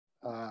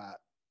Uh,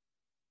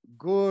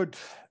 good,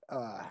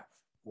 uh,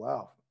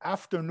 well,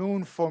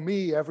 afternoon for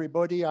me,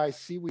 everybody. I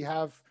see we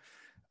have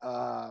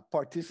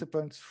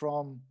participants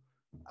from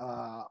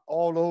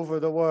all over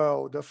the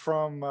world,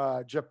 from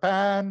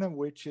Japan,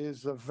 which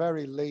is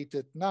very late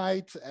at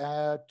night,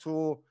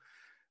 to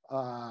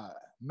uh,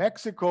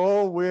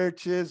 Mexico,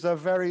 which is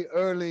very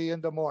early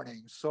in the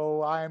morning.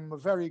 So I'm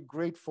very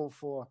grateful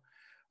for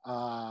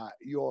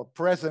your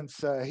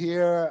presence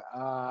here,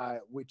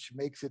 which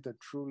makes it a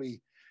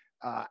truly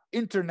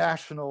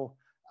international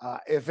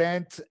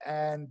event.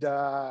 And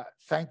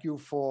thank you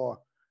for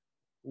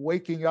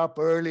waking up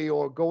early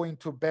or going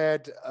to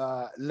bed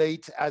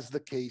late, as the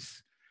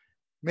case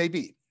may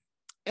be.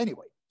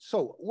 Anyway,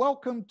 so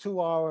welcome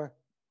to our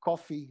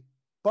coffee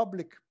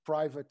public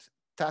private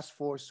task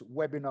force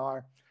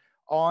webinar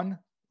on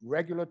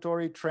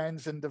regulatory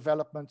trends and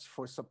developments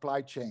for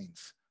supply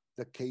chains,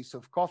 the case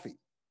of coffee.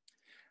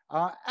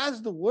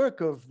 As the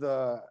work of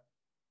the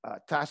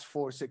task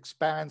force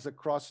expands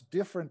across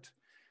different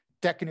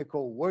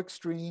technical work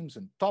streams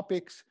and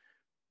topics,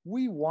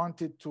 we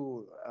wanted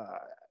to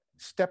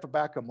step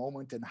back a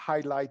moment and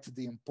highlight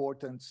the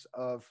importance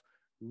of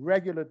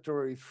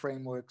regulatory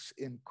frameworks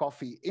in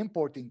coffee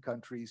importing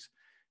countries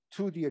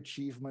to the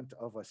achievement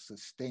of a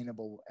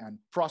sustainable and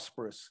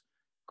prosperous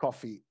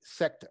coffee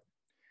sector.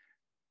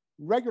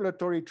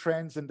 Regulatory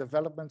trends and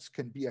developments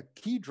can be a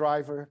key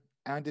driver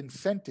and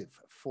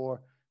incentive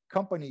for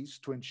companies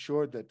to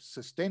ensure that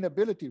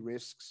sustainability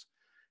risks,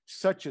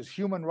 such as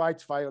human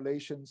rights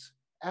violations,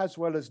 as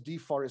well as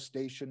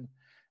deforestation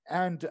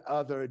and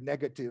other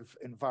negative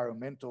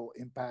environmental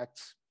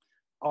impacts,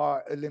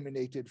 are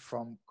eliminated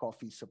from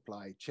coffee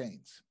supply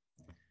chains.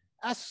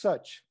 As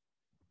such,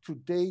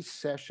 today's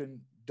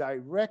session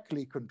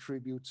directly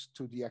contributes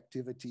to the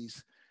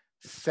activities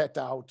set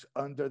out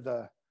under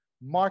the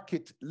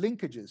market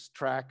linkages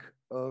track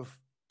of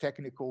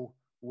technical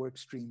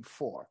workstream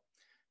 4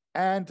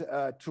 and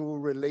to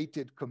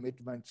related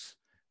commitments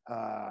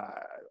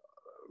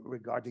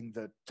regarding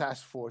the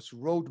task force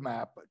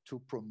roadmap to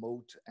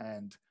promote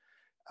and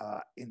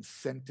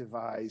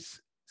incentivize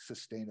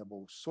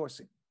sustainable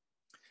sourcing.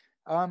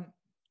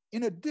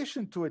 In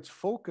addition to its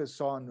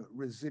focus on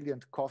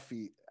resilient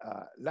coffee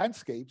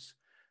landscapes,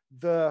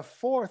 the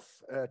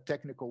fourth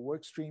technical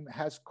workstream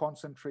has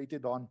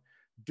concentrated on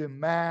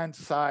demand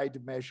side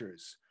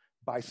measures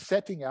by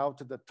setting out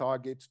the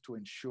target to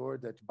ensure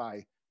that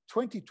by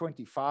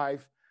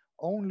 2025,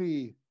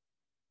 only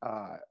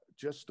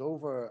just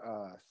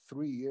over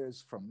 3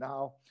 years from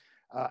now,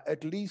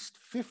 at least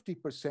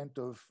 50%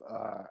 of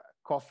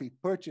coffee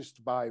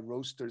purchased by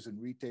roasters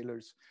and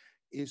retailers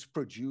is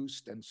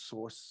produced and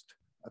sourced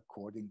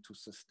according to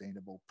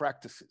sustainable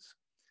practices.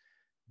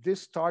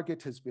 This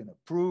target has been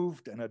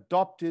approved and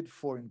adopted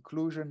for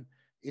inclusion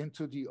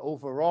into the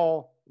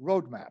overall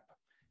roadmap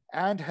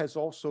and has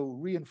also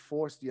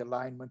reinforced the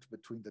alignment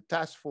between the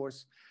task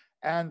force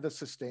and the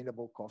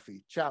Sustainable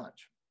Coffee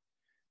Challenge.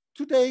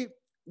 Today,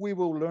 we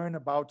will learn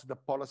about the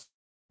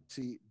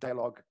policy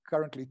dialogue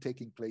currently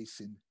taking place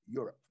in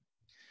Europe.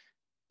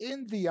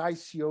 In the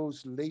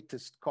ICO's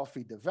latest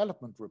coffee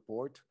development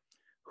report,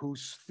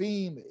 whose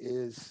theme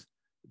is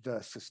the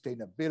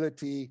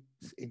sustainability,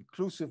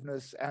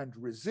 inclusiveness, and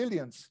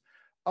resilience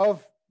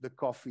of the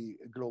coffee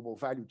global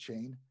value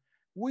chain,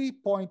 we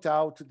point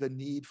out the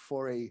need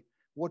for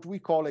what we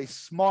call a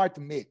smart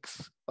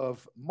mix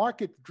of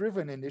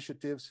market-driven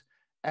initiatives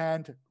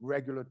and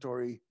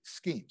regulatory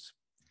schemes.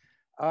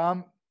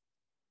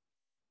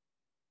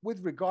 With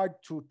regard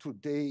to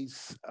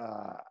today's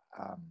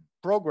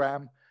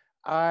program,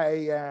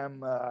 I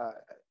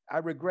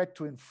regret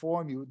to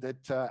inform you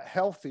that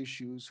health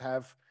issues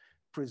have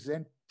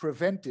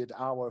prevented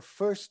our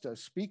first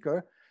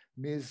speaker,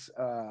 Ms.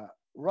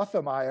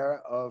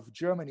 Rothermeier of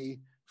Germany,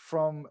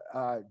 from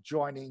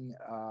joining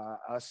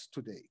us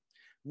today.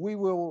 We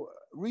will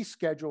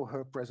reschedule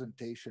her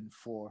presentation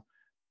for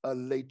a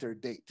later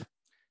date.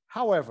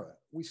 However,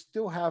 we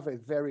still have a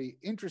very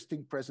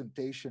interesting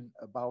presentation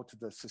about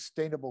the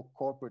Sustainable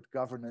Corporate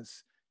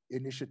Governance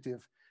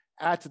Initiative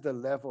at the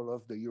level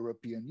of the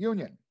European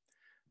Union,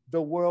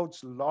 the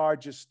world's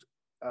largest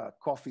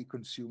coffee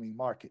consuming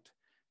market,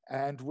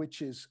 and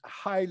which is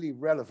highly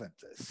relevant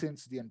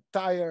since the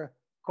entire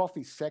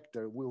coffee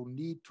sector will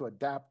need to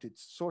adapt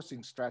its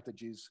sourcing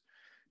strategies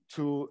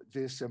to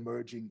this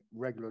emerging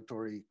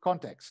regulatory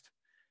context.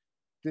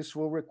 This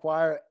will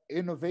require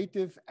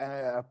innovative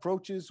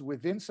approaches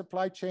within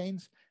supply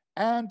chains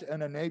and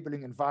an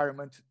enabling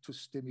environment to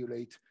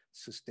stimulate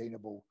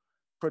sustainable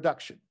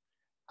production.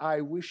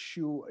 I wish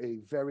you a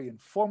very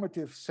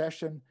informative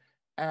session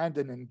and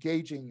an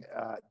engaging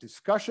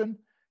discussion.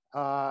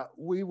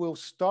 We will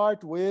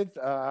start with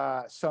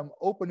some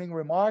opening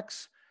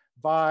remarks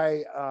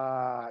by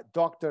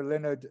Dr.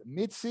 Leonard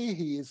Mitzi.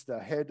 He is the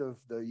head of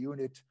the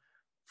Unit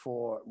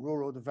for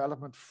Rural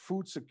Development,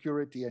 Food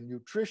Security and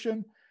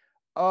Nutrition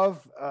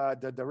of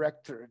the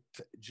Directorate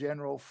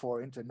General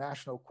for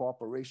International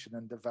Cooperation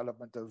and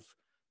Development of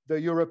the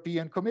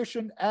European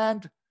Commission,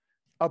 and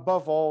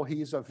above all,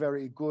 he's a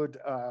very good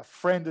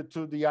friend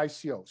to the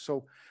ICO.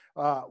 So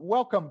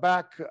welcome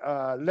back,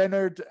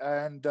 Leonard,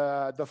 and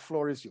the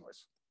floor is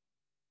yours.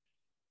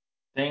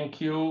 Thank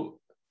you,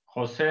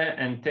 Jose,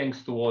 and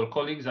thanks to all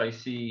colleagues. I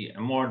see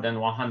more than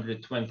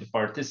 120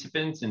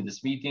 participants in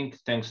this meeting.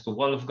 Thanks to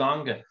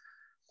Wolfgang.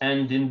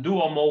 And in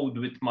duo mode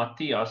with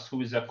Matthias,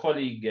 who is a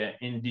colleague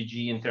in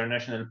DG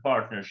International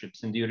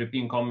Partnerships in the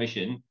European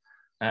Commission,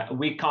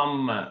 we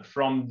come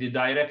from the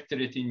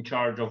directorate in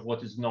charge of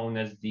what is known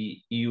as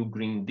the EU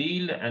Green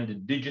Deal and the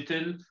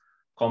digital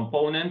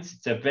components.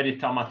 It's a very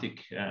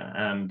thematic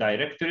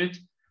directorate.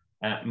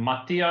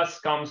 Matthias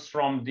comes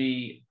from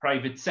the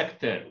private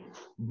sector,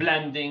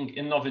 blending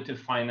innovative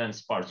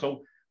finance part.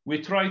 So we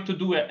try to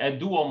do a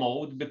duo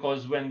mode,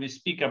 because when we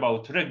speak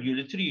about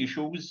regulatory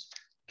issues,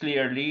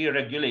 clearly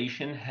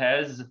regulation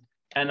has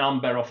a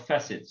number of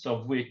facets,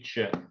 of which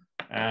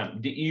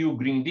the EU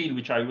Green Deal,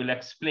 which I will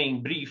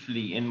explain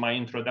briefly in my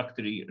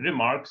introductory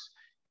remarks,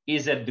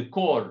 is at the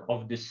core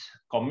of this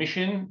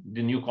commission,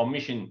 the new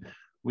commission,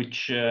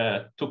 which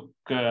took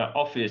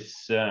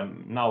office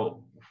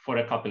now for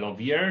a couple of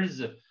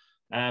years.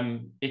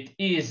 It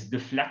is the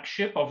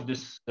flagship of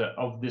this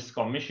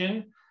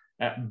commission,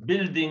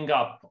 building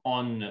up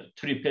on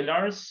 3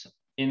 pillars.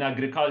 In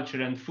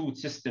agriculture and food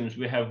systems,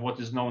 we have what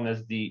is known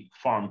as the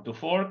farm to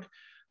fork,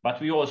 but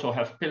we also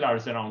have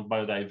pillars around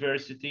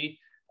biodiversity,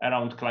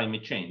 around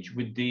climate change,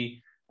 with the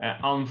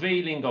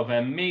unveiling of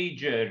a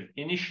major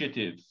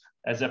initiative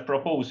as a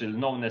proposal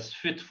known as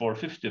Fit for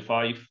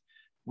 55,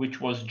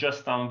 which was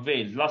just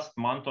unveiled last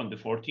month on the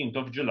 14th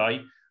of July,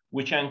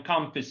 which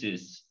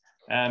encompasses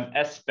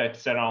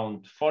aspects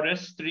around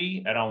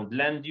forestry, around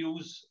land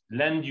use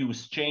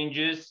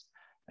changes,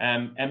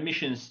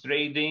 emissions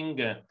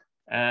trading,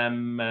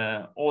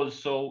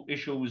 also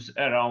issues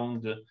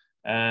around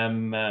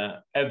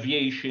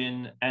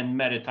aviation and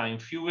maritime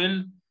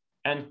fuel,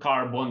 and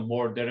carbon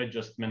border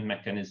adjustment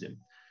mechanism.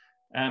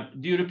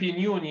 The European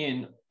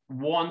Union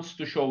wants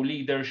to show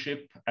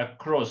leadership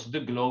across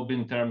the globe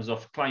in terms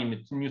of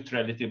climate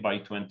neutrality by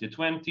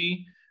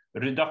 2020,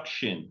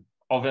 reduction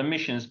of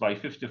emissions by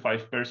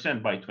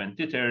 55% by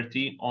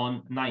 2030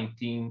 on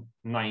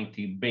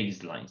 1990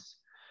 baselines.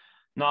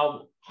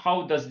 Now,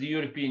 how does the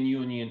European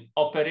Union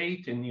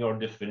operate in your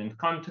different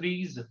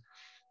countries?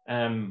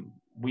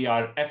 We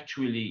are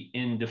actually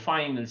in the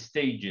final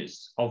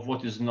stages of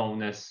what is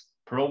known as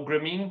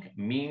programming,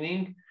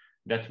 meaning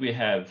that we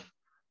have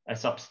a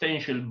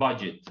substantial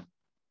budget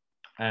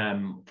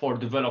for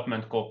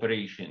development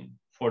cooperation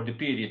for the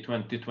period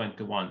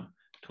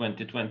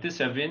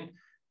 2021-2027,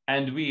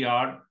 and we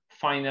are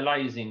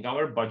finalizing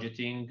our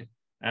budgeting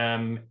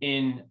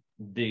in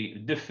the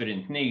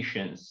different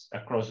nations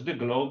across the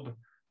globe,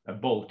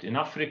 both in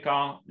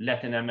Africa,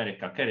 Latin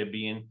America,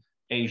 Caribbean,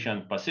 Asia,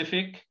 and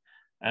Pacific.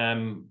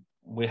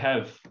 We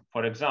have,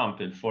 for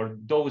example, for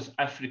those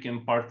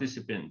African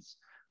participants,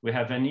 we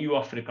have a new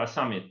Africa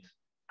Summit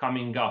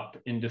coming up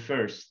in the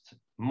first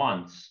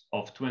months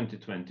of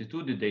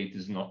 2022. The date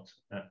is not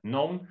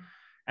known.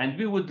 And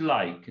we would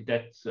like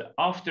that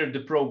after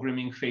the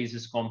programming phase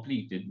is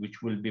completed,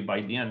 which will be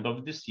by the end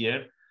of this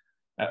year,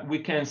 we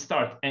can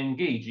start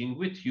engaging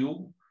with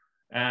you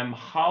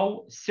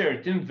how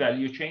certain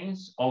value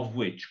chains, of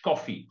which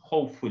coffee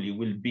hopefully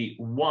will be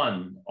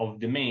one of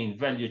the main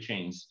value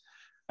chains,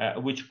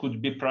 which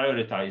could be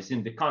prioritized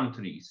in the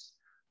countries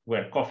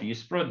where coffee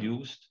is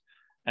produced,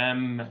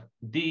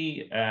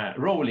 the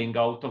rolling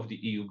out of the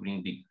EU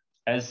Green Deal.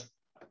 As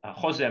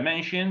Jose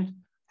mentioned,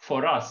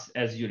 for us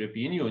as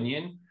European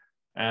Union,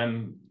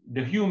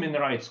 the human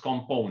rights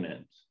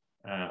component,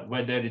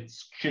 whether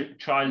it's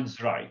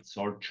child's rights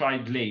or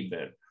child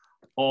labor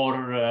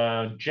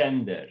or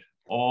gender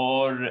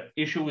or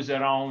issues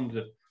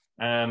around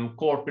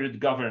corporate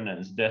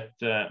governance that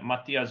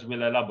Matthias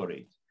will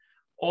elaborate,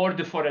 or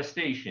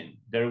deforestation,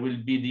 there will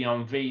be the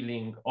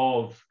unveiling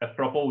of a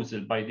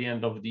proposal by the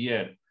end of the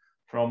year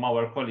from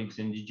our colleagues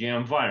in DG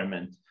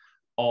Environment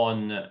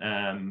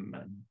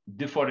on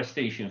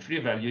deforestation-free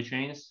value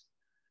chains.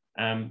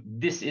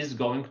 This is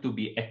going to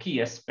be a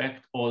key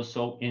aspect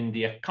also in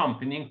the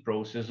accompanying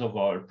process of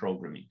our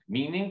programming,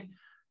 meaning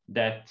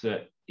that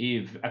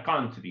if a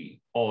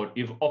country or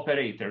if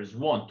operators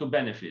want to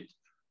benefit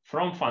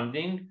from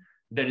funding,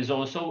 there is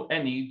also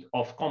a need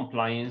of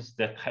compliance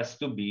that has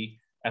to be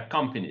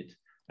accompanied.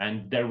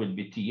 And there will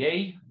be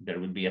TA, there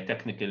will be a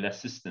technical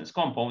assistance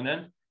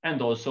component,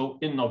 and also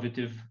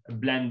innovative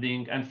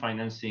blending and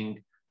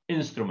financing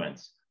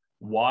instruments.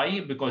 Why?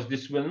 Because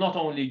this will not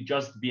only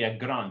just be a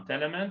grant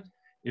element.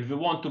 If we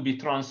want to be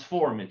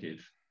transformative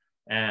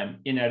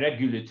in a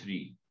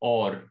regulatory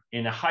or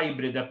in a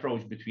hybrid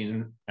approach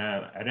between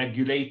a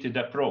regulated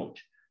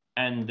approach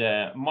and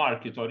a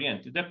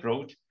market-oriented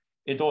approach,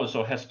 it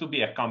also has to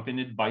be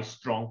accompanied by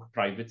strong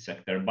private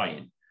sector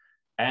buy-in.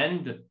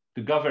 And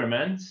the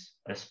governments,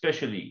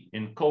 especially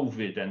in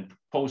COVID and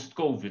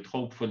post-COVID,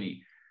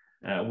 hopefully,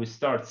 we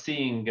start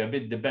seeing a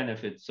bit the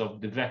benefits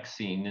of the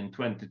vaccine in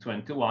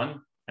 2021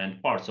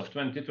 and parts of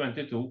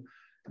 2022,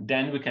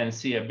 then we can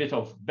see a bit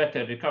of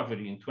better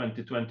recovery in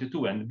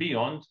 2022 and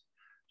beyond.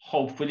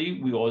 hopefully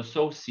we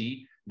also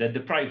see that the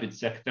private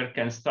sector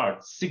can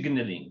start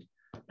signaling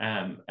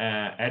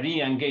a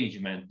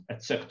re-engagement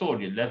at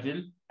sectorial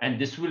level, and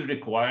this will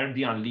require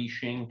the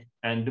unleashing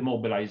and the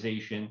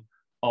mobilization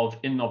of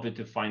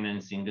innovative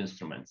financing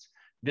instruments.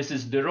 This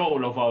is the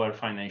role of our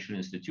financial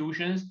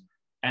institutions,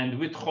 and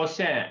with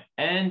Jose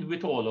and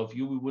with all of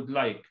you, we would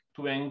like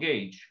to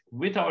engage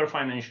with our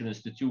financial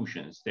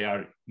institutions. They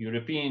are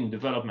European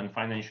development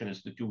financial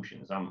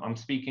institutions. I'm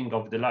speaking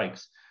of the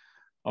likes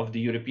of the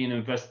European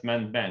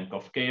Investment Bank,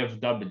 of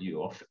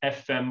KfW, of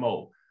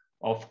FMO,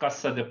 of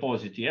Cassa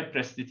Depositi e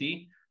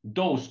Prestiti,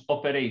 those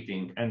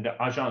operating, and the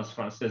Agence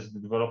Française de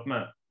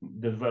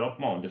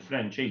Développement, the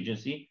French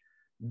agency,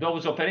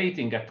 those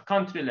operating at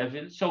country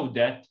level so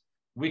that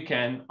we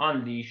can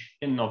unleash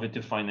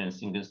innovative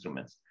financing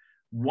instruments.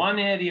 One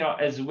area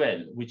as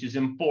well, which is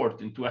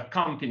important to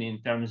accompany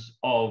in terms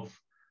of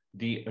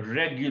the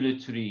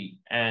regulatory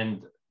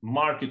and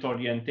market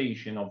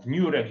orientation of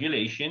new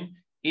regulation,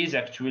 is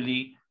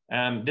actually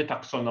the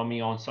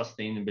taxonomy on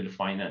sustainable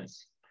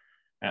finance.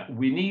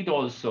 We need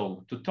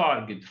also to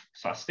target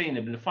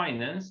sustainable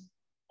finance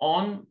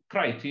on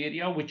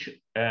criteria which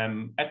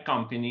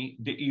accompany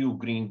the EU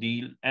Green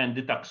Deal and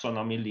the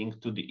taxonomy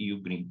linked to the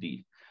EU Green Deal.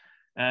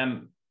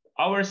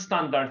 Our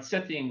standard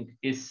setting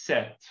is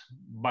set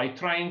by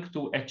trying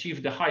to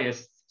achieve the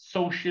highest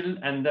social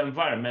and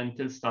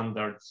environmental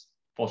standards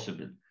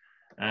possible.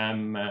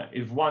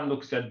 If one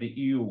looks at the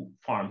EU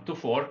Farm to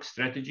Fork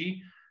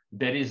strategy,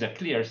 there is a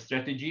clear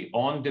strategy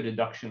on the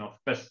reduction of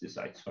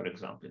pesticides, for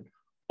example,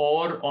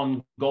 or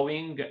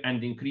ongoing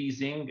and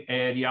increasing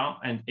area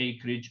and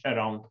acreage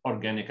around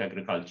organic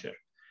agriculture.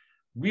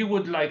 We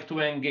would like to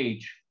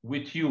engage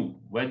with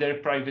you, whether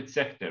private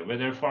sector,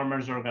 whether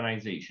farmers'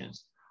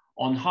 organizations,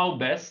 on how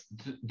best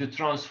the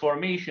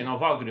transformation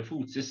of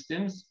agri-food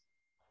systems,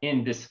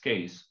 in this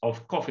case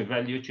of coffee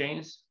value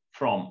chains,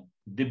 from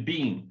the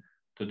bean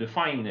to the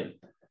final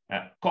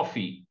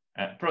coffee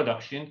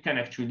production, can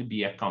actually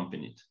be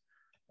accompanied.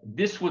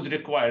 This would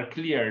require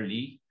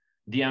clearly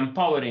the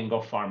empowering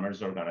of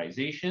farmers'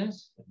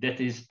 organizations.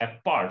 That is a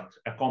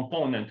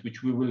component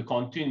which we will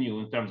continue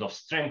in terms of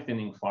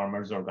strengthening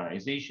farmers'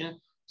 organizations,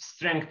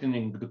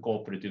 strengthening the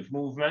cooperative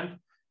movement,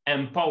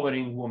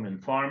 empowering women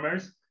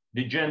farmers.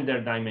 The gender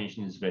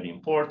dimension is very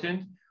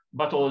important,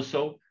 but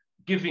also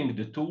giving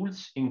the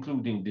tools,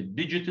 including the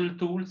digital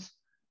tools,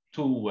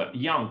 to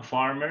young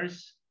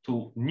farmers,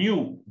 to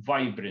new,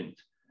 vibrant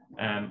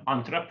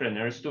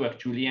entrepreneurs to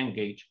actually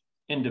engage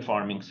in the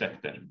farming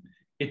sector.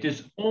 It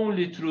is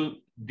only through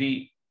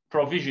the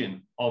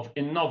provision of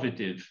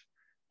innovative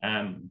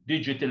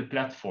digital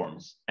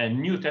platforms and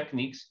new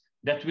techniques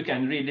that we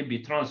can really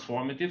be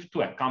transformative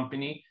to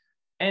accompany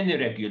any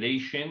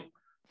regulation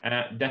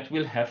that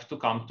will have to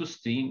come to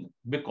steam,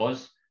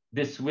 because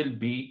this will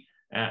be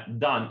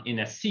done in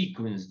a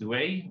sequenced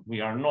way.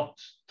 We are not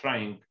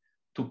trying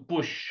to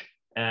push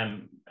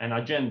an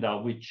agenda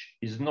which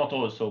is not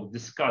also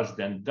discussed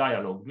and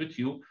dialogued with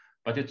you,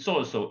 but it's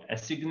also a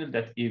signal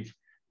that if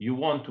you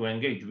want to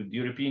engage with the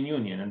European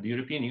Union and the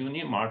European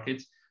Union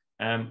markets,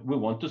 we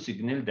want to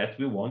signal that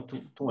we want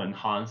to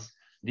enhance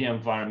the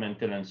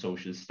environmental and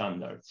social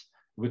standards.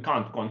 We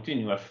can't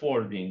continue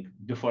affording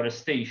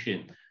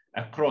deforestation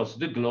across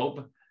the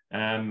globe.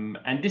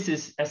 And this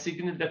is a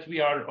signal that we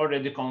are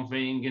already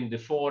conveying in the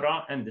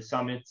fora and the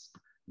summits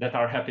that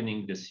are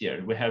happening this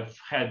year. We have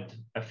had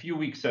a few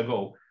weeks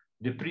ago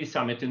the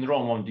pre-summit in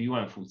Rome on the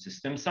UN Food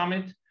System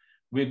Summit.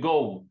 We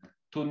go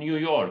to New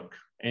York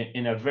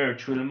in a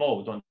virtual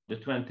mode on the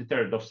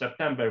 23rd of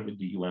September with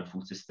the UN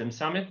Food System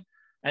Summit.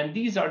 And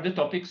these are the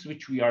topics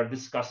which we are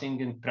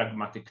discussing in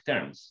pragmatic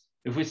terms.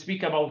 If we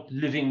speak about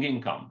living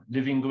income,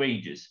 living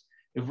wages,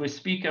 if we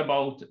speak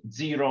about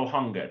zero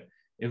hunger,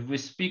 if we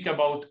speak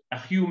about a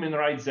human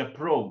rights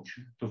approach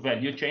to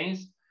value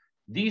chains,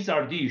 these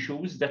are the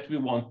issues that we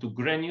want to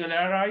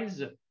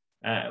granularize,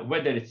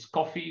 whether it's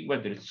coffee,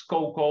 whether it's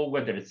cocoa,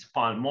 whether it's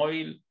palm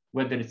oil,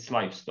 whether it's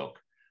livestock.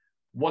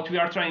 What we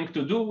are trying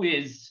to do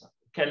is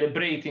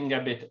calibrating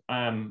a bit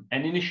an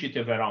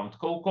initiative around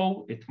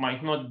cocoa. It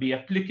might not be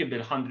applicable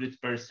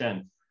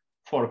 100%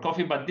 for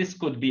coffee, but this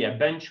could be a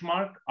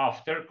benchmark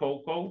after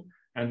cocoa.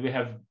 And we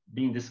have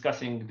been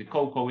discussing the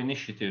cocoa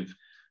initiative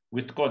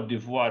with Cote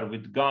d'Ivoire,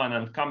 with Ghana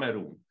and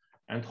Cameroon.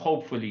 And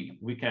hopefully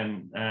we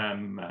can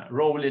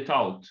roll it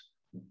out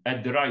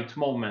at the right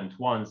moment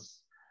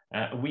once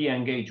we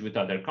engage with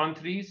other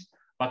countries,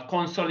 but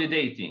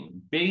consolidating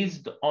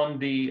based on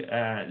the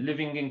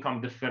living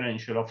income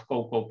differential of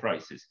cocoa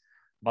prices,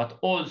 but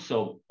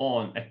also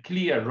on a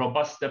clear,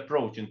 robust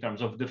approach in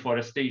terms of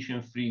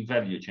deforestation-free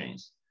value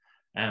chains.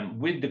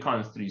 With the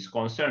countries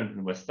concerned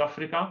in West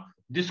Africa,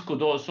 this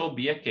could also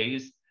be a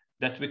case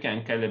that we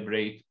can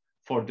calibrate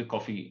for the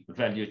coffee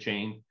value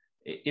chain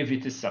if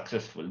it is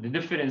successful. The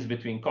difference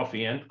between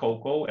coffee and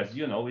cocoa, as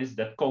you know, is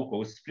that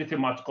cocoa is pretty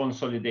much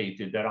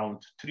consolidated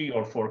around 3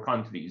 or 4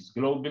 countries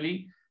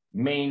globally,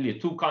 mainly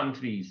 2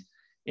 countries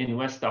in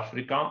West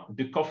Africa.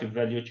 The coffee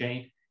value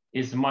chain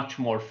is much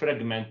more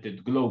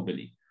fragmented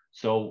globally.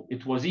 So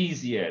it was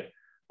easier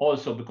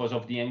also because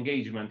of the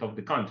engagement of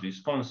the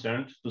countries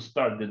concerned to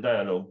start the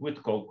dialogue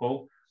with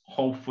cocoa.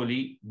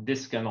 Hopefully,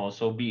 this can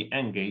also be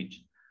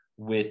engaged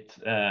with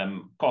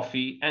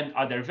coffee and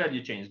other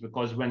value chains,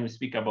 because when we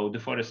speak about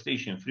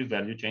deforestation-free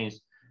value chains,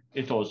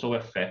 it also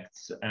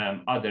affects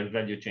other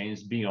value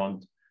chains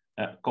beyond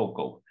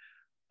cocoa.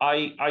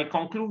 I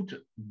conclude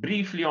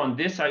briefly on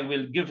this. I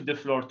will give the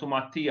floor to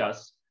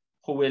Matthias,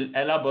 who will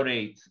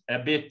elaborate a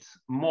bit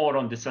more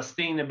on the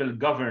sustainable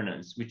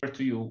governance, which are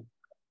to you.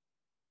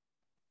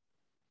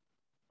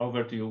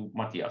 Over to you,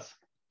 Matthias.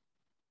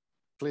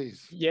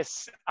 Please.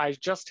 Yes, I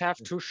just have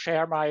to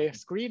share my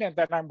screen and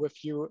then I'm with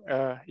you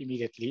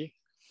immediately.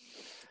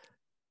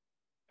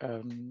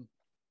 Okay.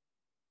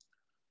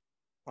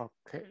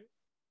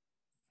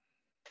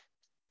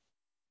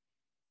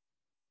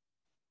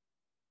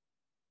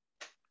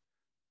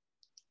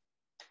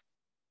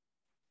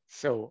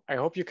 So I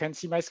hope you can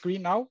see my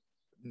screen now.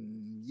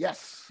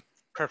 Yes.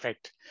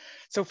 Perfect.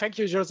 So thank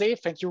you, Jose.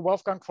 Thank you,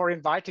 Wolfgang, for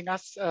inviting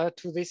us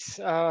to this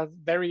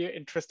very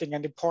interesting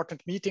and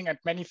important meeting. And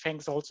many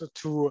thanks also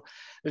to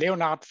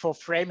Leonard for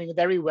framing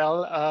very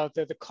well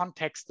the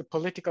context, the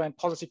political and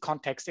policy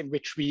context in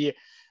which we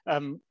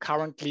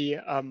currently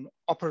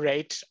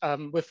operate,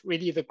 with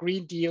really the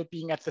Green Deal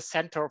being at the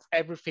center of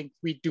everything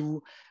we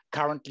do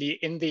currently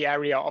in the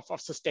area of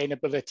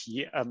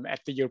sustainability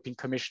at the European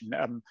Commission.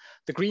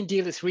 The Green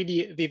Deal is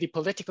really the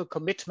political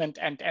commitment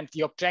and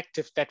the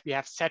objective that we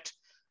have set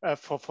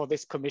for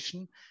this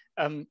Commission,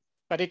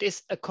 but it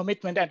is a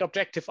commitment and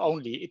objective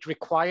only. It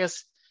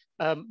requires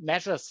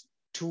measures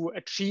to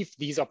achieve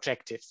these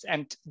objectives.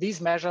 And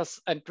these measures,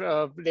 and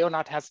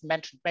Leonard has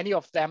mentioned many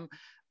of them,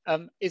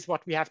 is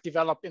what we have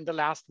developed in the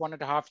last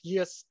 1.5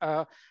 years,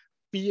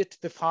 be it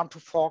the farm to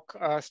fork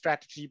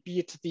strategy, be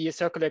it the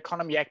circular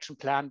economy action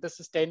plan, the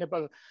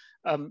sustainable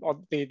or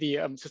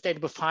the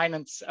sustainable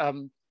finance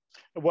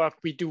work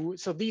we do.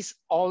 So these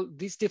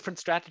different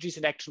strategies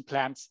and action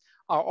plans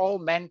are all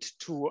meant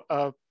to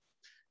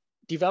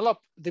develop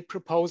the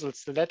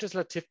proposals, the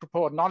legislative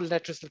proposals,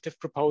 non-legislative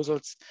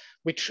proposals,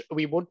 which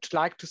we would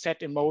like to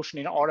set in motion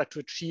in order to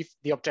achieve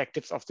the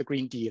objectives of the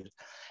Green Deal.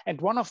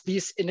 And one of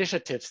these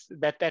initiatives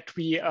that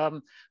we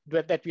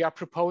are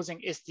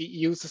proposing is the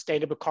EU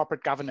Sustainable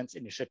Corporate Governance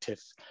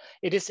Initiative.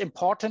 It is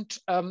important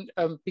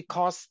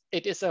because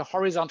it is a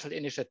horizontal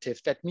initiative.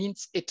 That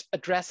means it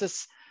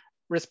addresses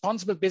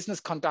responsible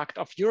business conduct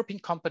of European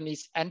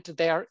companies and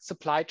their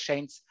supply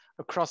chains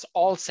across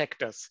all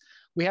sectors.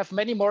 We have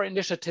many more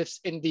initiatives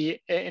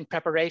in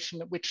preparation,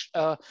 which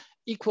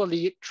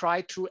equally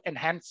try to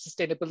enhance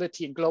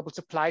sustainability in global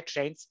supply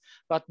chains,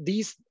 but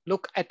these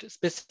look at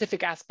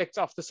specific aspects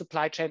of the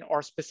supply chain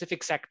or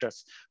specific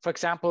sectors. For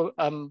example,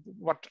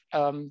 what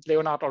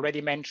Leonard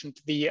already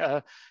mentioned,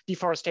 the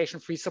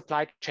deforestation-free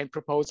supply chain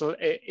proposal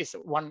is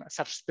one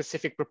such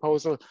specific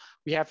proposal.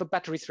 We have a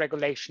batteries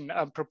regulation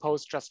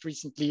proposed just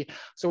recently.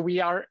 So we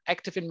are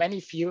active in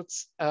many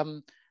fields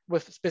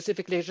with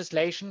specific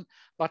legislation,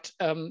 but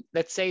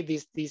let's say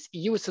this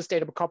EU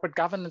Sustainable Corporate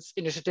Governance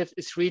Initiative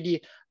is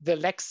really the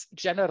lex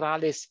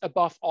generalis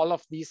above all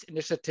of these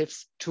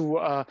initiatives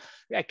to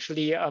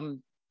actually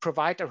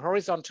provide a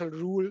horizontal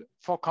rule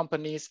for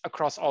companies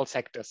across all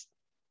sectors.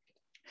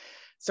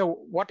 So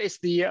what is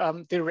the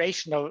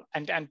rationale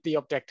and the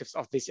objectives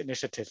of this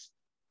initiative?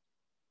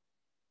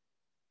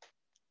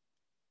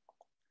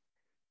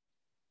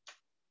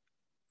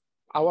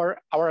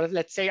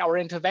 Let's say our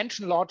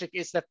intervention logic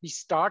is that we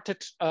started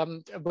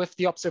with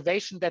the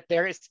observation that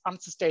there is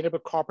unsustainable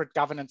corporate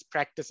governance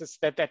practices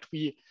that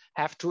we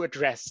have to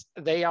address.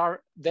 They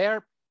are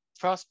there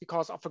first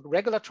because of a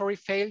regulatory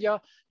failure,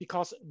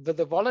 because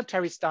the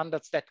voluntary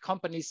standards that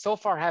companies so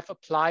far have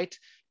applied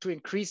to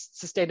increase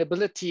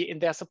sustainability in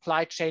their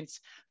supply chains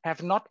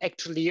have not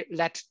actually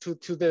led to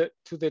the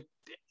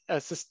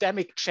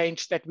systemic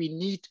change that we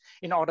need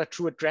in order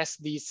to address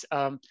these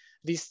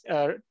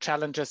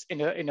challenges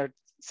in a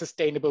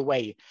sustainable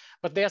way.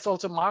 But there's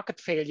also market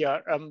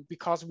failure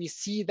because we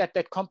see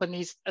that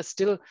companies are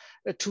still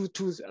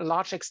to a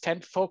large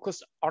extent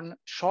focused on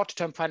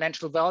short-term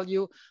financial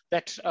value,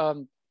 that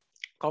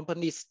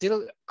companies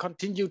still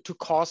continue to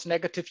cause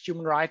negative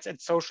human rights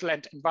and social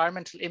and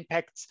environmental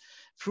impacts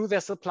through their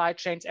supply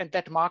chains, and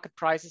that market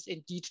prices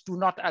indeed do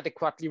not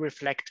adequately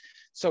reflect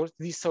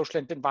these social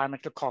and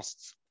environmental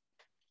costs.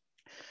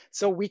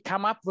 So we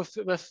come up with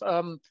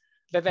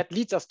that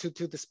leads us to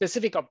the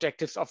specific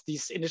objectives of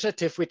this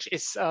initiative, which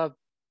is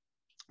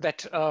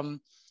that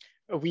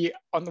we,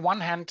 on the one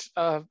hand,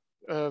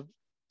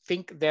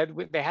 think that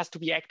there has to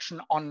be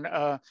action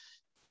on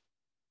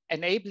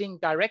enabling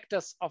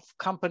directors of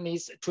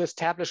companies to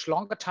establish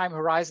longer time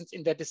horizons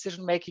in their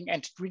decision-making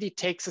and really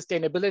take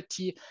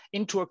sustainability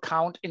into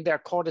account in their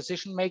core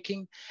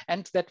decision-making,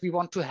 and that we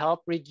want to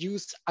help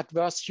reduce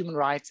adverse human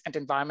rights and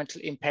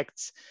environmental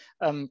impacts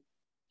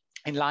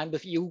in line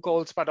with EU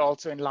goals, but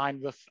also in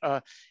line with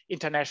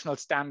international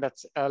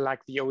standards like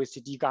the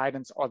OECD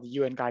guidance or the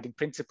UN guiding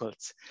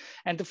principles.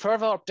 And the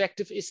further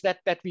objective is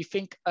that we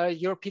think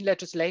European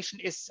legislation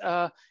is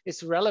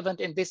relevant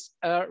in this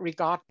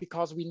regard,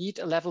 because we need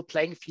a level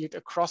playing field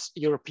across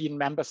European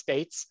member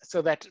states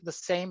so that the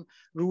same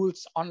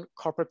rules on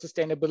corporate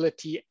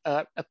sustainability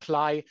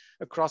apply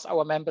across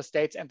our member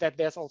states, and that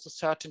there's also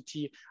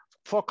certainty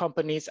for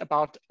companies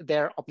about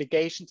their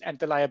obligations and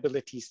the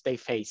liabilities they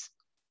face.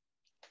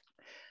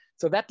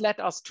 So that led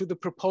us to the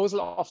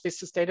proposal of this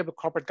Sustainable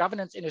Corporate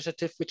Governance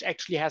Initiative, which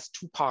actually has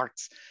two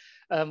parts.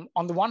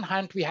 On the one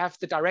hand, we have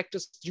the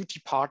director's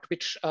duty part,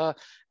 which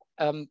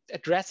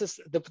addresses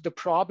the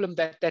problem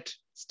that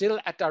still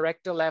at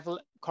director level,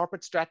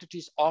 corporate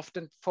strategies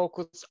often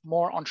focus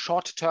more on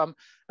short-term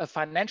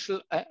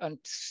financial and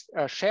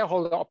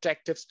shareholder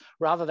objectives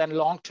rather than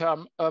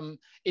long-term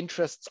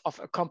interests of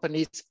a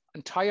company's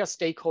entire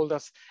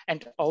stakeholders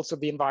and also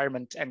the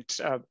environment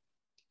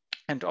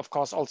and of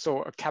course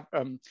also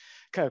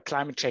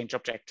climate change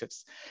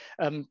objectives.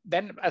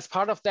 Then as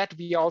part of that,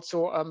 we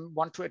also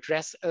want to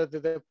address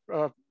the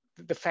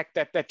fact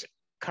that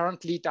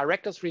currently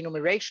directors'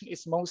 remuneration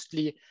is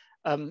mostly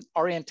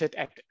oriented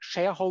at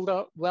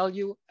shareholder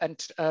value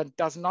and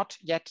does not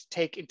yet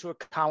take into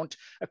account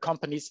a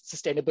company's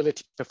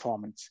sustainability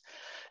performance.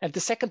 And the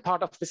second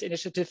part of this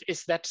initiative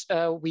is that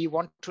we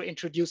want to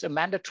introduce a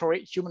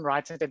mandatory human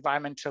rights and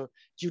environmental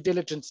due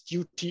diligence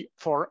duty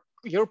for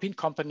European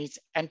companies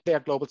and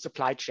their global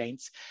supply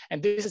chains.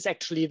 And this is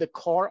actually the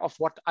core of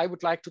what I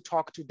would like to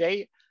talk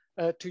today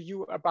to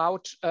you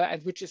about,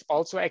 and which is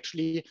also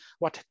actually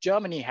what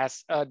Germany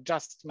has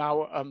just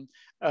now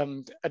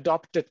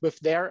adopted with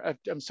their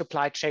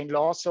supply chain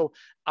law. So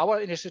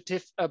our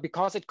initiative,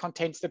 because it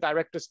contains the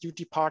director's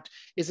duty part,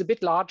 is a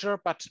bit larger,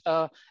 but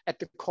at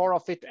the core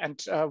of it,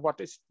 and what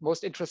is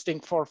most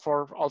interesting for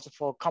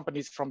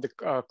companies from the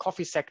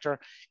coffee sector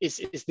is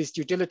this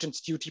due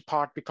diligence duty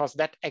part, because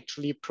that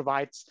actually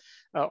provides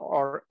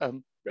or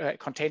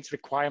contains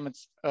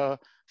requirements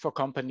for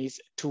companies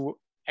to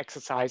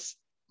exercise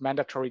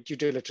mandatory due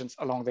diligence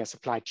along their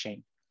supply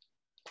chain.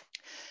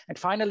 And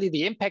finally,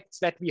 the impacts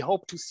that we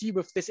hope to see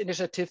with this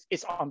initiative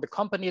is on the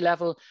company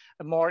level,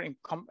 a more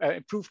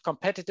improved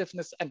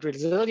competitiveness and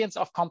resilience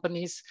of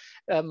companies.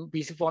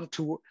 We want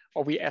to,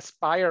 or we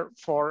aspire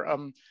for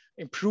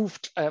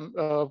improved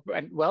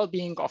and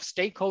well-being of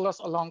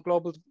stakeholders along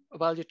global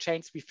value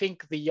chains. We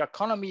think the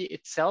economy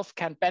itself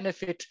can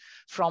benefit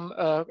from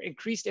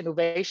increased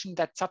innovation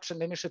that such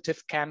an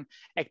initiative can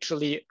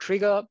actually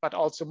trigger, but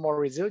also more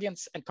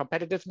resilience and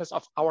competitiveness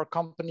of our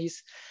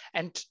companies.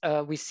 And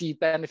we see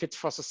benefits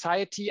for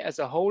society as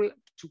a whole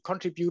to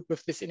contribute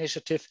with this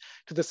initiative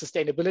to the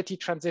sustainability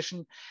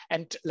transition.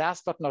 And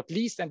last but not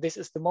least, and this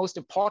is the most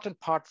important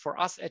part for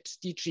us at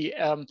DG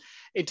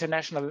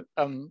International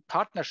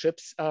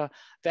Partnerships,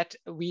 that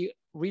we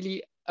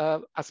really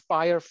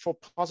aspire for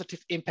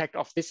positive impact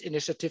of this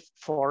initiative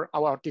for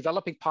our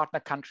developing partner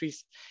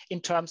countries in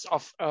terms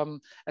of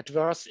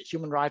adverse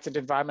human rights and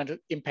environmental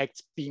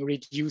impacts being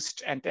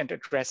reduced and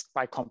addressed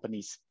by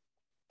companies.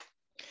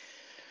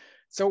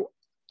 So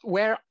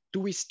where do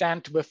we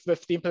stand with the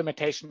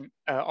implementation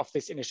of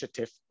this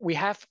initiative? We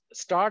have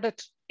started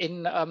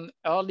in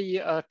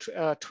early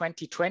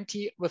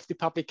 2020 with the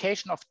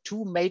publication of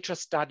two major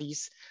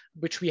studies,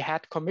 which we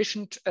had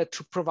commissioned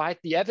to provide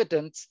the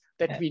evidence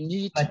that we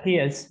need.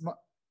 Matthias.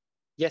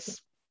 Yes.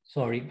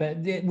 Sorry, but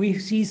we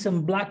see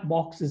some black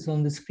boxes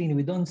on the screen.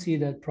 We don't see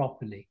that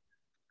properly.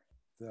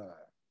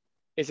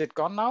 Is it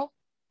gone now?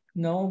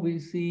 No, we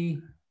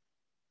see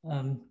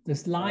the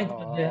slide,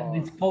 but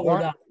it's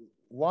covered up.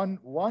 One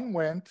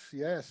went,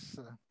 yes.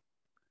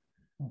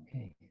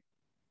 Okay.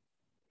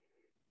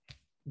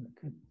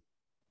 Good.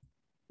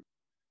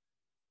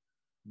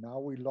 Now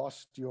we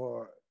lost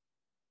your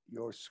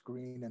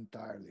screen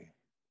entirely.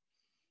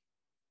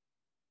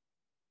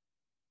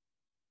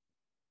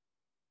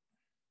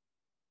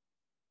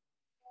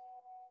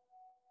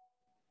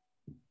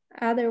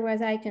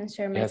 Otherwise, I can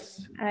share my.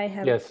 Yes, I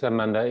have. yes,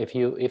 Amanda. If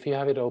you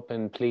have it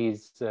open,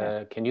 please,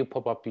 can you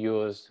pop up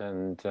yours,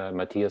 and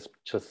Matthias,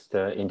 just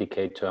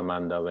indicate to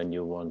Amanda when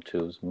you want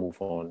to move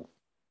on.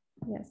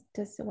 Yes,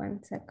 just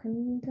 1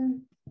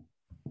 second.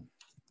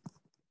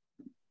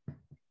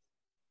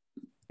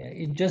 Yeah,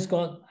 it just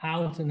got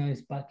out and now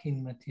it's back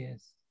in,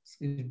 Matthias.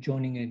 It's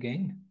joining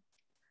again.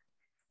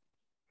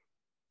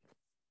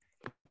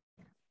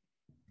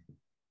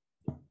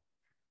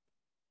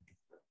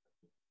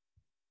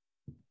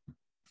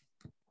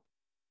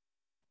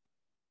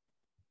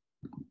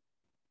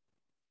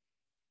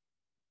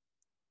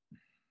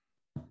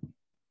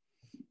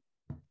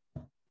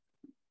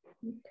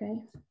 Okay.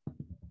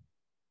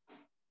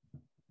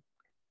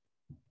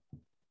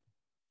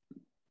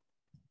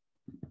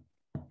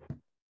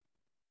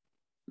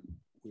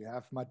 We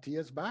have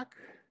Matthias back.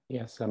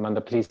 Yes,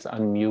 Amanda, please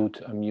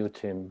unmute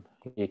him.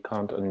 He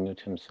can't unmute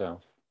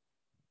himself.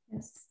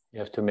 Yes. You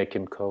have to make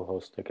him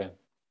co-host again.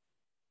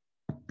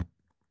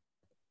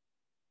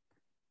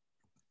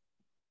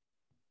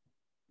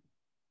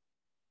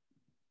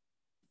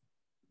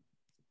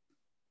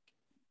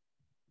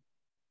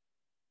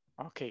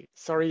 Okay,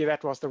 sorry,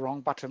 that was the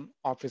wrong button,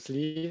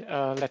 obviously.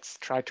 Let's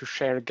try to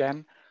share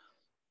again.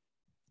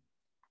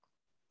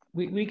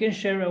 We can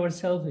share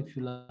ourselves if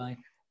you like.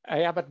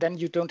 Yeah, but then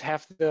you don't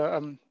have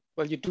the,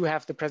 well, you do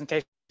have the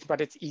presentation, but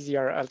it's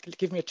easier.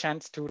 Give me a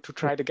chance to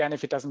try it again.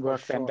 If it doesn't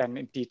work, sure. then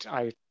indeed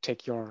I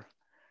take your...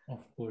 Of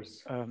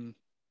course.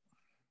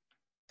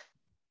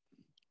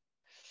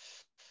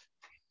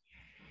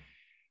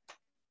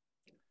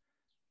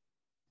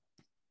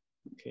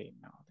 Okay,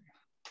 now.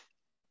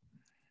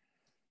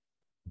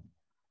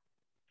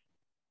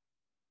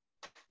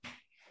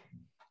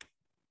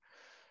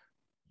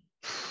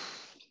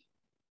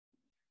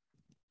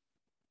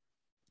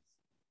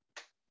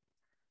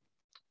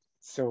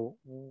 So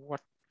what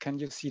can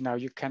you see now?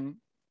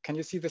 Can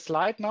you see the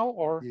slide now,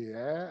 or?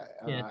 Yeah,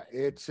 Yeah.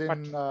 it's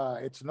in.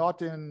 It's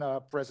not in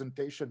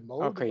presentation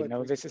mode. Okay,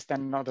 no, this is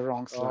then not the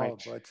wrong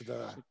slide. Oh, but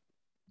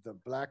the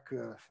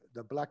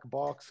black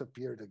box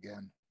appeared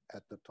again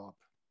at the top.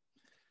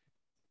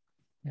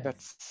 Yes.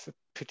 That's a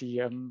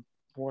pity.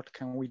 What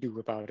can we do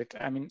about it?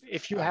 I mean,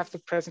 if you have the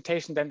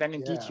presentation, then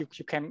indeed yeah.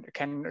 you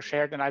can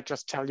share it, and I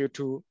just tell you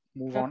to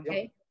move on.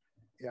 Okay.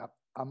 Yeah,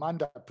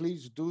 Amanda,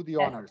 please do the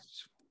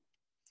honors.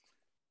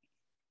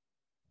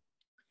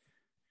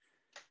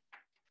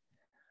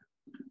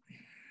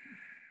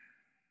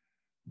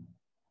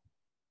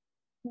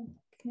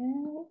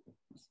 Okay.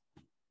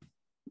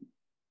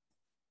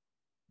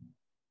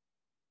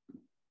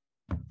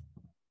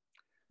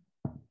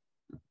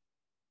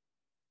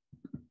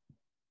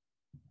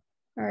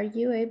 Are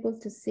you able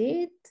to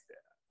see it?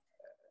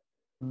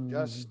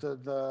 Just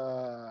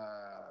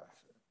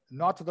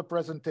not the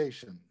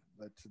presentation,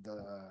 but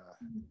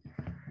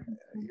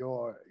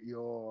your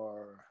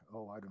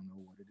oh, I don't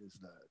know what it is,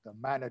 the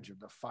manager,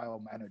 the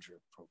file manager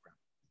program.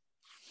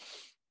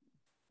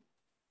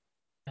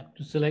 Have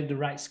to select the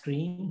right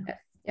screen. Yes.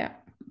 Yeah.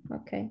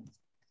 Okay.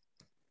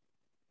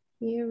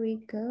 Here we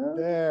go.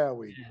 There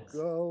we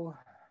go.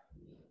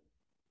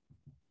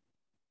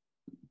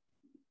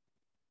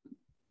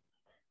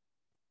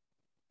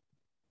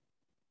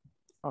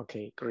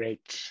 Okay,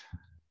 great.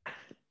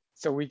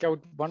 So we go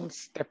one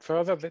step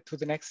further to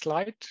the next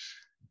slide.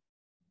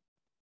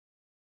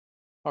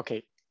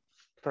 Okay,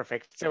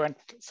 perfect. So, and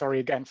sorry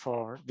again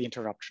for the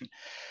interruption.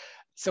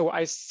 So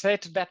I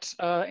said that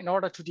in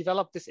order to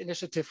develop this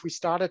initiative, we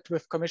started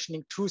with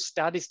commissioning 2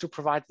 studies to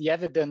provide the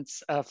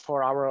evidence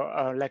for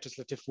our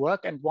legislative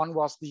work. And one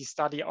was the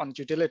study on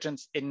due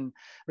diligence in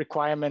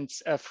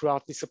requirements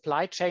throughout the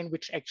supply chain,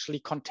 which actually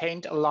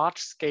contained a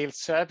large-scale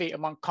survey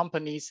among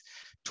companies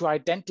to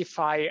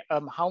identify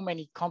how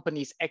many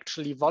companies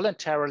actually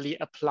voluntarily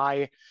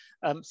apply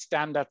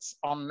standards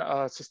on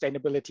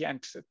sustainability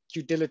and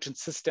due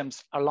diligence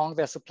systems along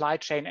their supply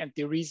chain. And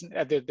the reason,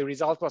 the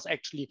result was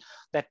actually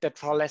that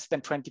for less than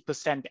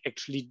 20%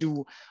 actually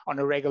do on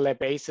a regular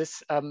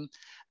basis.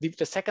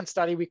 The second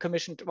study we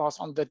commissioned was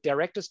on the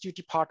director's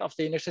duty part of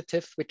the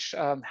initiative, which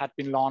had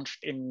been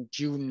launched in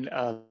June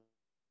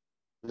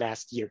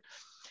last year.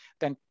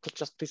 Then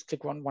just please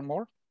click one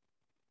more.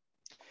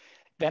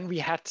 Then we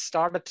had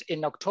started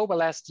in October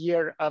last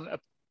year a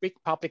big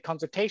public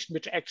consultation,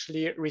 which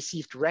actually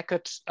received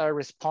record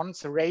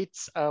response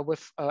rates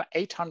with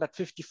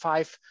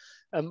 855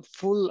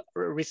 full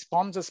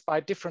responses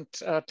by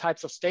different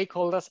types of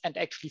stakeholders, and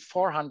actually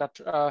 400,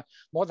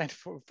 more than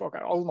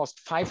almost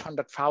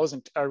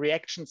 500,000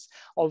 reactions,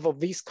 although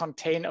these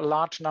contain a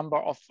large number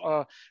of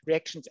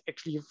reactions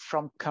actually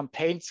from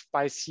campaigns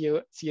by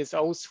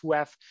CSOs who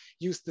have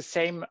used the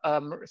same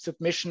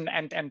submission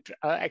and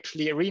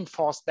actually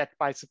reinforced that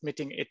by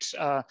submitting it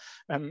a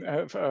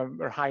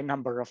high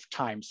number of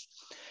times.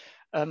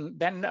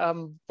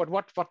 But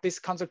what this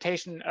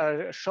consultation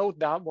showed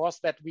that was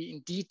that we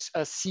indeed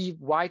see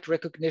wide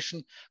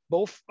recognition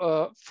both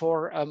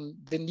for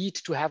the need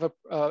to have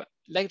a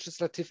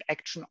legislative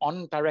action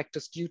on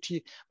director's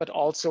duty, but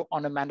also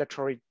on a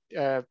mandatory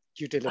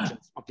due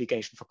diligence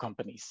obligation for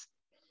companies.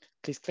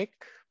 Please click.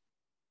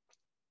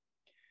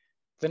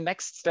 The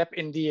next step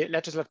in the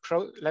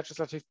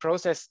legislative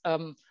process,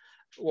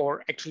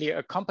 or actually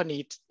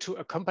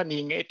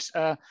accompanying it,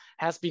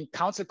 has been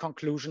council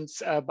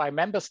conclusions by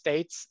member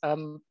states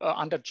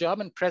under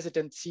German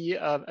presidency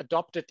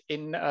adopted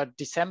in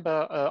December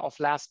of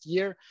last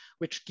year,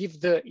 which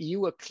give the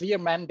EU a clear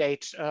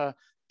mandate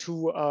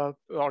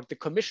or the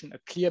Commission a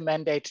clear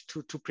mandate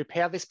to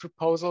prepare this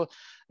proposal.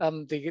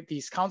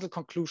 These council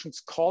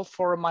conclusions call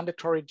for a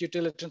mandatory due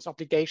diligence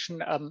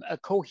obligation,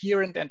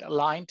 coherent and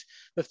aligned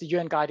with the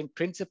UN guiding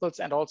principles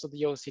and also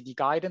the OECD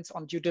guidance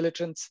on due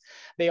diligence.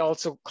 They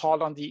also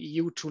call on the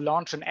EU to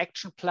launch an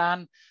action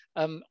plan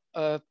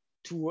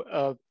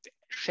to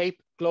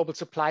shape global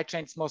supply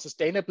chains more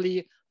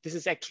sustainably. This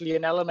is actually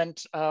an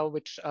element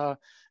which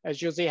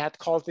José had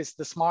called this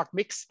the smart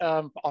mix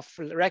of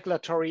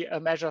regulatory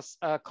measures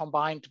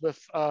combined with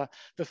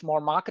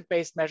more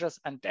market-based measures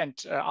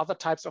and other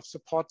types of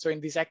support. So in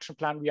this action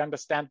plan, we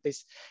understand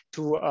this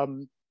to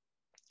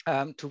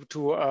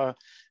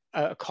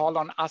a call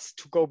on us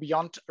to go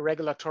beyond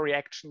regulatory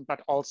action,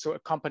 but also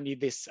accompany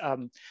this,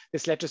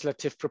 this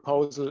legislative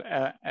proposal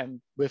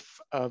and with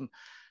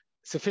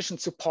sufficient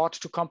support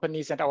to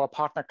companies and our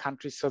partner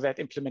countries so that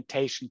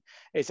implementation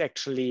is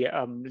actually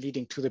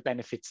leading to the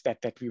benefits that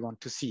we want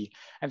to see.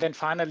 And then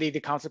finally, the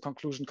Council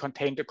conclusion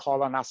contained a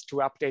call on us to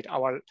update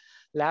our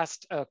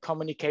last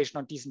communication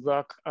on decent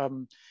work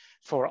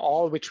for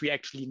all, which we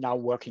actually now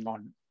working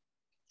on.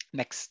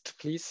 Next,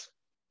 please.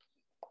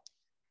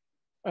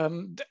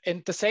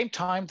 At the same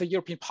time, the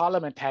European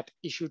Parliament had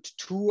issued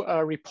two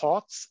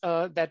reports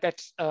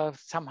that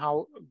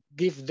somehow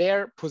give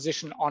their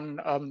position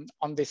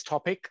on this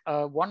topic.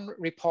 One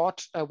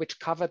report which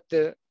covered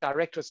the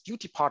director's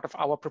duty part of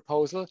our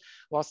proposal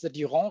was the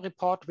Durand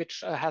report,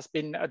 which has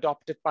been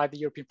adopted by the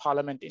European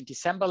Parliament in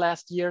December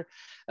last year.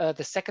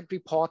 The second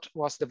report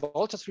was the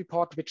Wolters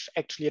report, which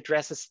actually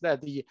addresses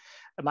the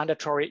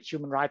mandatory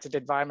human rights and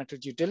environmental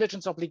due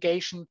diligence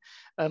obligation.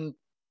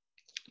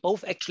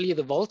 Both actually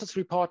the Wolters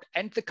report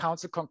and the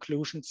Council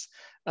conclusions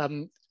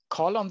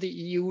call on the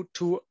EU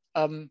to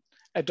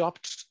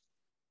adopt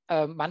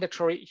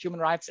mandatory human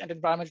rights and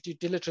environmental due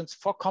diligence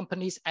for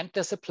companies and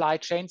their supply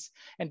chains.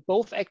 And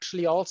both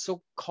actually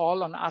also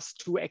call on us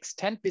to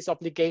extend this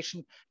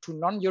obligation to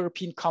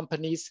non-European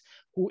companies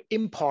who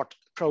import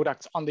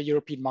products on the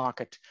European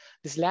market.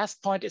 This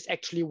last point is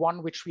actually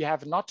one which we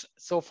have not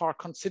so far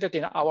considered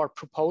in our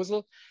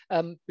proposal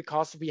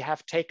because we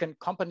have taken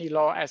company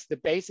law as the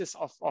basis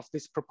of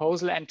this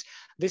proposal. And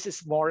this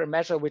is more a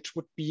measure which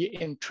would be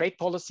in trade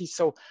policy.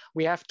 So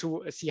we have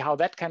to see how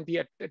that can be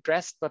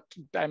addressed. But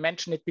I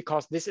mention it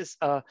because this is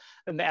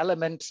an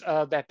element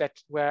that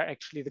where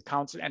actually the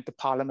Council and the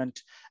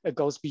Parliament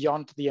goes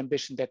beyond the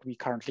ambition that we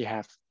currently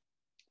have.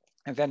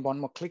 And then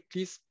one more click,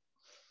 please.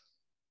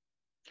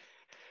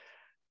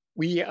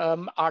 We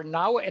are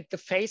now at the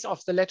phase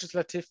of the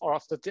legislative or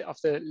of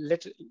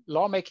the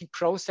lawmaking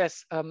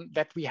process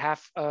that we have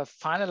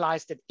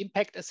finalized an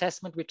impact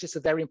assessment, which is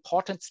a very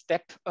important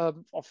step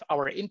of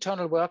our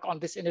internal work on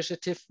this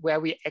initiative,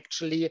 where we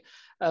actually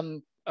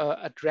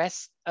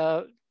address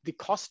the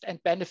cost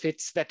and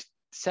benefits that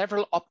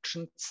several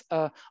options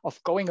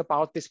of going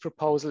about this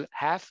proposal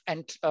have.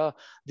 And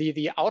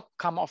the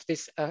outcome of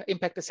this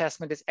impact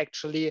assessment is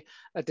actually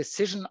a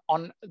decision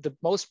on the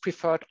most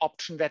preferred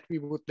option that we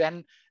would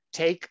then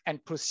take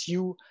and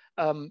pursue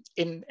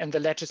in the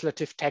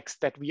legislative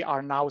text that we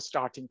are now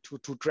starting to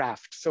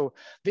draft. So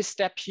this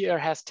step here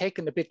has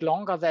taken a bit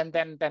longer than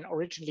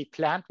originally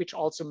planned, which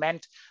also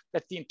meant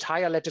that the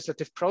entire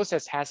legislative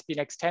process has been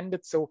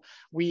extended. So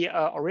we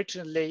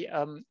originally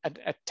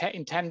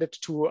intended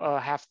to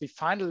have the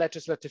final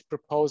legislative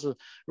proposal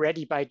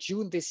ready by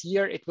June this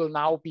year. It will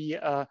now be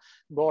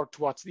more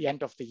towards the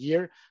end of the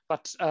year,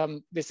 but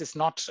this is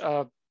not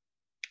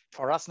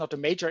for us, not a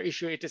major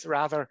issue. It is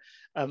rather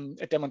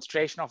a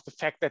demonstration of the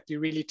fact that we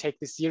really take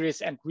this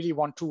serious and really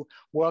want to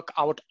work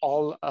out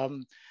all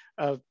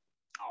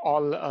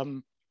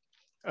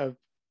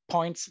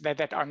points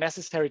that are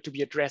necessary to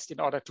be addressed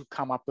in order to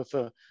come up with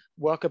a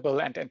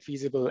workable and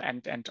feasible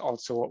and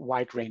also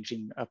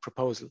wide-ranging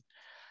proposal.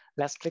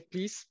 Last click,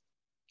 please.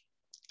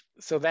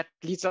 So that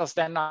leads us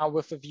then now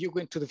with a view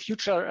into the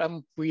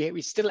future.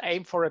 We still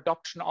aim for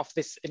adoption of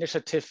this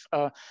initiative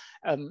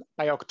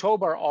by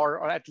October,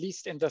 or at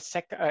least in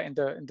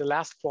the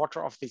last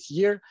quarter of this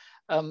year.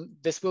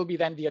 This will be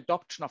then the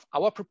adoption of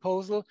our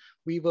proposal.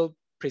 We will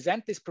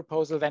present this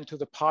proposal then to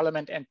the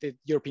Parliament and the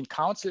European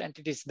Council, and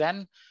it is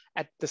then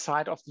at the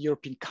side of the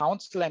European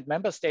Council and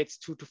member states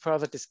to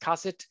further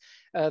discuss it.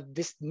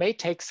 This may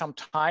take some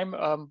time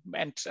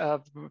and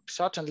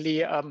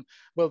certainly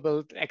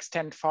will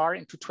extend far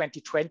into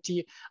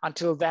 2020.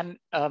 Until then,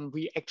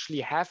 we actually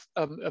have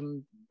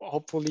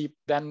hopefully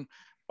then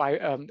by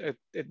an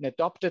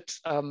adopted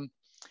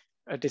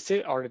a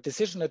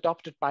decision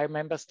adopted by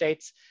member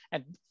states,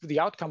 and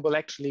the outcome will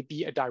actually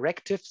be a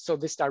directive. So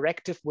this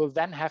directive will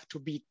then have to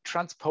be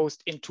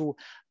transposed into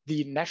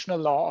the national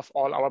law of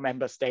all our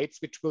member states,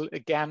 which will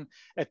again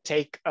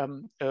take a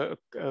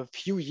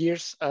few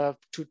years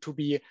to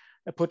be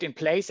put in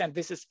place. And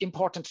this is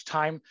important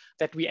time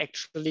that we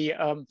actually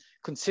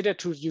consider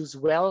to use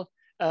well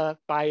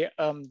by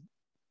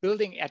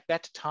building at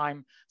that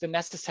time the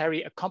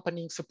necessary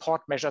accompanying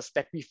support measures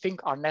that we think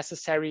are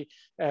necessary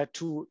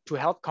to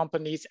help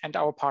companies and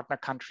our partner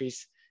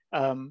countries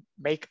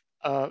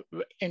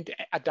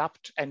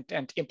adapt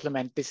and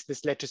implement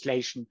this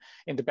legislation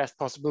in the best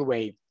possible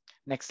way.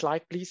 Next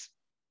slide, please.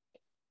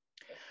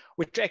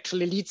 Which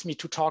actually leads me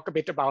to talk a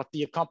bit about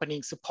the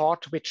accompanying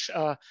support, which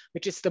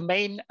is the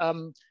main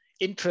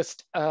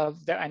interest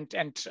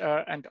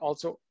and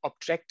also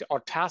object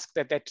or task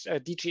that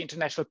DG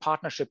International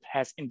Partnership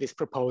has in this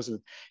proposal.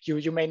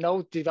 You may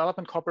know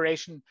development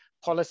cooperation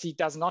policy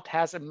does not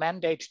have a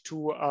mandate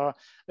to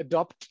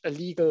adopt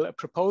legal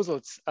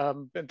proposals.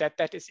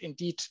 That is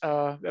indeed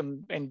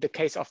in the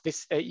case of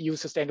this EU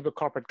Sustainable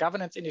Corporate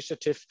Governance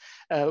Initiative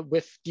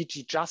with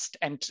DG Just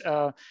and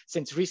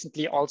since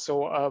recently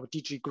also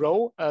DG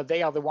Grow.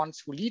 They are the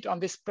ones who lead on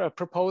this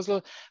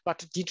proposal,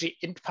 but DG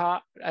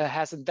INPA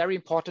has a very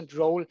important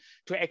role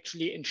to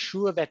actually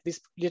ensure that this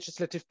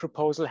legislative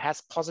proposal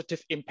has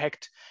positive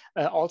impact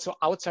also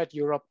outside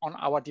Europe on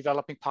our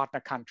developing partner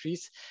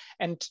countries.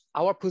 And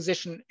our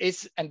position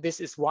is, and this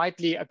is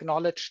widely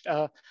acknowledged,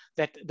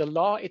 that the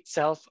law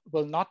itself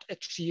will not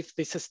achieve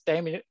the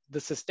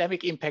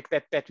systemic impact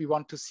that we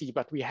want to see,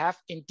 but we have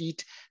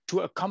indeed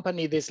to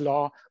accompany this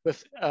law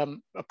with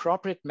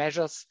appropriate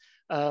measures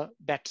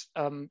that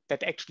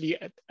actually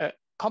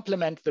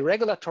complement the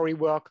regulatory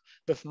work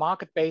with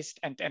market-based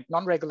and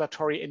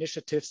non-regulatory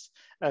initiatives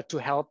to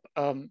help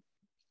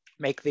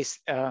make this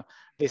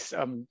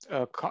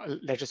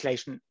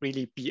legislation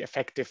really be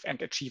effective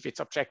and achieve its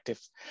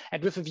objectives.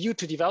 And with a view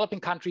to developing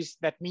countries,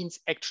 that means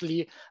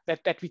actually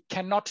that we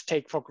cannot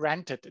take for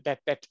granted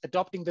that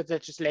adopting the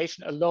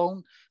legislation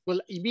alone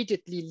will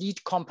immediately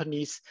lead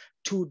companies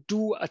to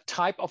do a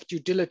type of due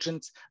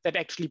diligence that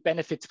actually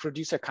benefits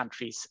producer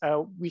countries.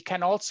 We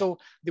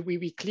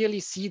clearly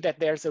see that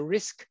there's a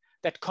risk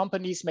that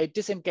companies may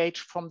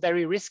disengage from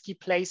very risky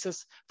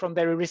places, from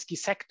very risky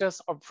sectors,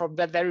 or from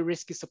very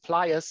risky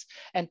suppliers,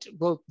 and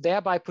will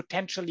thereby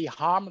potentially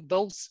harm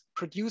those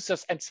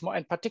producers and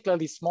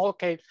particularly small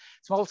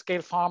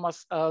scale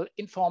farmers,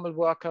 informal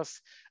workers,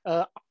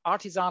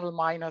 artisanal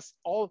miners,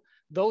 all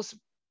those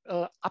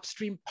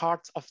upstream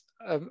parts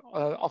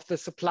of the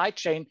supply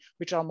chain,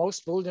 which are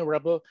most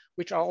vulnerable,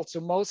 which are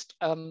also most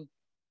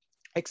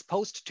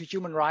exposed to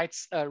human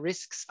rights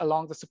risks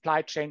along the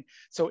supply chain.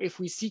 So if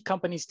we see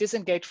companies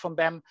disengage from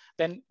them,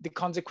 then the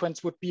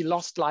consequence would be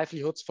lost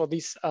livelihoods for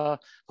these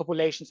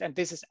populations. And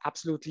this is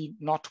absolutely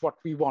not what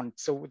we want.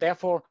 So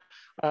therefore,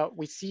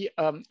 we see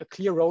a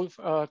clear role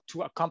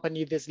to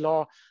accompany this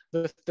law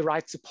with the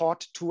right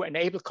support to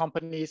enable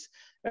companies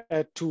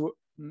to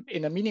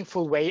in a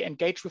meaningful way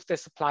engage with their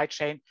supply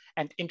chain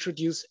and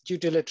introduce due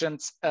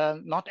diligence,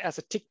 not as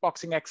a tick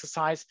boxing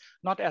exercise,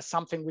 not as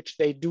something which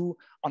they do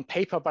on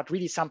paper, but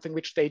really something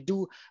which they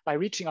do by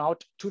reaching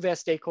out to their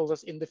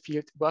stakeholders in the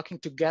field, working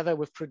together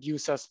with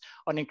producers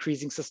on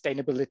increasing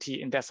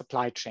sustainability in their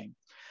supply chain.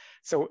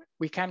 So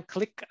we can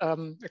click a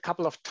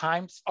couple of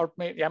times, or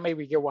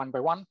maybe go one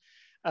by one.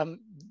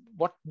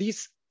 What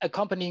these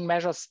accompanying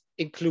measures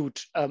include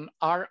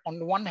are on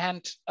the one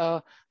hand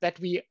that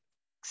we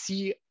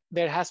see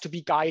there has to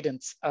be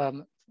guidance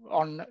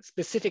on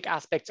specific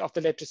aspects of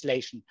the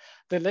legislation.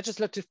 The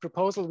legislative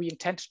proposal we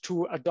intend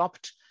to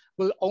adopt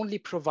will only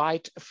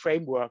provide a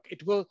framework.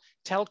 It will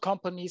tell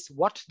companies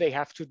what they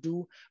have to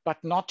do, but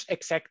not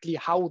exactly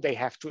how they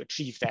have to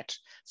achieve that.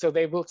 So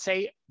they will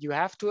say, you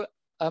have to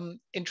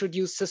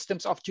introduce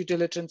systems of due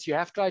diligence, you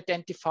have to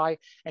identify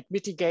and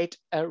mitigate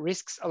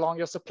risks along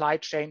your supply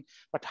chain,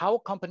 but how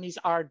companies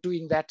are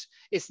doing that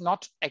is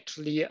not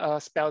actually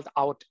spelled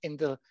out in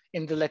the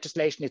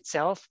legislation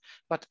itself,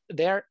 but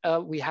there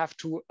we have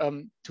to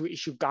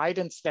issue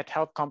guidance that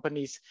help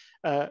companies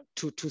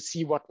to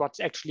see what's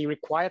actually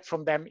required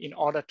from them in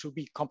order to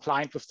be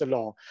compliant with the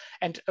law.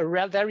 And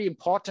a very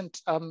important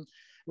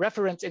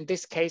reference in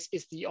this case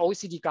is the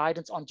OECD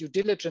guidance on due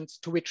diligence,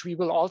 to which we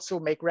will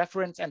also make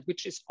reference, and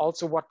which is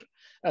also what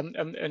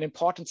an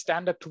important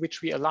standard to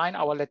which we align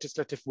our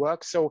legislative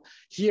work. So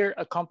here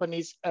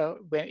companies,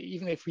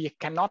 even if we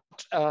cannot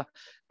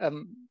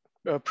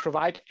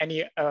provide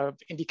any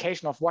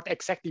indication of what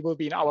exactly will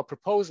be in our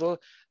proposal,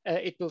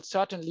 it will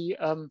certainly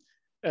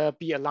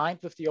be aligned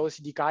with the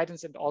OECD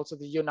guidance and also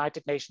the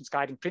United Nations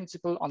guiding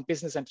principle on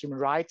business and human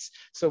rights.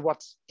 So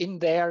what's in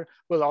there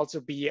will also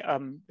be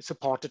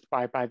supported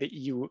by the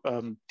EU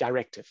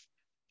directive.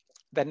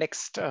 The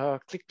next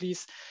click,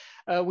 please.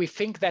 We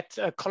think that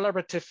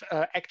collaborative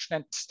action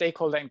and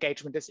stakeholder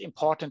engagement is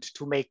important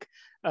to make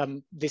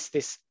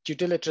this due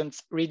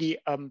diligence really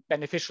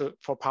beneficial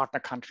for partner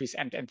countries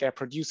and their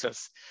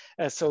producers.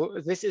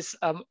 So this is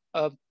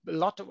a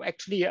lot of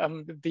actually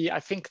I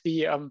think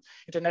the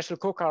International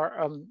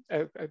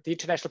the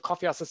International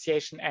Coffee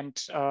Association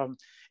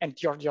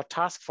and your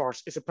task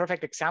force is a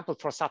perfect example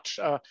for such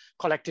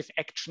collective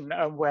action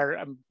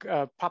where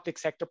public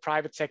sector,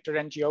 private sector,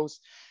 NGOs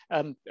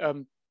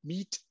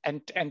meet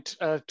and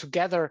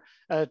together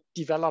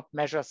develop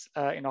measures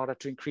in order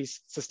to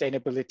increase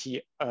sustainability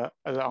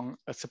along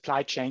a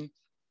supply chain.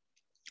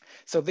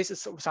 So this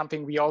is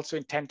something we also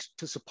intend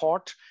to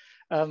support.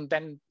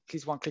 Then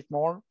please one click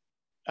more.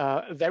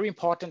 A very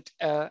important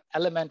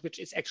element, which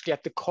is actually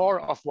at the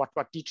core of what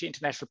DG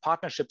International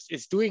Partnerships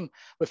is doing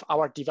with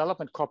our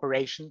development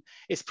cooperation,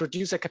 is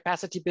producer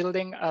capacity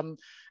building.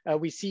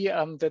 We see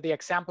the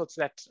examples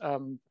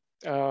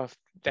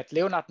that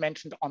Leonard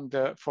mentioned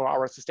for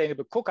our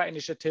Sustainable Cocoa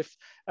initiative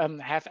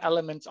have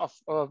elements of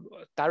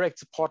direct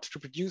support to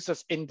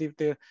producers in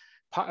the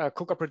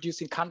cocoa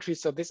producing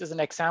countries. So this is an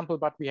example,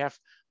 but we have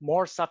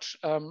more such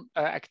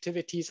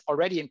activities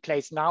already in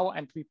place now,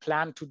 and we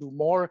plan to do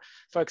more.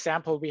 For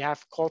example, we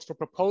have calls for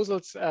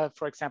proposals,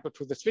 for example,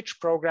 through the Switch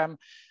program,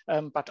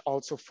 but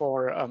also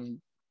for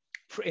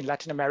in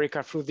Latin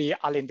America through the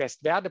Al Invest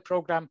Verde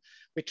program,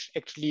 which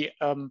actually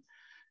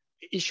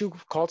issue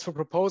calls for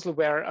proposal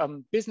where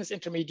business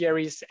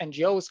intermediaries,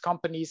 NGOs,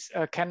 companies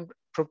can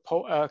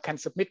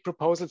submit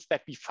proposals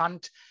that we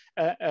fund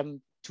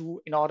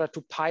in order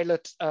to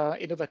pilot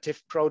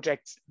innovative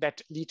projects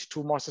that lead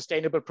to more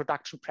sustainable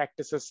production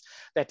practices,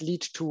 that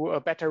lead to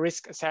a better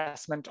risk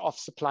assessment of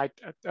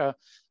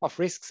of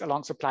risks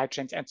along supply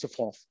chains and so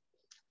forth.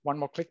 One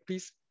more click,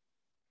 please.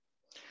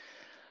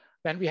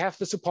 Then we have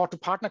the support to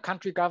partner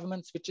country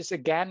governments, which is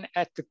again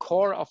at the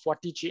core of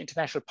what DG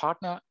International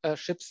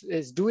Partnerships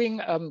is doing.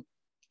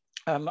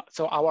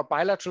 So our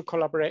bilateral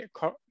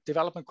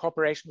development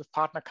cooperation with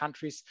partner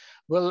countries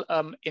will,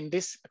 in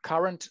this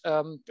current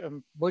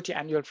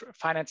multi-annual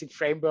financing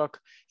framework,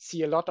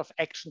 see a lot of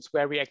actions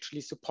where we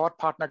actually support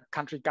partner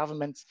country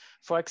governments,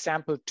 for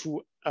example,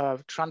 to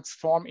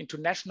transform into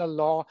national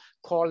law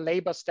core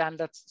labor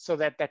standards so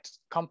that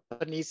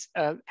companies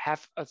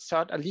have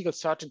a legal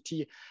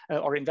certainty,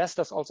 or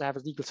investors also have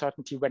a legal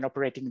certainty when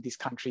operating in these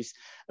countries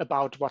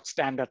about what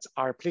standards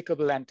are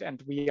applicable,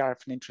 and we are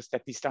of an interest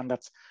that these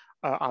standards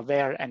are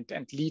there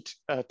and lead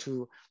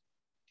to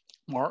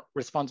more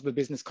responsible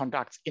business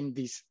conducts in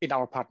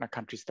our partner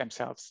countries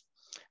themselves.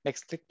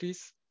 Next click,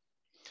 please.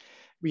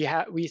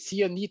 We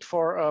see a need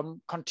for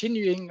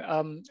continuing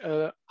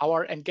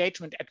our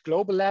engagement at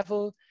global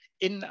level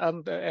in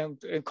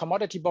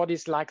commodity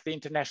bodies like the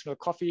International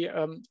Coffee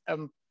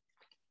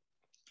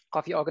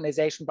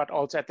Organization, but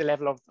also at the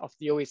level of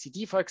the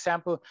OECD, for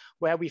example,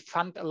 where we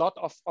fund a lot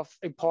of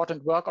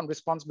important work on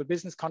responsible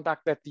business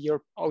conduct that the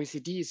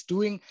OECD is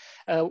doing.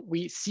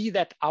 We see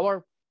that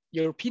our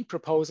European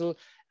proposal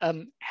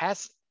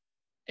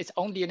is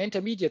only an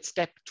intermediate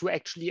step to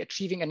actually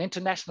achieving an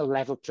international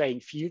level playing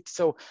field.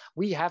 So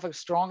we have a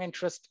strong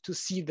interest to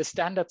see the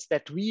standards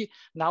that we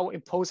now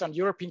impose on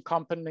European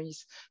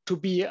companies to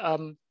be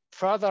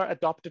further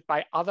adopted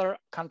by other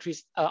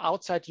countries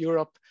outside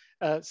Europe,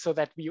 so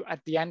that we at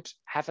the end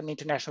have an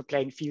international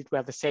playing field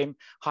where the same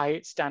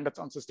high standards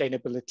on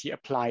sustainability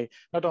apply,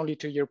 not only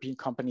to European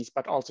companies,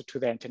 but also to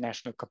their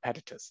international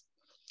competitors.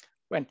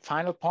 And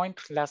final point,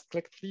 last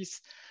click,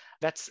 please.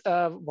 That's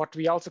what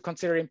we also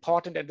consider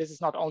important, and this is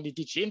not only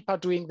DG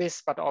INPA doing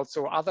this, but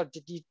also other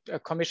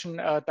Commission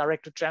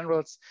Director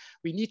Generals.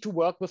 We need to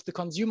work with the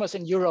consumers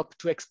in Europe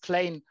to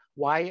explain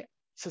why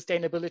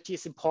sustainability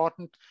is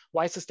important,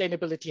 why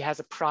sustainability has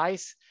a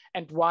price,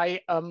 and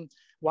why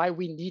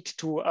we need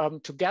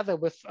to, together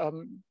with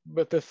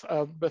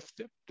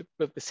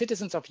the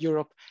citizens of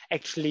Europe,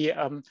 actually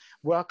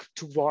work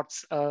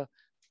towards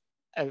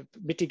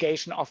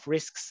mitigation of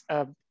risks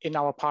in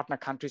our partner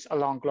countries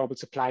along global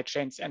supply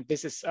chains. And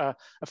this is a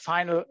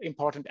final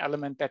important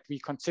element that we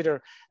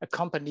consider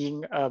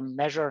accompanying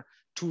measure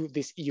to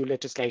this EU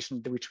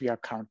legislation, which we are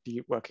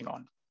currently working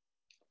on.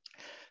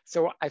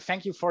 So I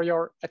thank you for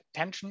your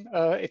attention.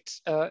 It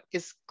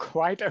is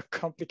quite a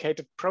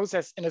complicated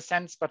process in a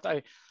sense, but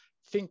I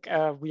think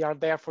we are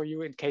there for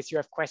you in case you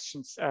have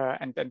questions,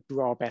 and do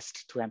our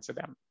best to answer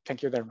them.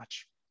 Thank you very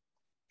much.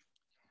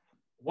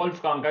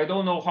 Wolfgang, I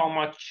don't know how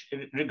much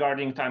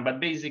regarding time, but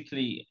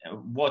basically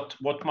what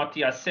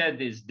Matthias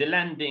said is the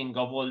landing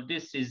of all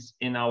this is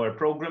in our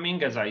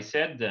programming. As I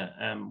said,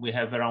 we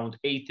have around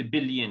 80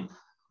 billion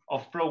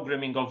of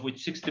programming, of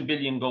which 60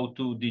 billion go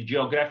to the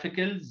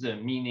geographicals,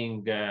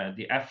 meaning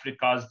the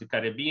Africas, the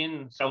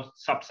Caribbean,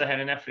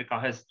 Sub-Saharan Africa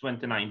has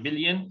 29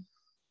 billion.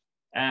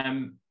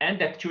 And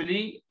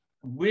actually,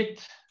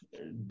 with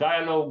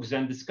dialogues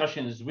and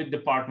discussions with the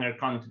partner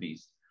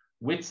countries,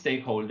 with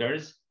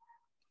stakeholders,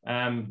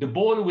 the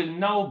ball will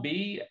now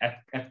be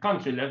at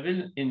country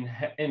level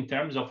in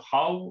terms of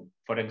how,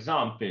 for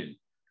example,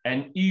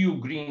 an EU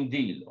Green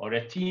Deal or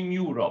a Team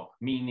Europe,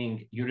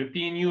 meaning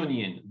European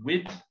Union,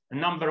 with a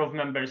number of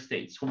member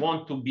states who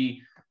want to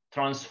be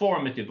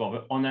transformative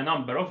on a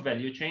number of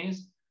value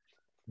chains.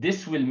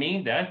 This will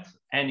mean that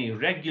any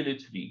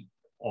regulatory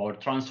or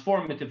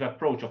transformative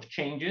approach of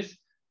changes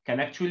can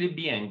actually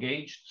be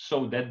engaged,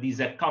 so that these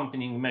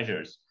accompanying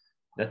measures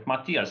that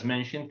Matthias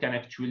mentioned can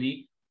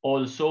actually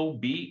also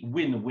be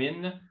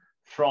win-win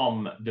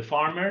from the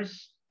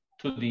farmers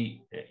to the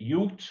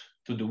youth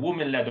to the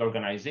women-led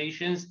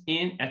organizations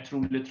in a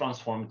truly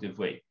transformative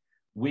way.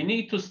 We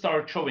need to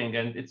start showing,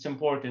 and it's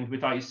important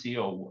with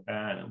ICO,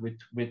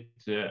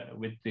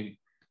 with the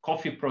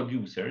coffee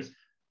producers,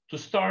 to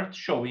start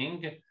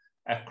showing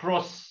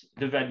across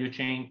the value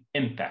chain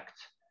impact.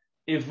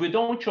 If we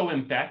don't show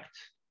impact,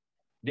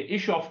 the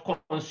issue of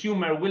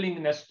consumer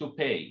willingness to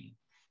pay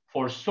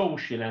for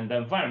social and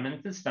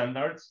environmental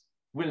standards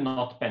will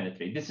not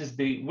penetrate. This is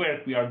the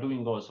work we are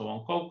doing also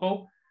on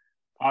cocoa.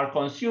 Are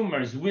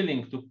consumers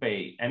willing to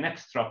pay an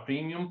extra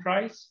premium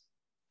price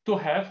to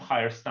have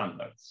higher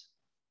standards?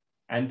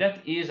 And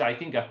that is, I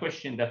think, a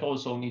question that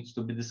also needs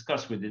to be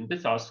discussed within the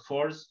task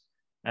force,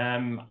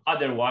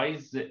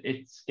 Otherwise,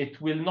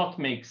 it will not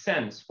make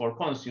sense for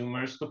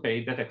consumers to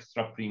pay that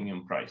extra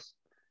premium price.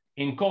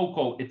 In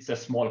cocoa, it's a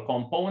small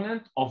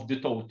component of the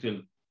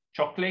total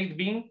chocolate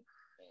bean.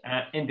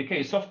 In the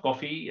case of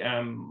coffee,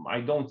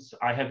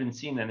 I haven't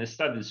seen any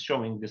studies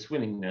showing this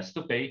willingness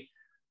to pay,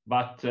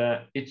 but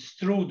it's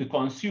through the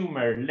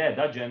consumer-led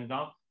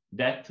agenda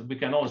that we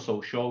can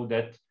also show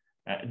that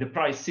the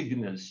price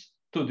signals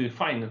to the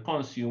final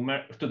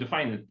consumer, to the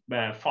final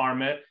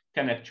farmer,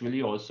 can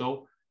actually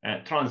also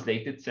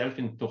translate itself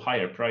into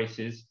higher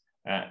prices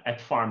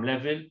at farm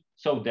level,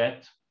 so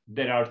that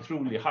there are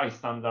truly high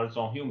standards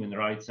on human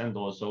rights and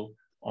also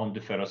on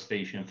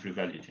deforestation-free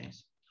value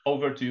chains.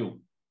 Over to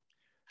you.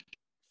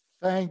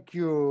 Thank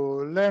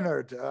you,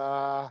 Leonard.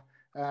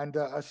 And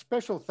a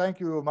special thank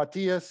you,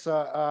 Matthias.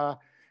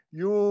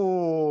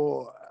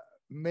 You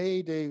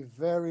made a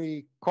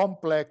very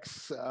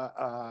complex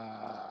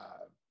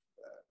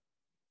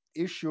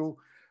issue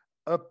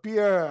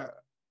appear,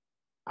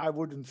 I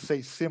wouldn't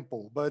say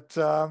simple, but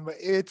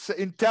it's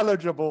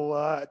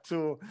intelligible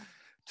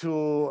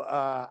to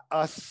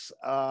us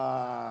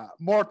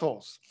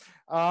mortals.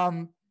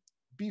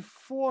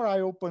 Before I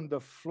open the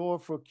floor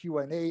for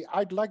Q&A,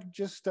 I'd like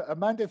just,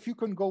 Amanda, if you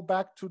can go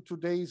back to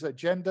today's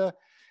agenda.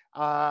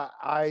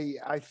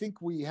 I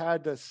think we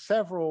had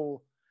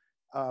several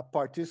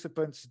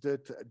participants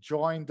that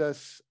joined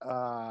us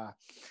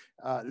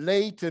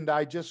late, and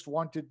I just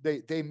wanted,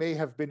 they may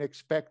have been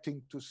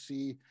expecting to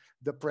see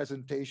the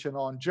presentation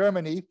on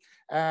Germany.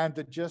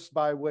 And just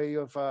by way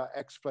of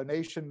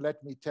explanation,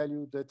 let me tell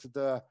you that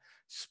the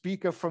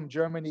speaker from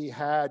Germany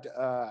had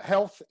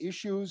health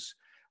issues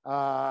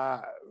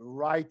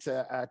right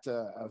at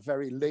a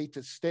very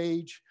late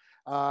stage.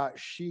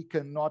 She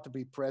cannot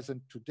be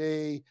present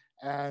today,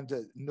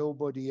 and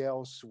nobody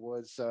else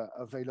was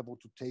available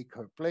to take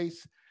her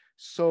place.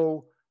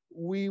 So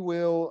we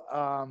will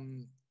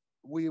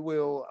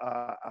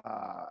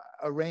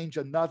arrange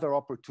another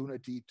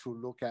opportunity to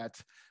look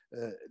at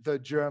the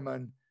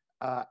German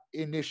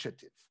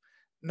initiative.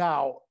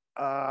 Now,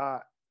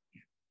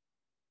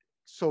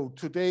 so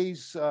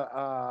today's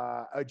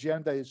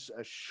agenda is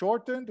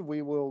shortened.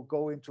 We will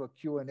go into a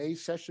Q&A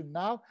session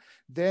now.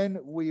 Then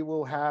we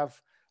will have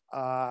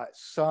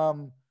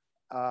some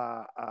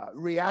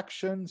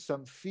reaction,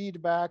 some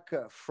feedback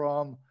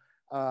from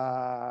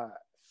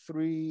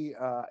three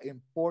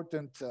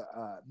important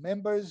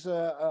members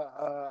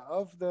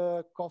of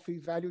the coffee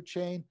value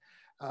chain,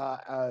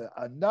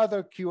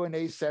 another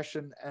Q&A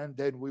session, and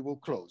then we will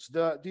close.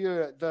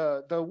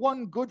 The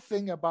one good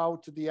thing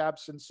about the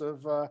absence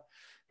of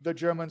the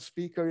German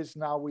speaker is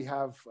now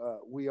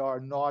we are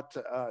not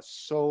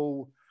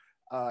so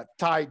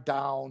tied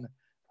down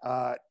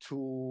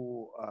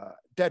to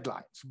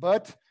deadlines.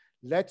 But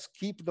let's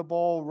keep the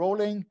ball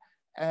rolling.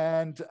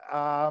 And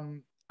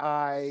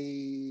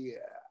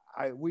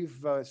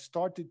we've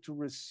started to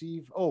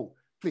receive, oh,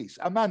 please,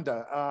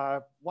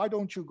 Amanda, why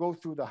don't you go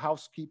through the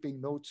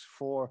housekeeping notes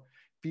for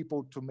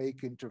people to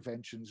make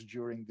interventions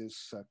during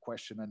this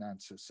question and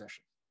answer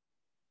session?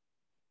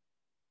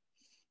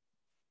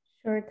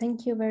 Sure,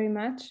 thank you very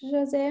much,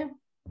 Jose.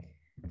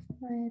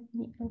 Let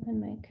me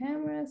open my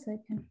camera so I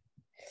can.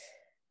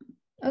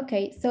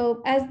 Okay,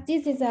 so as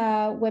this is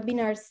a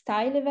webinar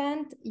style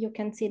event, you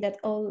can see that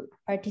all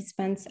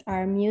participants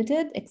are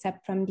muted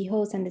except from the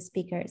host and the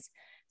speakers.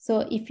 So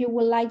if you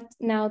would like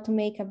now to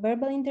make a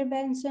verbal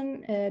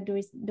intervention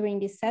during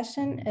this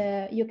session,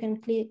 you can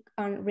click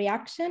on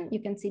reaction. You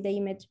can see the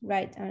image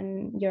right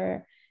on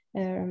your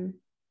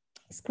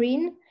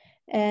screen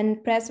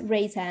and press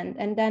raise hand.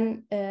 And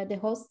then the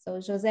host, so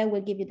Jose,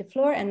 will give you the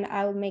floor and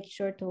I'll make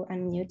sure to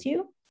unmute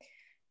you.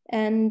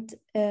 And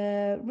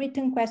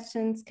written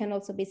questions can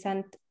also be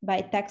sent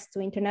by text to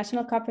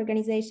International Coffee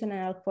Organization,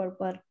 and I'll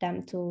forward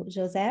them to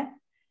Jose.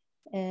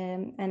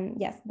 And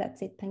yes,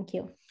 that's it. Thank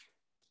you.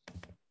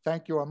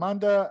 Thank you,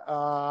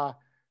 Amanda.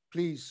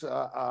 Please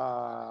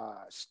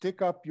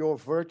stick up your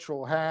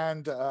virtual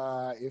hand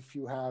if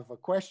you have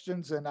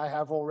questions. And I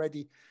have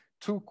already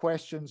 2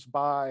 questions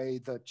by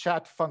the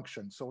chat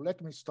function. So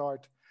let me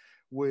start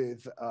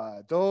with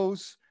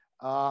those.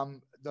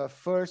 The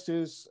first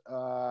is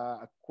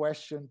a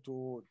question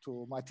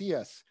to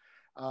Matthias,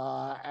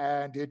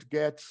 and it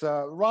gets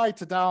right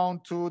down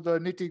to the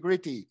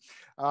nitty-gritty.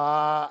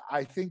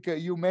 I think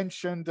you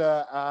mentioned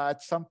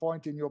at some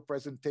point in your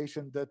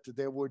presentation that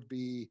there would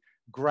be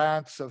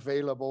grants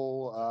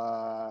available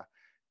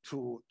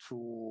to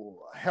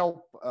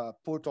help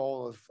put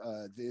all of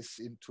this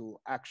into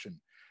action.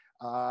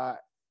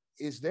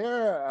 Is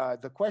there,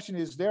 the question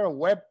is there a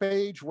web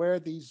page where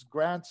these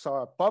grants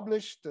are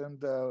published and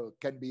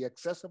can be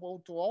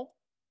accessible to all?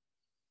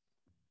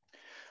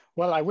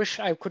 Well, I wish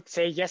I could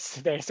say yes,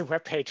 there's a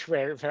web page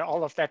where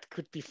all of that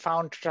could be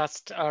found,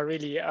 just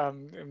really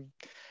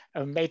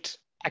made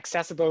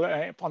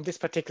accessible on this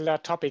particular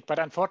topic. But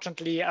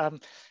unfortunately,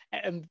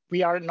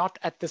 we are not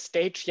at the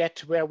stage yet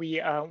where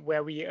we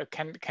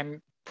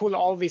can pull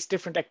all these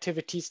different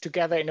activities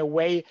together in a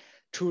way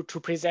to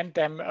present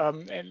them,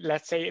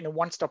 let's say, in a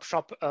one-stop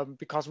shop,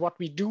 because what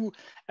we do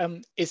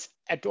is,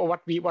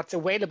 what's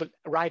available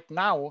right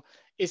now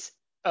is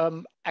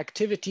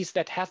activities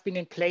that have been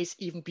in place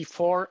even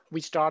before we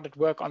started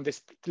work on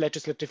this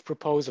legislative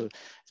proposal.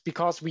 It's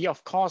because we,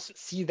 of course,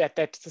 see that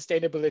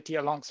sustainability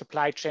along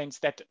supply chains,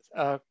 that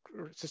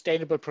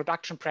sustainable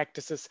production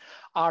practices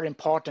are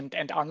important,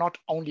 and are not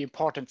only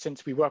important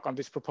since we work on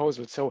this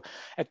proposal. So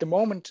at the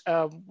moment,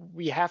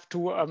 we have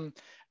to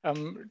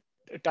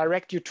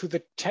direct you to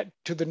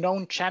the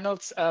known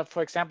channels.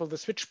 For example, the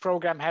Switch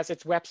program has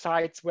its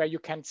websites where you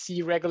can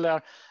see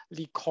regularly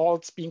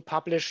calls being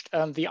published.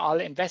 The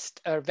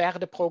All-Invest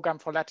Verde program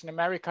for Latin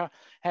America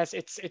has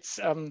its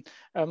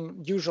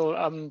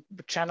usual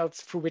channels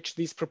through which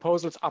these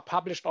proposals are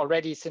published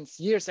already since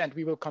years, and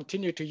we will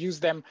continue to use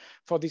them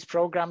for these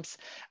programs.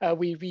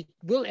 We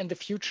will in the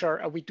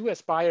future, we do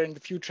aspire in the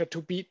future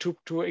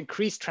to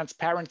increase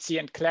transparency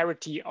and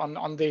clarity on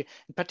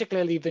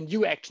particularly the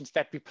new actions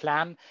that we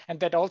plan,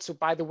 and that also,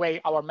 by the way,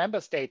 our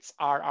member states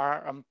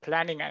are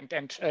planning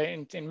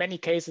and in many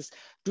cases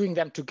doing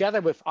them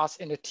together with us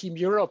in a Team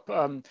Europe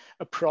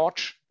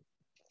approach.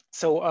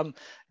 So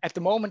at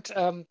the moment,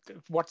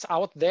 what's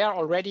out there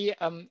already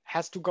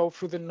has to go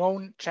through the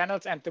known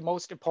channels, and the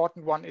most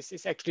important one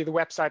is actually the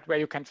website where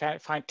you can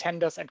find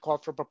tenders and call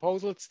for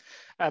proposals,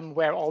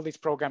 where all these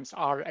programs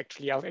are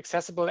actually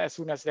accessible as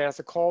soon as there's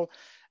a call.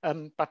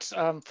 But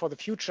for the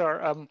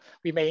future,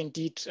 we may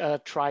indeed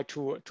try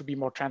to be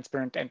more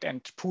transparent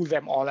and pool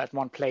them all at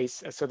one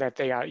place so that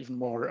they are even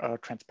more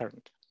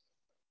transparent.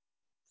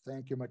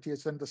 Thank you,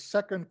 Matthias. And the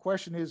second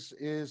question is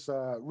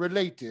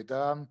related.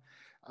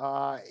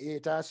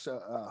 It asks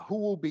who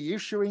will be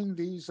issuing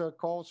these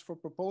calls for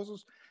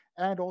proposals,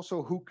 and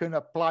also who can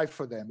apply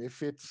for them,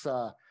 if it's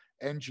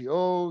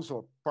NGOs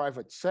or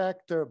private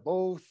sector,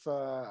 both,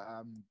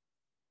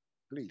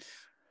 please.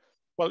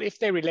 Well, if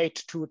they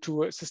relate to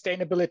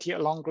sustainability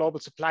along global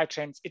supply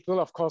chains, it will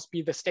of course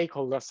be the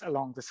stakeholders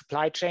along the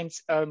supply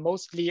chains,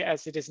 mostly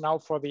as it is now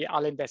for the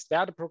All-Invest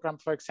Verde program,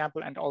 for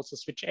example, and also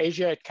Switch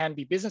Asia. It can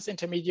be business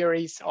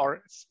intermediaries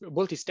or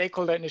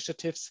multi-stakeholder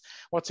initiatives.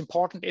 What's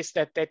important is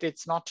that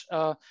it's not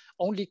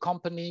only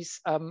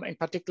companies, and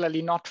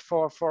particularly not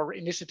for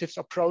initiatives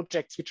or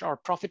projects which are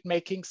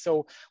profit-making.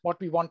 So what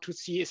we want to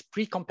see is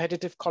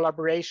pre-competitive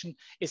collaboration,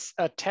 is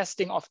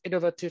testing of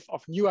innovative,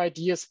 of new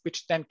ideas,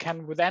 which then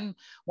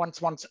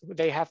once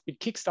they have been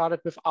kickstarted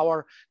with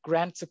our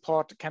grant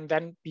support, can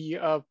then be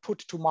put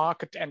to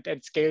market and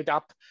scaled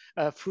up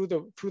through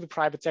the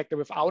private sector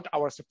without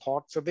our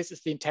support. So this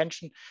is the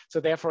intention. So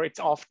therefore, it's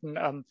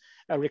often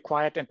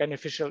required and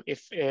beneficial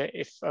if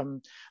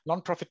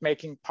non-profit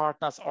making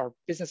partners or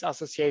business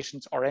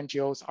associations or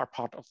NGOs are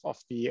part of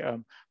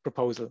the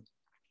proposal.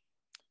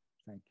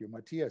 Thank you,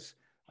 Matthias.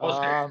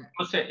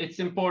 Jose, it's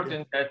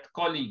important that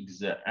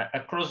colleagues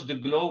across the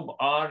globe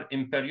are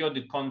in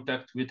periodic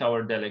contact with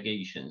our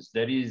delegations.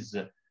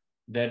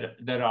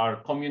 There are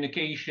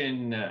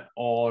communication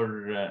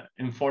or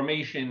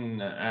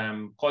information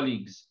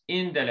colleagues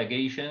in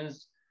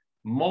delegations.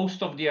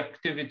 Most of the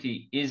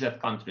activity is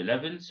at country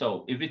level.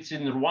 So if it's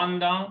in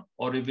Rwanda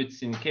or if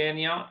it's in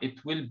Kenya,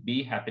 it will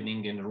be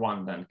happening in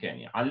Rwanda and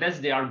Kenya, unless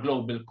they are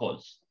global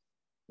calls,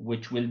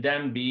 which will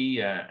then be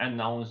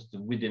announced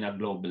within a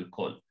global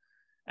call.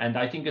 And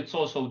I think it's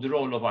also the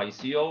role of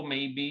ICO,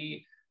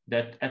 maybe,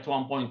 that at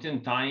one point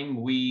in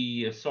time,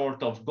 we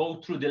sort of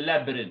go through the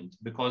labyrinth,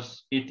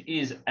 because it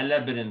is a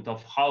labyrinth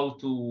of how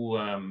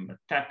to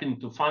tap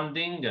into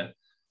funding,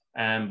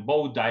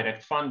 both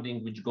direct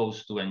funding, which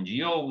goes to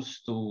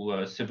NGOs,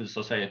 to civil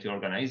society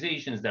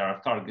organizations. There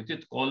are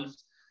targeted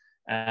calls,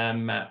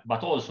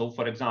 but also,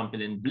 for example,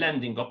 in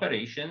blending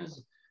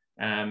operations,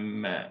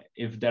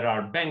 if there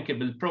are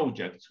bankable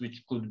projects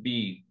which could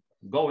be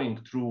going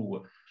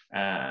through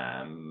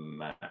a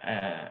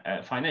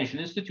financial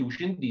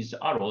institution, these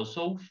are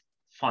also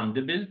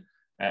fundable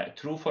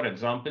through, for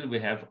example, we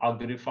have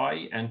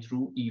Agrify, and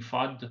through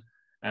EFAD,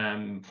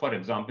 for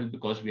example,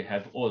 because we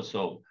have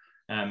also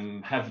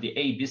have the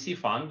ABC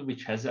fund,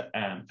 which has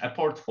a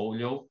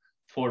portfolio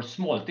for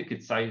small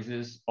ticket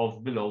sizes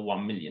of below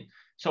 1 million.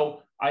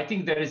 So I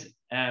think there is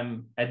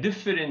a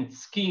different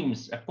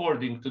schemes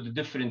according to the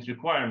different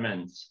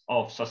requirements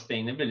of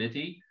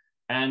sustainability.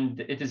 And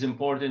it is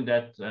important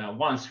that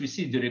once we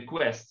see the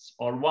requests,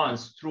 or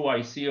once through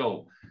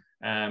ICO,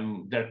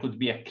 there could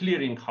be a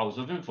clearinghouse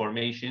of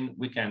information,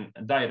 we can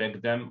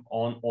direct them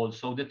on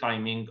also the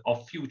timing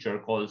of future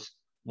calls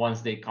once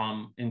they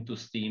come into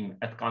steam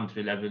at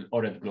country level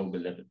or at global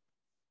level.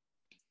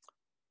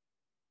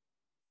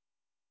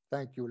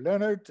 Thank you,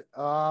 Leonard.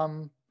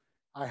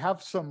 I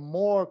have some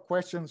more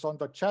questions on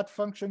the chat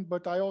function,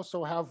 but I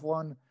also have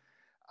one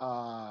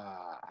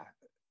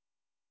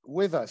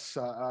with us.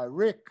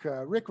 Rick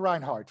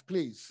Reinhardt,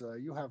 please,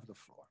 you have the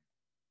floor.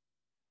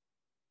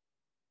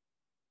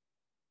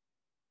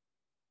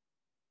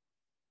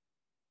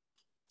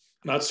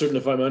 Not certain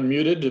if I'm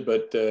unmuted,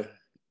 but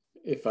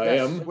if I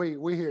am.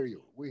 We hear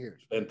you, we hear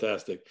you.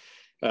 Fantastic.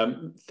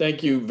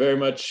 Thank you very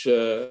much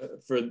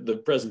for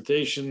the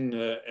presentation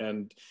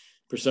and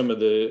for some of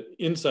the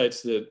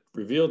insights that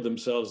revealed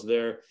themselves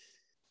there.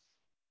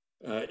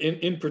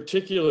 In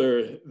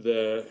particular,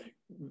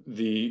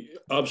 the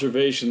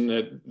observation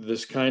that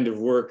this kind of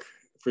work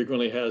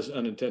frequently has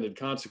unintended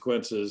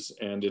consequences,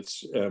 and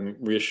it's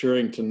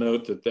reassuring to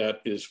note that that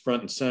is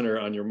front and center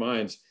on your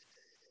minds.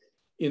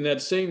 In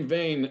that same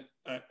vein,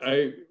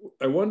 I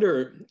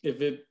wonder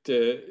if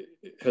it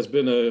has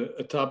been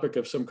a topic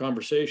of some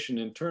conversation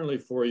internally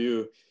for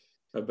you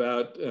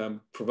about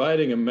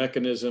providing a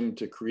mechanism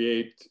to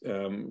create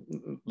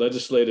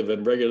legislative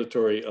and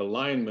regulatory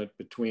alignment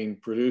between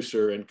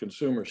producer and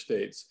consumer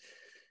states,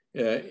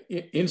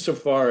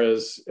 insofar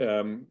as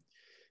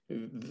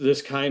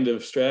this kind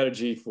of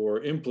strategy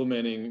for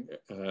implementing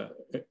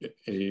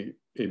a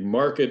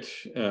market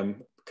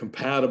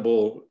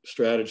compatible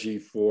strategy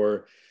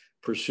for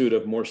pursuit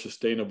of more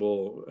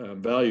sustainable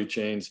value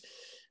chains.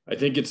 I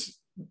think it's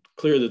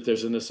clear that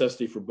there's a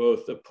necessity for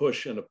both a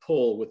push and a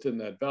pull within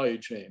that value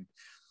chain.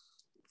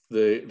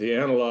 The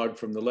analog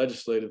from the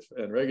legislative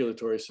and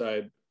regulatory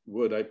side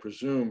would, I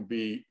presume,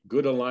 be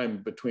good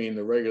alignment between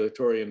the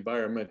regulatory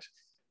environment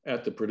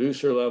at the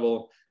producer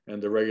level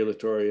and the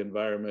regulatory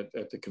environment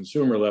at the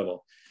consumer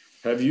level.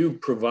 Have you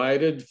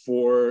provided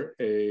for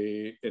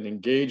an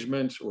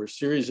engagement or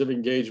series of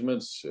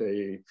engagements,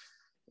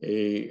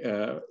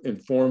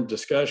 informed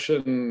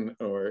discussion,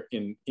 or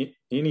in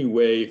any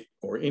way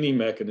or any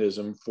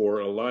mechanism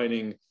for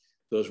aligning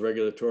those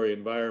regulatory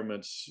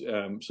environments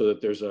so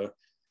that there's a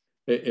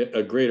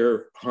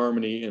greater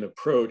harmony in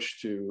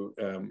approach to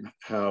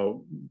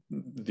how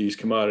these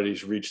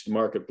commodities reach the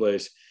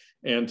marketplace?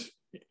 And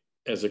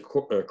as a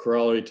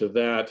corollary to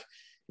that,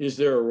 is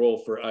there a role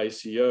for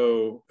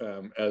ICO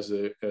as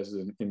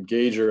an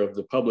engager of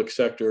the public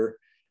sector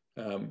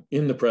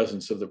in the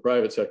presence of the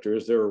private sector?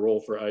 Is there a role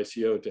for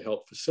ICO to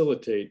help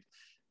facilitate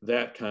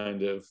that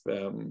kind of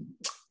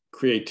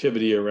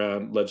creativity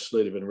around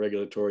legislative and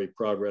regulatory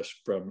progress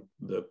from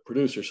the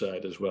producer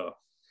side as well?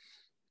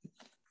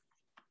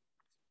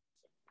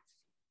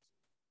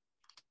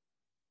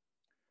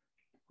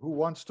 Who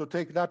wants to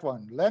take that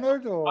one?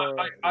 Leonard, or?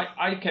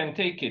 I can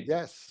take it.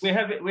 Yes. We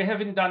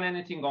haven't done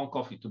anything on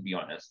coffee, to be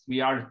honest.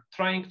 We are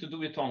trying to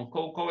do it on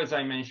cocoa, as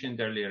I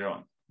mentioned earlier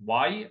on.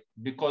 Why?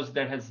 Because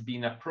there has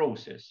been a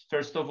process.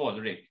 First of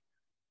all, Rick,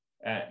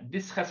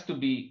 this has to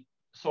be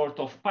sort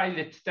of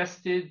pilot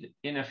tested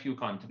in a few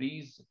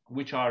countries,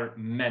 which are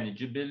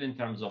manageable in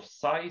terms of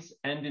size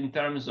and in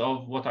terms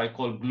of what I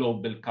call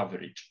global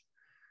coverage.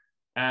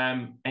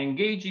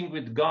 Engaging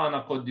with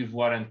Ghana, Cote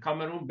d'Ivoire, and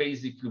Cameroon,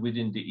 basically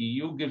within the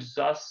EU, gives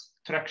us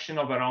traction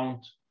of around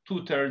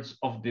 2/3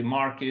 of the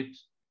market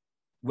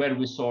where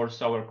we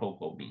source our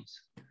cocoa beans.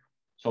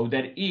 So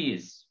there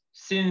is,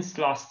 since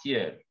last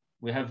year,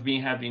 we have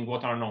been having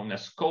what are known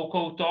as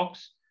cocoa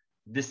talks,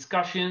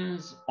 discussions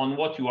on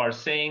what you are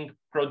saying,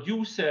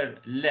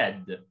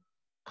 producer-led,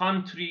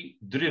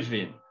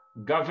 country-driven,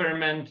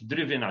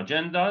 government-driven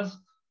agendas,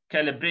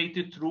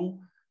 calibrated through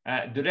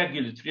the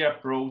regulatory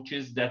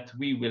approaches that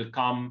we will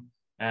come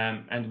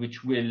and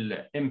which will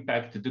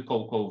impact the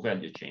cocoa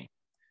value chain.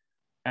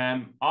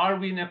 Are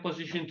we in a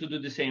position to do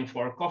the same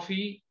for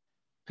coffee?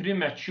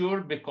 Premature,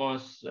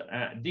 because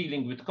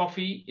dealing with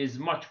coffee is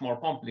much more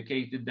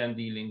complicated than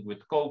dealing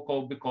with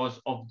cocoa because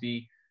of the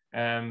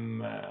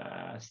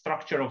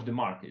structure of the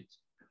market.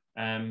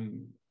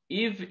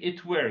 If it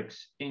works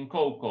in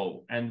cocoa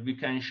and we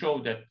can show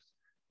that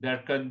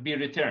there can be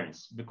returns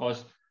because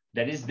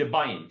there is the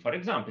buy-in. For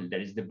example,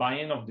 there is the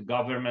buy-in of the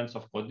governments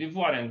of Cote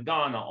d'Ivoire and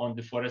Ghana on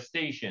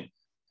deforestation,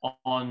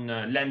 on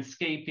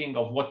landscaping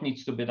of what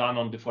needs to be done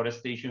on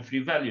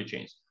deforestation-free value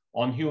chains,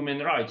 on human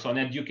rights, on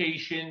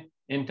education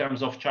in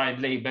terms of child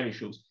labor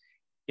issues.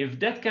 If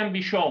that can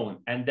be shown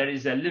and there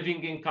is a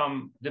living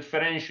income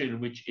differential,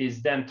 which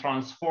is then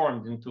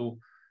transformed into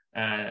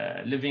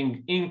living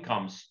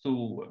incomes to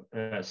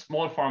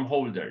small farm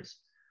holders,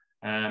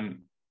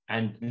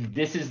 and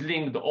this is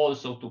linked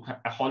also to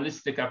a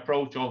holistic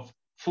approach of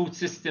food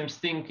systems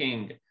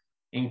thinking,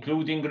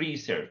 including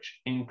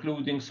research,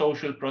 including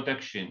social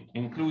protection,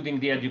 including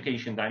the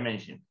education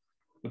dimension.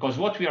 Because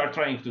what we are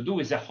trying to do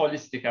is a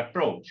holistic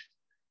approach.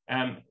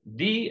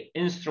 The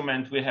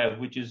instrument we have,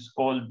 which is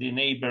called the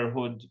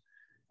Neighborhood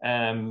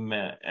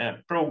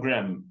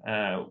Program,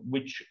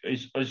 which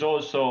is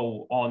also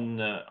on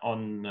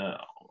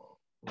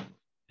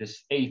this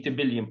 80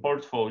 billion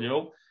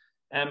portfolio,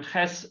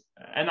 has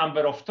a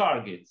number of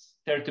targets.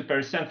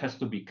 30% has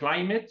to be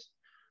climate,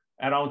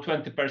 around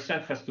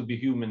 20% has to be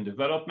human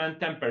development,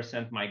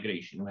 10%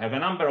 migration. We have a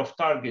number of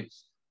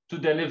targets to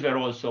deliver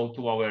also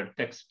to our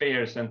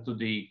taxpayers and to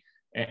the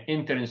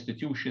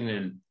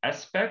interinstitutional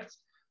aspects.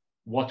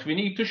 What we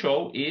need to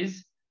show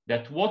is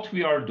that what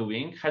we are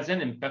doing has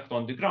an impact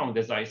on the ground,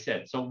 as I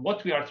said. So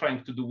what we are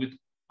trying to do with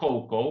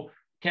cocoa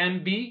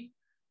can be,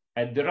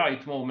 at the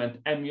right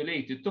moment,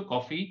 emulated to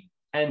coffee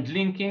and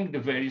linking the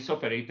various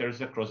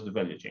operators across the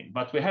value chain.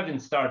 But we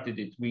haven't started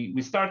it.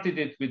 We started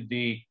it with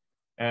the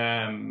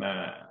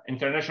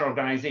international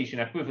organization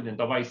equivalent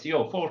of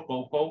ICO for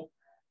cocoa,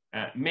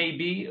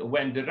 maybe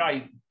when the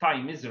right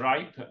time is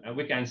ripe,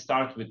 we can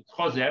start with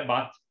Jose,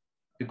 but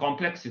the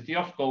complexity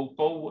of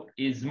cocoa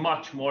is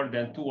much more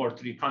than 2 or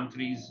 3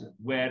 countries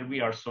where we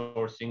are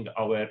sourcing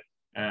our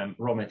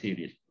raw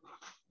material.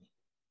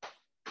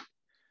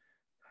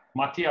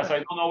 Matthias, I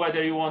don't know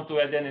whether you want to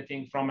add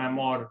anything from a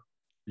more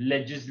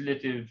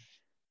legislative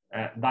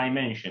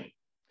dimension.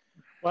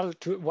 Well,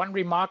 to one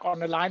remark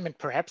on alignment,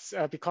 perhaps,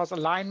 because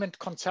alignment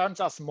concerns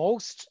us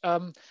most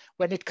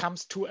when it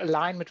comes to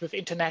alignment with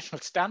international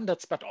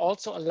standards, but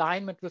also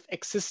alignment with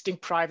existing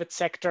private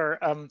sector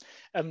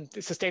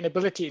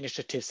sustainability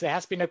initiatives. There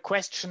has been a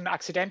question,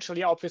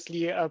 accidentally,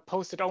 obviously,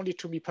 posted only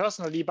to me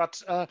personally,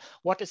 but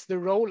what is the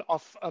role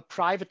of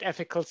private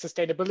ethical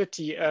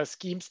sustainability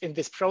schemes in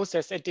this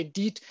process? And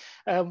indeed,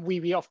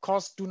 we of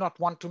course do not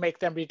want to make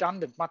them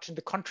redundant, much in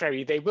the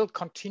contrary. They will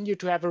continue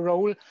to have a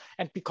role,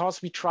 and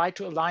because we try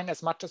to align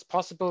as much as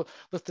possible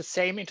with the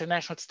same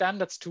international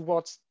standards to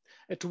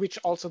which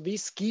also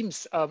these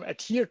schemes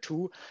adhere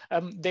to,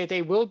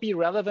 they will be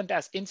relevant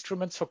as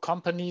instruments for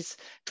companies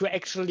to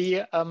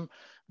actually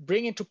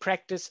bring into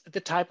practice the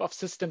type of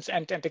systems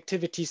and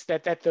activities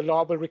that the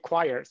law will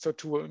require. So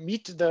to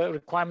meet the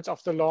requirements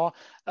of the law,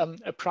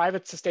 a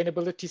private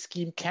sustainability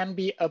scheme can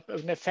be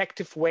an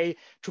effective way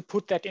to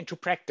put that into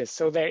practice.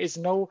 So there is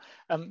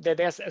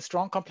there's a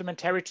strong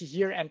complementarity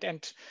here,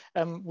 and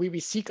we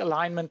seek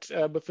alignment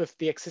with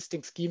the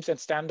existing schemes and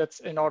standards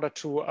in order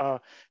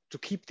to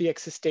keep the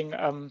existing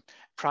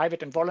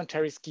private and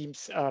voluntary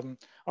schemes,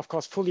 of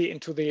course, fully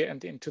into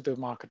the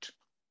market.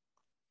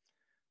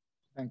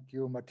 Thank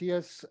you,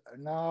 Matthias.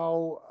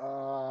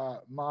 Now,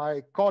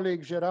 my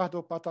colleague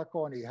Gerardo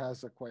Pataconi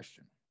has a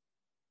question.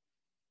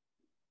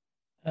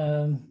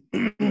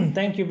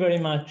 Thank you very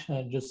much,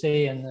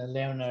 Jose and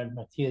Leonard,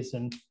 Matthias,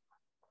 and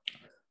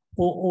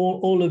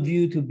all of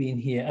you to being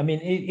here. I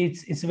mean,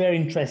 it's very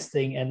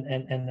interesting,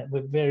 and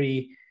we're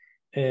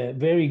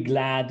very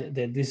glad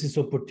that this is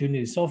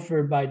opportunity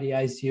offered by the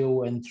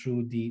ICO and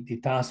through the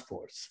task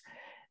force.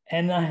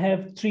 And I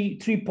have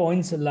three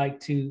points I'd like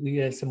to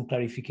get some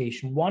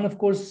clarification. One, of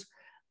course,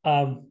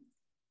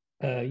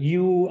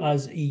 you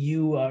as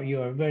EU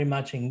you're very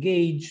much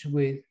engaged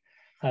with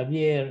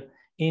Javier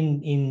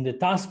in the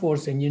task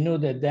force, and you know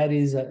that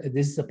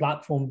this is a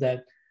platform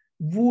that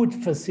would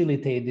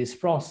facilitate this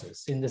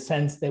process in the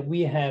sense that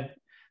we have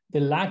the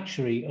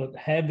luxury of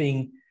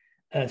having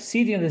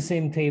sitting at the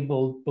same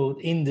table both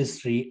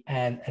industry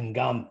and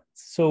governments.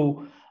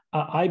 So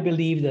I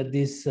believe that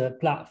this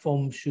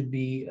platform should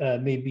be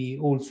maybe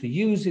also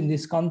used in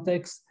this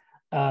context,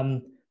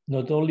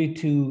 not only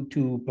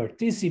to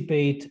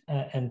participate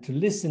and to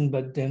listen,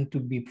 but then to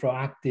be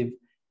proactive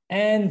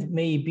and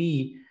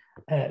maybe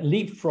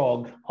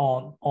leapfrog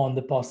on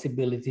the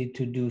possibility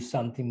to do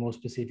something more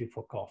specific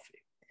for coffee.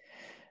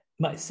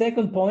 My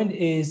second point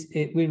is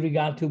with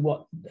regard to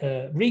what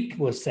Rick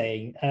was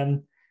saying.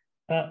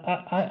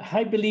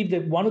 I believe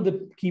that one of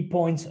the key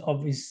points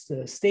of his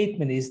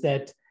statement is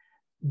that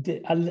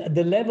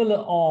the level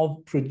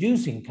of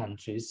producing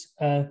countries,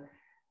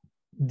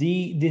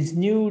 this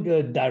new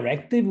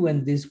directive,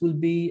 when this will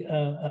be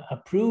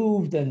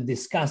approved and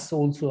discussed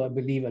also, I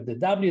believe, at the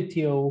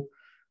WTO,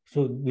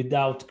 so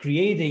without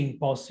creating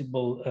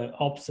possible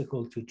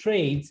obstacle to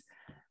trades,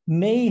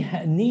 may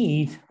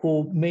need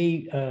or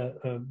may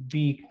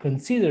be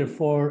considered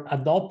for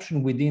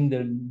adoption within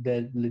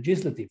the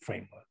legislative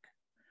framework.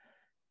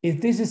 If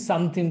this is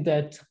something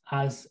that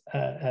as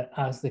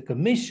the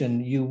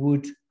Commission you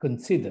would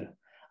consider,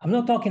 I'm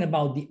not talking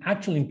about the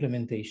actual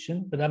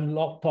implementation, but I'm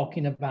not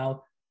talking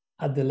about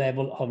at the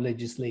level of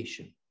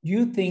legislation. Do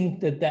you think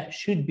that that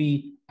should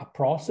be a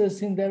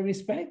process in that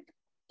respect,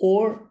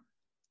 or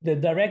the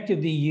directive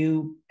of the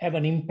EU have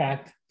an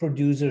impact,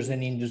 producers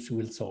and industry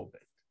will solve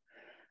it?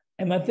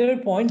 And my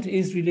third point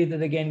is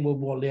related again with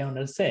what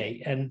Leonard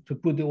said, and to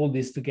put all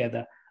this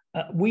together,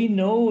 we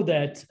know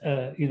that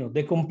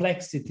the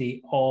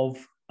complexity of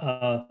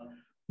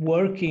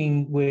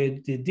working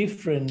with the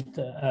different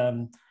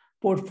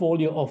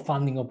portfolio of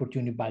funding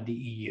opportunity by the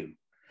EU.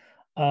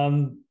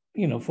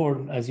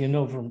 As you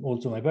know from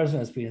also my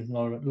personal experience,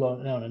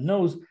 Leonard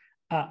knows,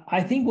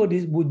 I think what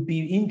would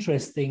be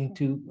interesting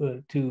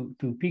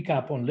to pick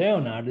up on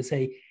Leonard to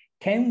say,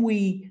 can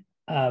we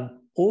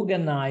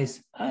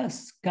organize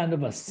as kind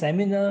of a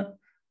seminar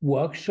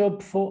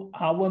workshop for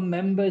our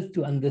members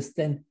to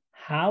understand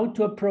how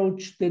to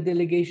approach the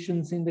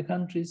delegations in the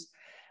countries?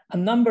 A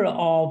number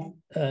of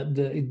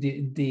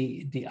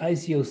the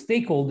ICO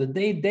stakeholders,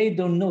 they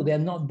don't know, they're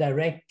not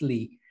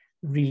directly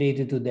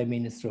related to the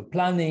Minister of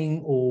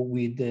Planning or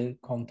with the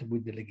contact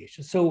with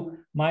delegations. So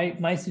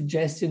my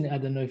suggestion, I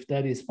don't know if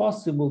that is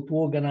possible, to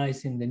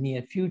organize in the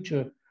near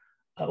future,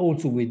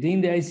 also within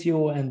the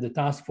ICO and the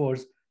task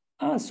force,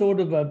 sort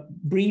of a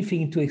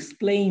briefing to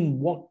explain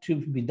what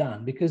should be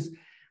done, because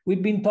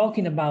we've been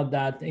talking about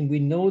that and we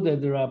know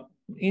that there are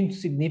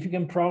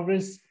insignificant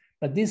progress,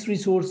 but these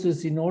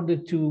resources, in order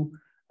to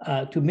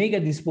make a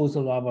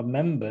disposal of our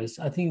members,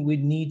 I think we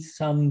need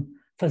some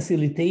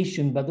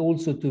facilitation, but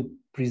also to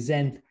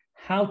present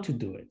how to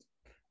do it.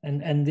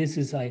 And this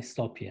is, I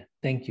stop here.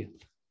 Thank you.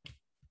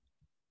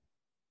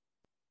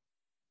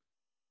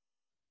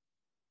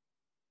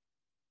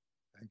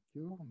 Thank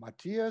you.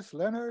 Matthias,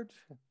 Leonard?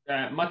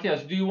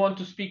 Matthias, do you want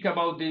to speak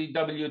about the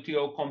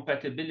WTO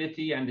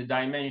compatibility and the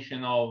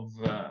dimension of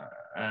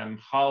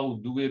how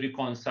do we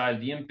reconcile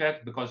the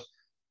impact? Because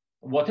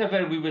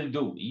whatever we will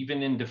do,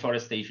 even in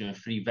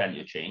deforestation-free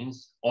value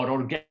chains or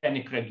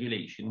organic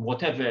regulation,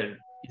 whatever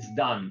is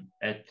done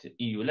at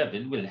EU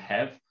level will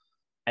have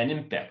an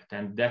impact.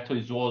 And that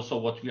is also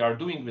what we are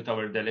doing with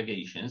our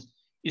delegations,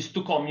 is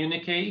to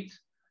communicate.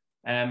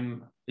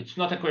 It's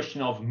not a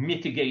question of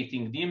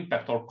mitigating the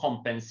impact or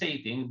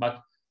compensating,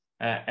 but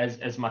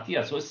as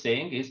Matthias was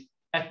saying, is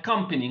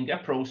accompanying a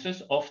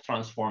process of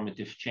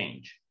transformative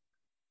change.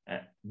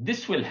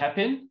 This will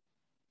happen,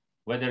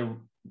 whether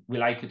we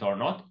like it or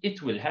not,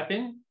 it will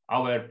happen.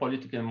 Our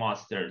political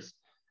masters,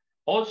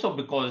 also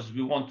because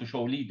we want to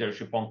show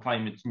leadership on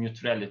climate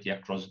neutrality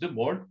across the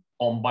board,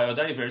 on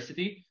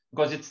biodiversity,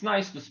 because it's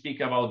nice to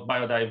speak about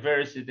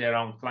biodiversity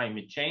around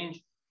climate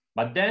change,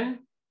 but then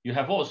you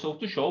have also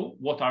to show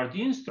what are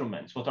the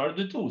instruments, what are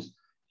the tools.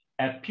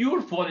 A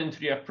pure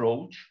voluntary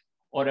approach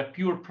or a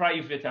pure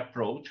private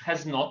approach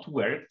has not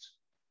worked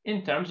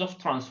in terms of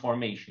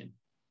transformation.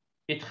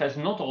 It has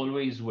not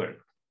always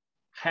worked.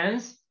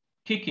 Hence,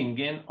 kicking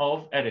in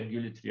of a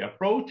regulatory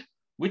approach,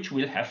 which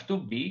will have to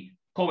be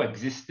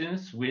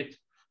coexistence with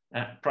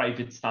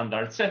private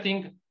standard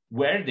setting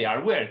where they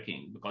are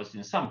working, because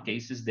in some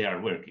cases they are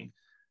working.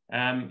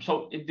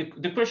 So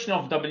the question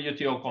of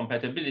WTO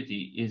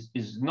compatibility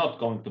is not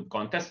going to be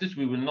contested.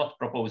 We will not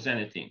propose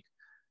anything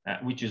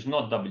which is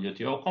not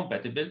WTO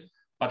compatible.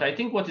 But I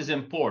think what is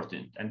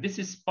important, and this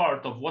is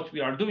part of what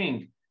we are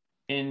doing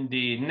in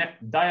the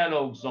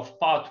dialogues of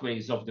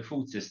pathways of the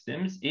food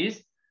systems,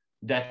 is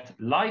that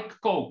like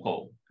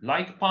cocoa,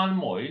 like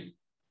palm oil,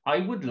 I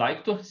would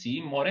like to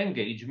see more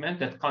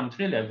engagement at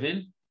country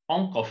level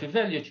on coffee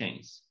value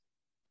chains.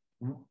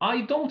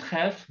 I don't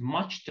have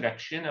much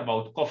traction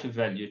about coffee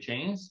value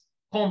chains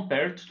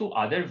compared to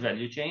other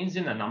value chains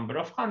in a number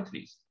of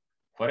countries.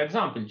 For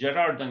example,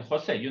 Gerard and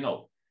Jose, you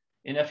know,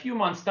 in a few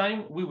months'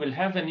 time, we will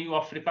have a new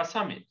Africa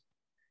summit.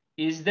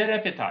 Is there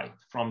appetite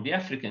from the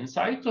African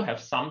side to have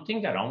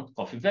something around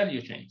coffee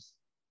value chains?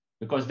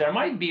 Because there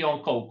might be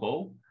on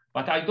cocoa,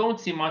 but I don't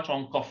see much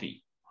on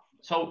coffee.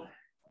 So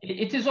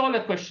it is all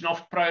a question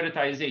of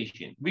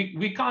prioritization.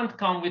 We can't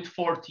come with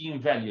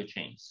 14 value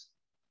chains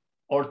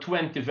or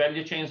 20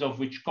 value chains of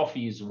which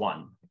coffee is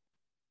one.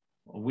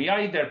 We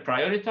either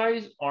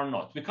prioritize or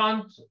not. We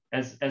can't,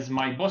 as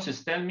my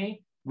bosses tell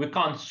me, we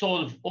can't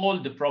solve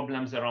all the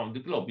problems around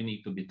the globe. We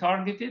need to be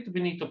targeted,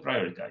 we need to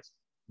prioritize.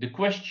 The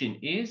question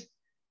is,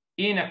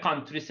 in a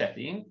country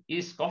setting,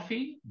 is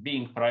coffee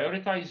being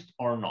prioritized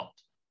or not?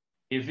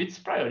 If it's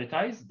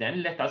prioritized,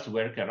 then let us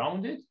work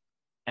around it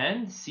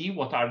and see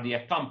what are the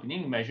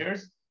accompanying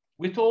measures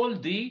with all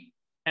the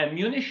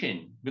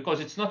ammunition, because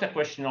it's not a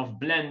question of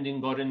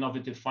blending or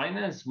innovative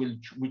finance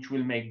which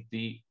will make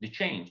the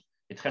change.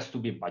 It has to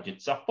be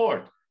budget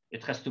support.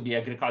 It has to be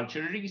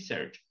agricultural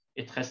research.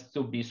 It has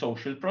to be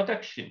social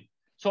protection.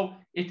 So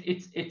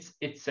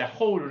it's a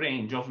whole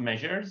range of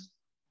measures.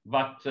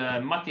 But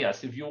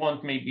Matthias, if you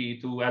want maybe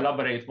to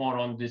elaborate more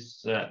on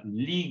this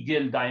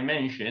legal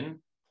dimension.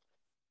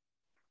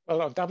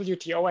 Well, on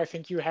WTO, I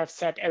think you have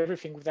said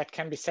everything that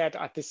can be said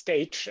at this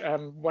stage.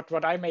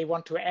 What I may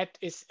want to add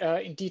is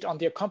indeed on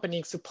the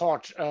accompanying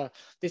support.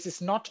 This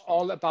is not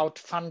all about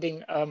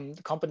funding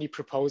company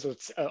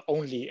proposals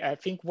only. I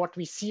think what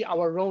we see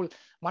our role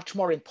much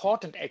more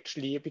important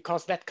actually,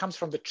 because that comes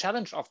from the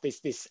challenge of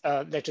this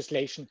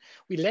legislation.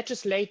 We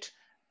legislate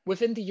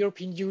within the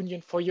European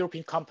Union for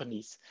European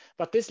companies,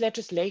 but this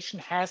legislation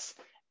has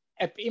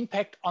an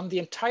impact on the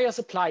entire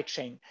supply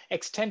chain,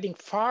 extending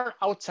far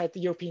outside the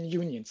European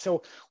Union.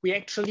 So we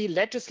actually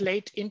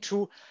legislate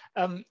into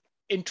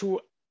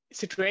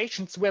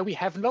situations where we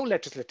have no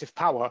legislative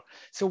power.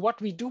 So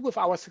what we do with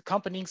our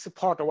accompanying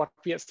support, or what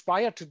we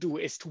aspire to do,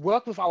 is to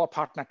work with our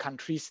partner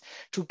countries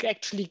to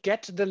actually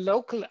get the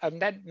local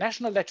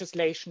national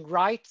legislation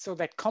right, so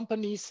that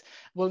companies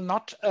will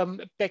not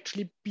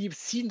actually be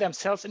seen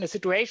themselves in a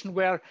situation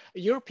where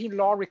European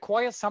law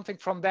requires something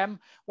from them,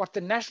 what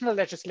the national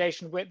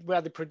legislation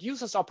where the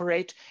producers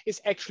operate is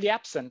actually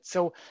absent.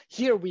 So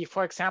here we,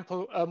 for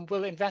example,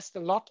 will invest a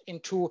lot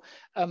into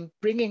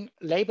bringing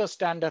labor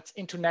standards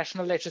into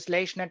national legislation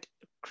and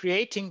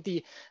creating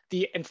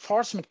the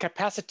enforcement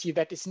capacity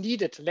that is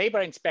needed,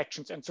 labor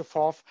inspections and so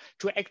forth,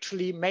 to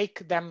actually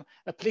make them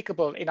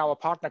applicable in our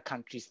partner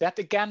countries. That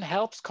again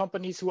helps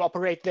companies who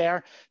operate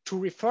there to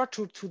refer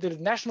to the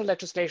national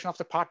legislation of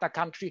the partner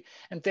country,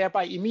 and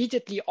thereby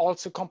immediately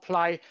also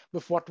comply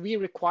with what we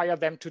require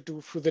them to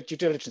do through the due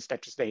diligence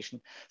legislation.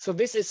 So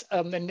this is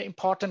an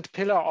important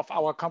pillar of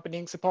our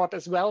accompanying support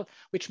as well,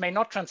 which may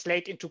not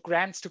translate into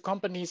grants to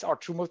companies or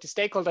to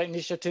multi-stakeholder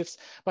initiatives,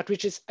 but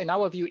which is in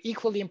our view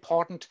equally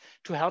important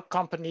to help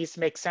companies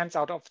make sense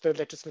out of the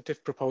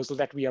legislative proposal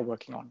that we are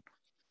working on.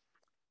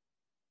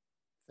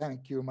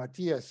 Thank you,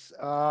 Matthias.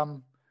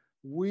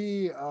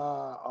 We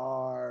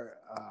are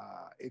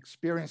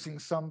experiencing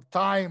some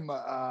timing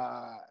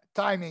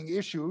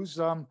issues,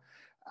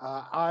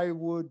 I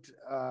would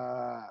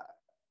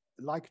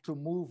like to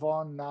move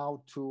on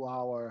now to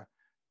our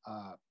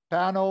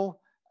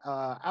panel.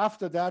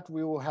 After that,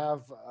 we will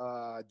have,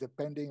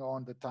 depending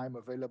on the time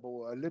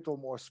available, a little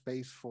more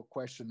space for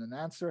question and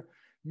answer.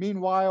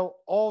 Meanwhile,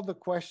 all the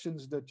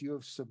questions that you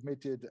have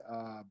submitted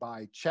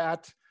by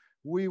chat,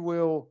 we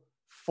will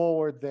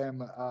forward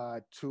them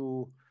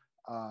to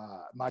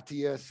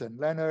Matthias and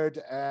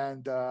Leonard,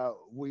 and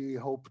we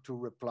hope to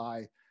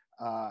reply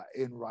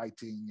in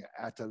writing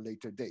at a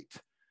later date.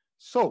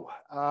 So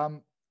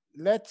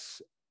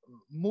let's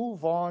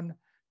move on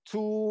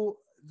to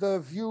the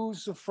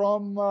views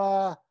from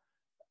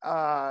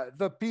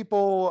the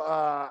people,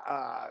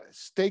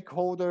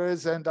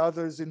 stakeholders and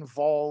others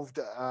involved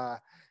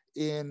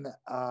in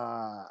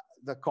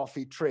the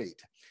coffee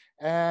trade.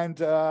 And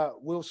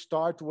we'll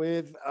start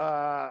with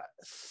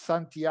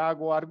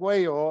Santiago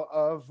Arguello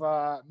of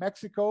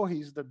Mexico.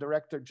 He's the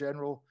Director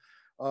General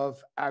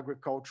of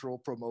Agricultural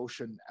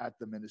Promotion at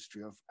the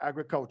Ministry of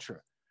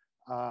Agriculture.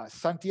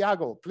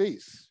 Santiago,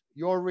 please,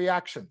 your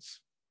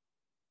reactions.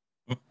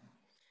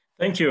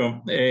 Thank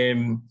you.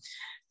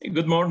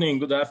 Good morning,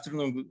 good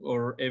afternoon,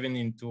 or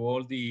evening to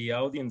all the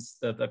audience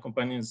that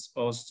accompanies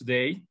us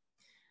today.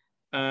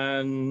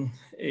 And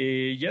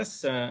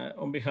yes,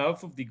 on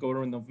behalf of the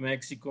government of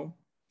Mexico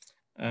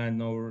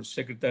and our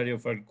Secretary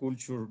of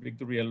Agriculture,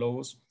 Victoria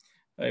Lobos,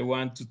 I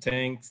want to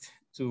thank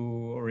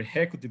to our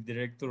Executive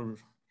Director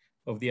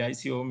of the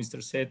ICO,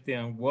 Mr. Sete,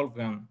 and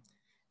Wolfgang,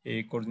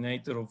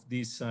 coordinator of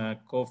this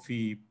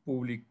coffee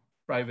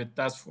public-private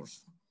task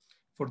force,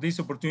 for this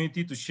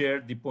opportunity to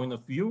share the point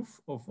of view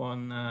of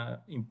an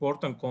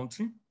important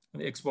country,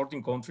 an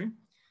exporting country,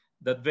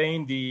 that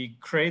being the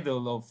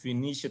cradle of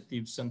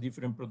initiatives and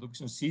different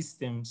production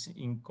systems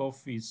in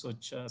coffee,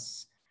 such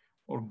as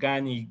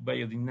organic,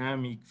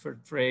 biodynamic, fair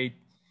trade.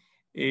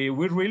 We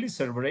really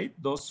celebrate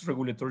those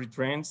regulatory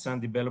trends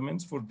and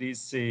developments for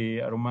this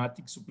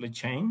aromatic supply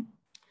chain.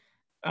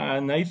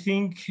 And I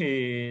think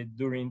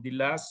during the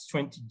last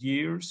 20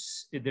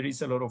 years, there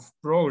is a lot of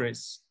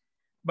progress,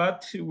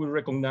 but we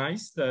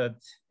recognize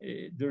that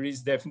there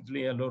is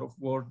definitely a lot of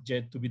work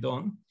yet to be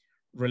done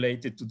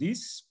related to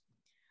this.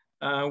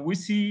 We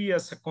see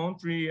as a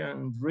country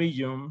and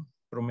region,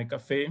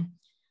 Promecafe,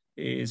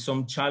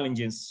 some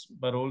challenges,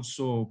 but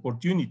also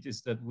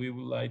opportunities that we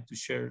would like to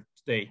share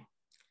today.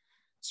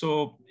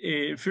 So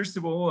first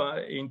of all,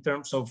 in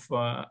terms of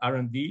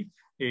R&D,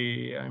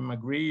 I'm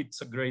agree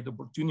it's a great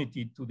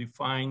opportunity to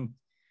define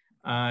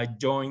a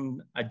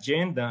joint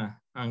agenda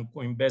and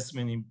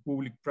co-investment in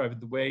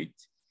public-private way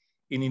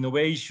in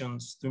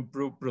innovations to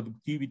improve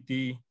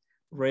productivity,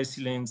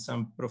 resilience,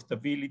 and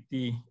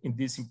profitability in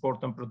this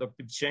important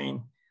productive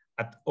chain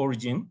at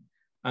origin,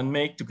 and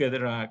make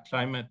together a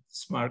climate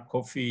smart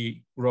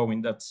coffee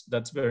growing.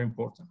 That's very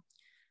important.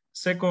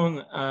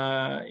 Second,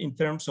 in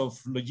terms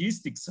of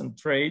logistics and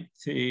trade,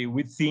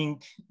 we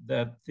think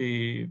that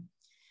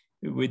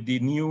with the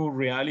new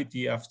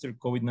reality after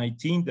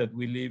COVID-19 that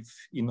we live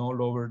in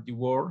all over the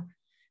world,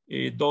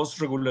 those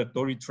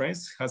regulatory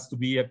trends has to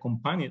be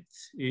accompanied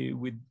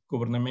with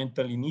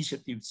governmental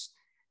initiatives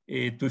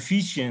to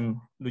efficient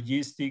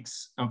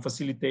logistics and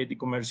facilitate the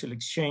commercial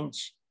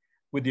exchange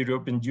with the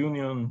European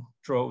Union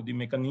through the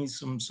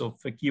mechanisms of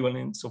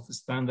equivalence of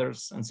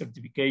standards and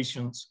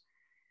certifications.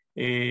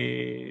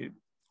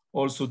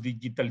 Also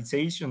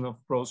digitalization of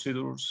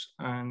procedures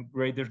and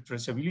greater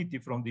traceability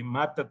from the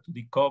MATA to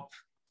the COP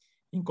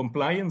in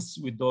compliance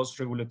with those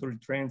regulatory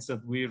trends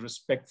that we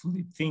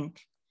respectfully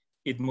think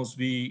it must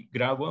be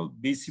gradual,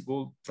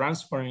 visible,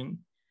 transparent,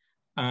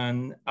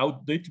 and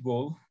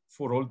auditable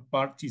for all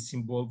parties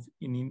involved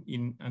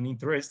in and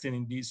interested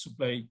in this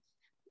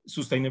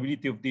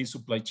sustainability of this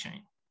supply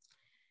chain.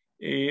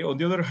 On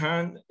the other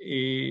hand,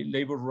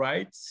 labor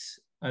rights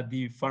at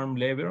the farm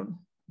level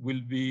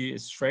will be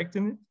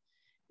strengthened,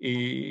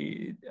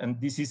 and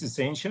this is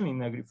essential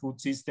in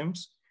agri-food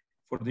systems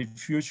for the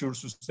future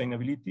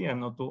sustainability,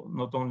 and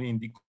not only in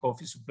the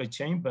coffee supply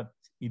chain, but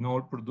in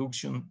all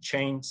production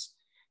chains,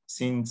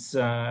 since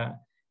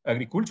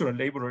agricultural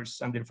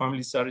laborers and their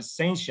families are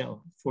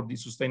essential for the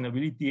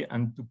sustainability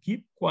and to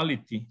keep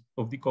quality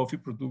of the coffee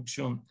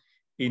production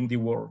in the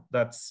world.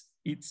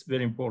 It's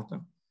very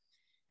important.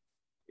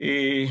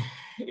 In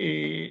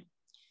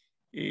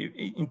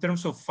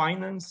terms of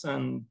finance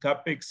and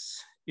CapEx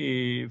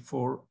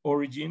for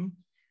origin,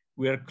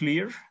 we are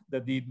clear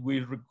that it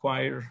will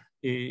require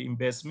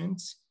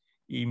investments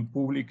in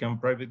public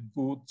and private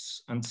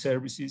goods and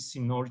services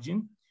in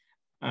origin.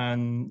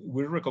 And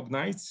we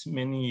recognize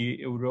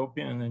many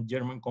European and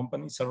German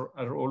companies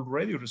are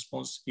already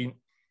responsibly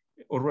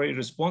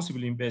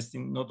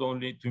investing, not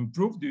only to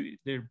improve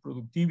their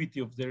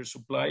productivity of their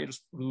suppliers,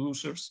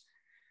 producers,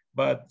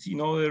 but in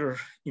other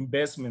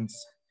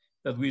investments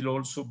that will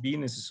also be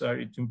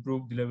necessary to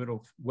improve the level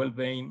of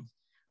well-being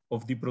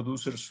of the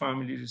producers'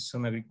 families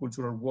and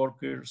agricultural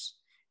workers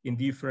in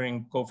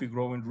different coffee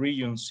growing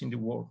regions in the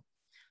world.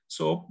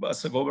 So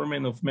as a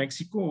government of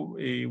Mexico,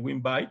 we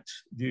invite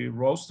the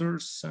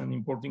roasters and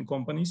importing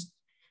companies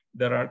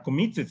that are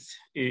committed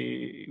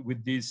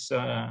with this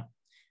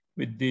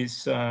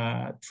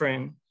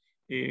trend,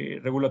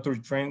 regulatory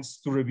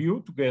trends, to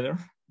review together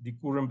the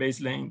current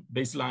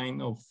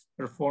baseline of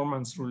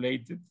performance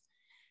related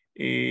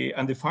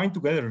and define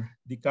together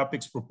the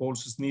CapEx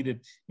proposals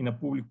needed in a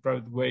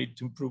public-private way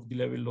to improve the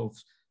level of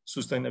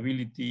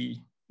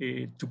sustainability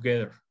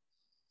together.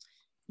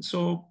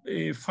 So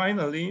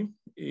finally,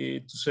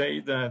 to say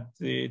that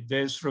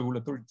these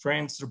regulatory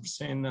trends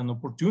represent an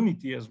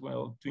opportunity as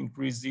well to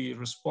increase the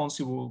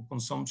responsible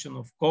consumption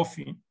of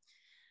coffee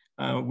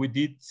with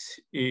it,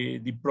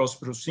 the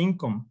prosperous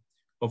income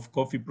of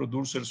coffee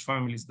producers'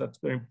 families. That's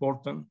very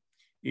important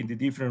in the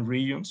different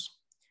regions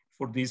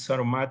for this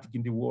aromatic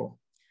in the world.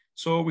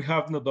 So we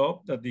have no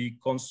doubt that the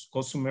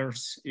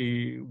consumers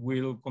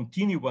will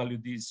continue value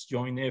this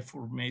joint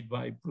effort made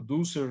by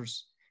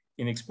producers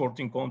in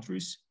exporting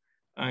countries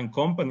and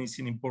companies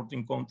in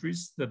importing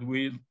countries that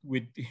will,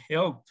 with the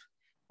help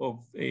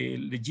of a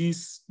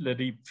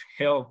legislative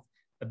help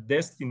at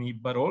destiny,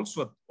 but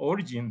also at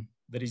origin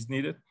that is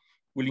needed,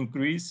 will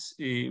increase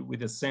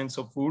with a sense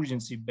of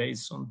urgency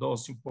based on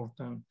those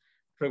important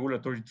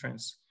regulatory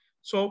trends.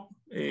 So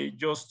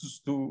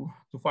just to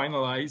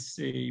finalize,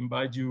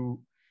 invite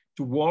you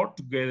to work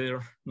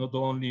together, not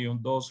only on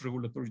those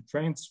regulatory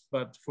trends,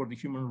 but for the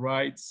human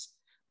rights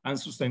and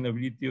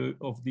sustainability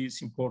of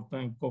this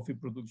important coffee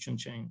production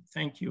chain.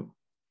 Thank you.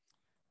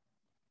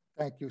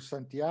 Thank you,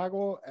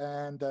 Santiago.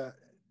 And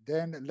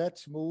then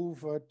let's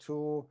move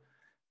to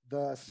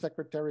the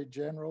Secretary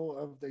General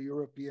of the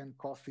European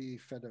Coffee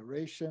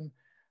Federation,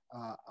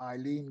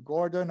 Eileen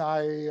Gordon.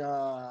 I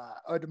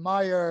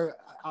admire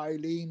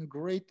Eileen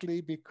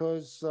greatly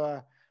because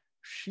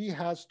she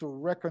has to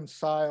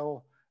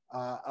reconcile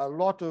a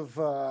lot of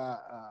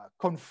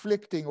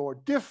conflicting or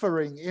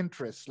differing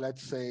interests,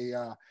 let's say,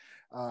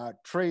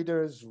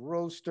 traders,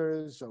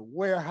 roasters,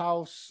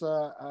 warehouse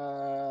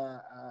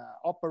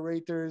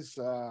operators,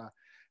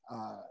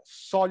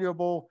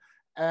 soluble.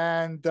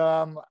 And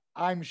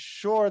I'm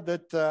sure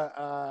that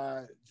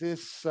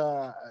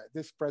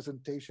this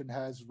presentation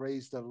has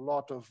raised a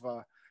lot of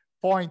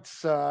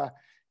points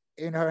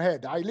in her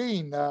head.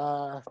 Eileen,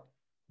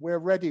 we're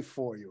ready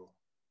for you.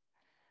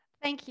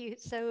 Thank you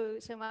so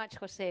much,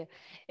 Jose.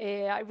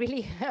 I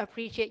really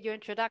appreciate your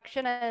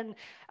introduction. And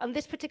on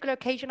this particular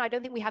occasion, I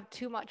don't think we have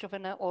too much of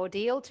an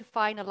ordeal to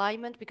find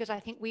alignment, because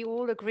I think we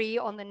all agree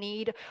on the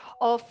need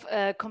of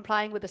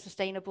complying with a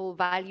sustainable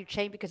value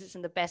chain, because it's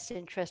in the best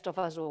interest of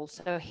us all.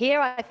 So here,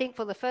 I think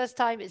for the first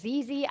time, it's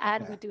easy,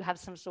 and we do have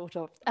some sort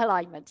of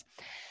alignment.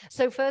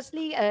 So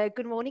firstly,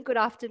 good morning, good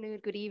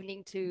afternoon, good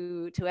evening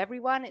to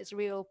everyone. It's a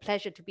real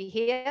pleasure to be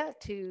here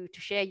to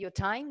share your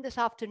time this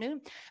afternoon.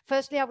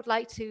 Firstly, I would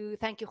like to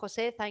thank you,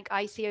 Jose, thank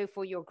ICO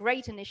for your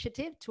great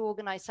initiative to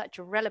organize such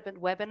a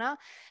relevant webinar,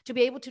 to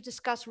be able to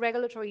discuss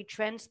regulatory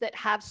trends that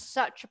have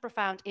such a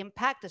profound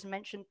impact, as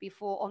mentioned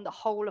before, on the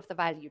whole of the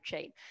value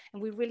chain.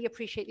 And we really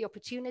appreciate the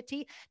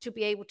opportunity to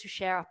be able to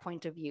share our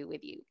point of view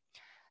with you.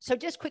 So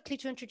just quickly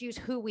to introduce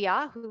who we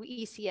are, who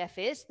ECF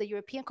is. The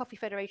European Coffee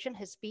Federation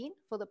has been,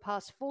 for the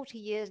past 40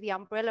 years, the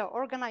umbrella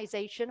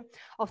organization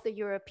of the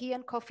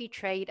European coffee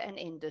trade and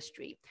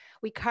industry.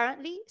 We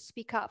currently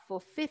speak up for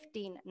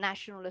 15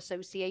 national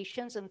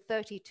associations and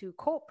 32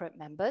 corporate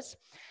members,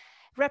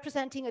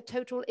 representing a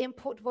total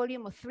import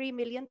volume of 3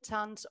 million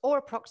tons, or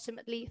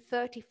approximately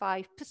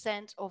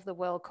 35% of the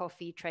world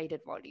coffee traded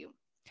volume.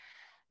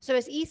 So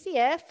as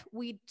ECF,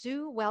 we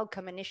do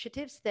welcome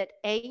initiatives that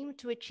aim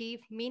to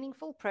achieve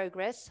meaningful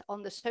progress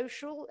on the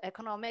social,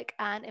 economic,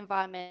 and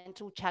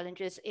environmental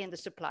challenges in the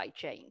supply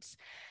chains.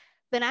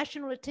 The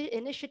national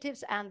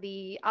initiatives and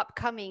the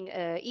upcoming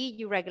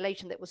EU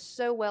regulation that was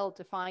so well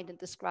defined and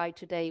described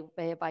today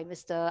by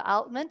Mr.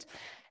 Altman,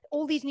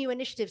 all these new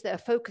initiatives that are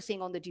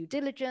focusing on the due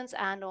diligence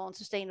and on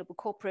sustainable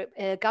corporate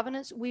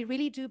governance, we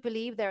really do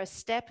believe they're a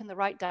step in the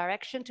right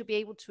direction to be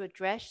able to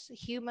address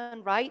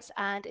human rights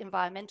and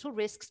environmental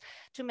risks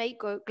to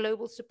make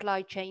global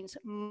supply chains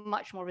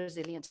much more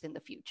resilient in the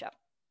future.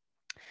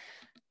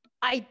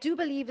 I do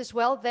believe as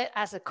well that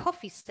as a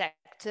coffee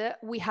sector,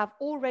 we have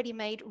already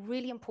made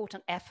really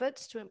important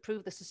efforts to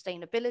improve the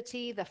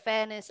sustainability, the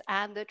fairness,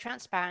 and the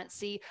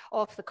transparency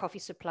of the coffee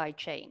supply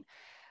chain.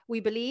 I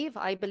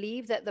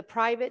believe that the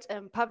private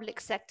and public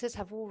sectors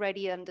have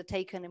already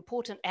undertaken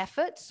important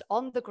efforts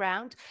on the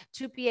ground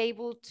to be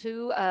able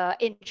to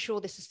ensure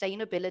the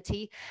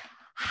sustainability.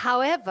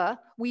 However,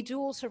 we do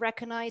also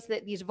recognize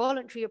that these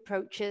voluntary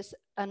approaches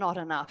are not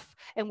enough,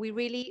 and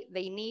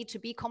they need to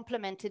be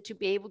complemented to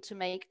be able to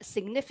make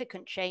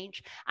significant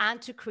change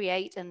and to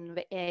create an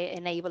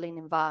enabling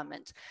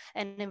environment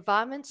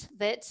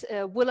that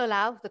will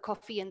allow the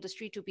coffee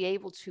industry to be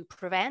able to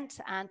prevent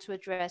and to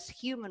address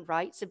human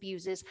rights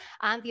abuses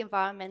and the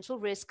environmental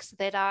risks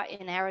that are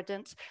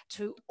inherent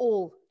to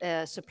all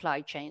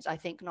supply chains, I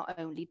think not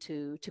only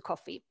to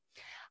coffee.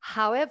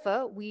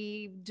 However,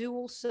 we do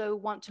also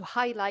want to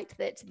highlight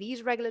that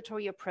these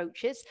regulatory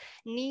approaches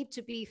need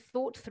to be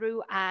thought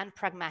through and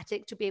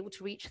pragmatic to be able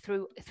to reach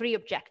through three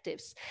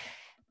objectives.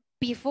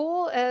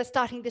 Before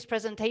starting this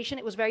presentation,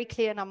 it was very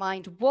clear in our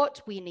mind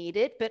what we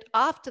needed, but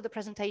after the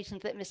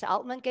presentations that Mr.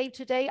 Altman gave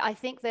today, I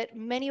think that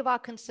many of our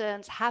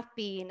concerns have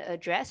been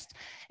addressed,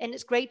 and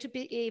it's great to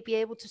be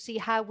able to see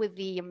how with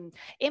the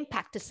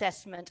impact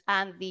assessment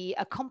and the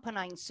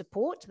accompanying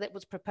support that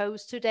was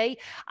proposed today,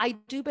 I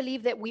do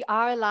believe that we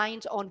are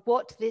aligned on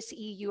what this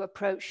EU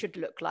approach should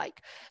look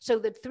like. So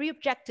the three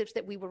objectives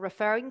that we were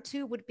referring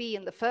to would be,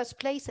 in the first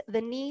place,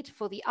 the need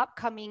for the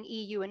upcoming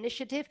EU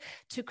initiative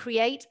to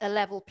create a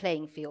level playing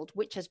field,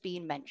 which has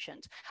been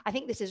mentioned. I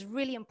think this is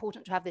really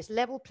important to have this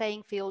level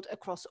playing field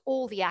across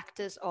all the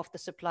actors of the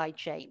supply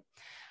chain.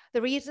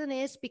 The reason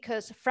is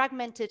because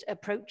fragmented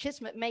approaches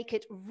make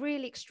it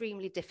really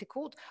extremely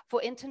difficult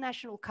for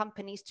international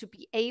companies to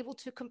be able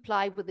to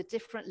comply with the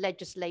different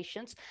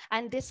legislations,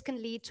 and this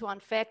can lead to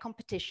unfair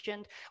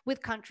competition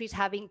with countries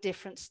having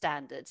different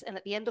standards. And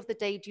at the end of the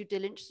day, due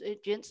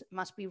diligence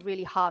must be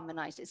really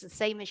harmonized. It's the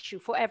same issue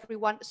for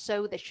everyone,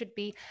 so there should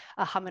be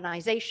a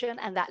harmonization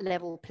and that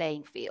level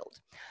playing field.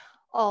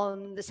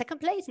 In the second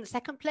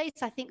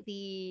place, I think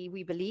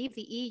we believe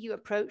the EU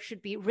approach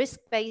should be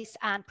risk-based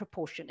and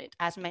proportionate,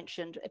 as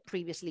mentioned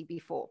previously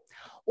before.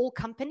 All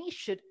companies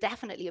should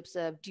definitely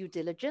observe due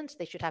diligence.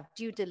 They should have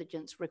due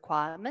diligence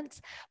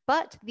requirements,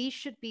 but these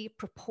should be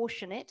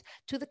proportionate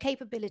to the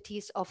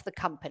capabilities of the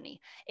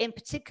company, in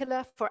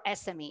particular for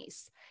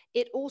SMEs.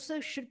 It also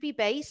should be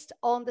based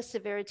on the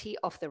severity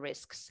of the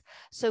risks.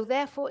 So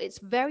therefore, it's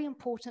very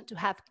important to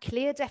have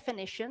clear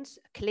definitions,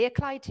 clear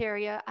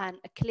criteria, and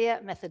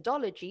clear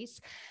methodologies.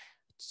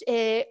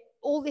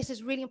 All this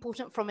is really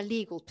important from a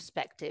legal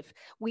perspective.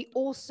 We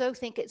also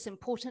think it's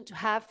important to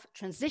have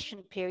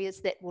transition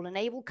periods that will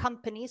enable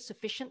companies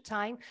sufficient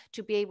time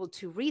to be able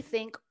to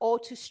rethink or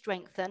to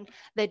strengthen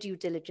their due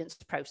diligence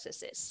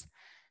processes.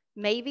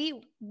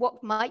 Maybe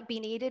what might be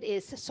needed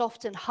is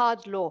soft and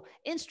hard law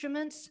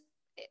instruments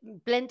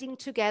blending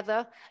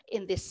together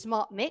in this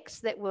smart mix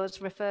that was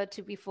referred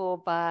to before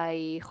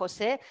by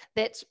Jose,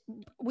 that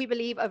we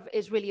believe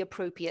is really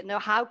appropriate. Now,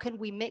 how can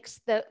we mix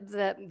the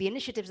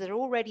initiatives that are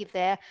already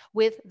there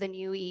with the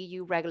new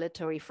EU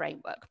regulatory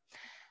framework?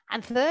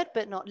 And third,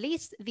 but not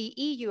least, the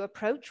EU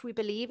approach, we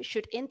believe,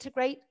 should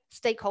integrate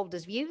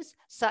stakeholders' views,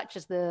 such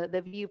as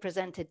the view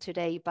presented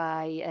today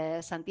by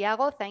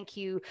Santiago. Thank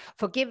you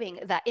for giving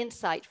that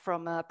insight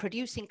from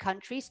producing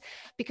countries,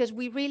 because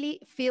we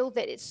really feel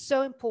that it's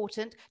so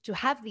important to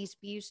have these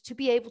views to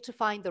be able to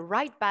find the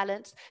right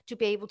balance, to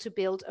be able to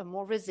build a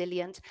more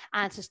resilient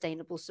and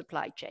sustainable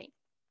supply chain.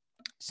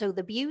 So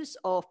the views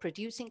of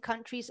producing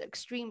countries are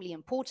extremely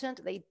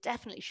important. They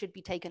definitely should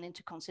be taken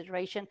into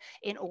consideration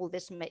in all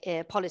this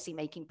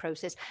policy-making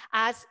process,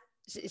 as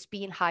is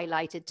being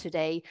highlighted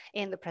today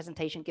in the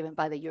presentation given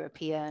by the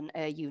European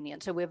Union.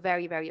 So we're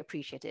very, very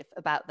appreciative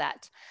about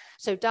that.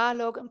 So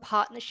dialogue and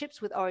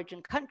partnerships with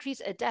origin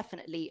countries are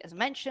definitely, as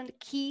mentioned,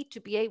 key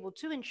to be able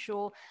to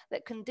ensure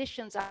that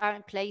conditions are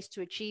in place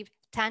to achieve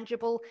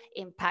tangible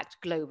impact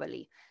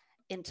globally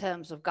in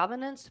terms of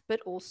governance, but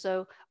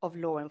also of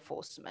law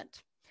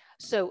enforcement.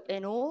 So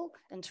in all,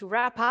 and to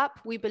wrap up,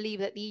 we believe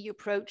that the EU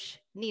approach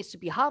needs to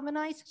be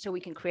harmonized so we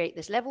can create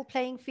this level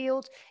playing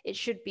field. It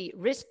should be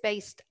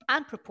risk-based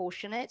and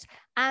proportionate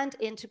and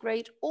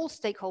integrate all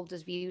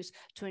stakeholders' views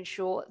to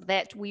ensure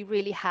that we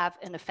really have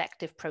an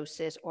effective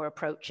process or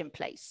approach in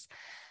place.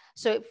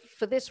 So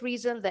for this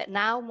reason, that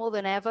now more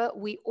than ever,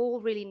 we all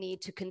really need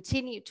to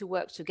continue to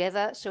work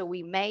together so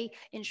we may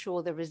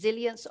ensure the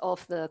resilience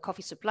of the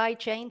coffee supply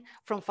chain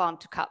from farm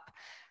to cup.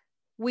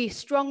 We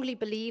strongly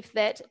believe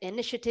that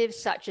initiatives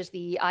such as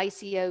the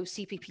ICO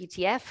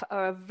CPPTF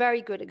are a very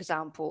good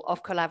example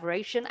of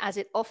collaboration, as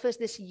it offers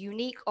this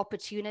unique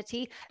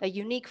opportunity, a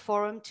unique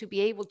forum to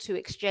be able to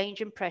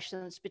exchange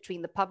impressions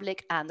between the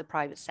public and the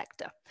private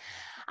sector.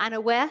 And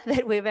aware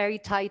that we're very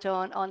tight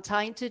on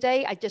time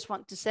today, I just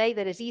want to say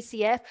that as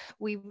ECF,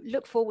 we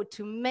look forward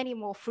to many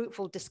more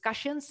fruitful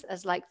discussions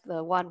as like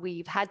the one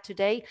we've had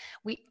today.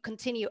 We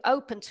continue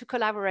open to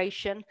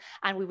collaboration,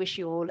 and we wish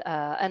you all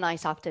a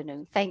nice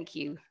afternoon. Thank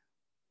you.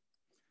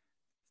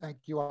 Thank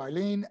you,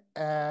 Eileen.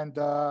 And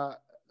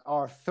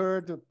our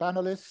third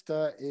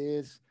panelist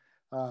is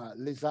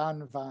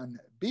Lisanne van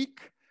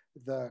Beek,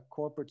 the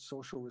Corporate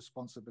Social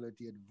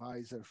Responsibility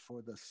Advisor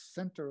for the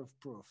Center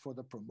for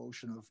the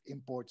Promotion of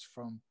Imports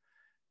from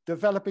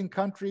Developing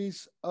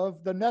Countries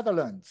of the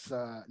Netherlands.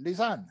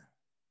 Lisanne.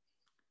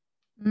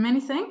 Many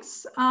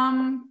thanks.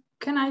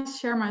 Can I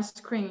share my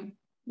screen?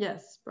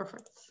 Yes,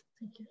 perfect.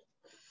 Thank you.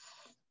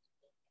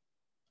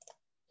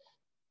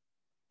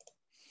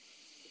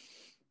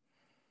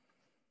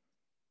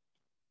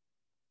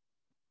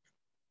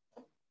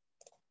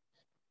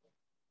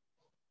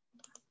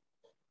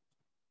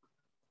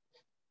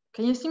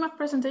 Can you see my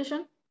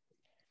presentation?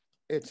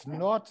 It's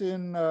not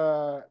in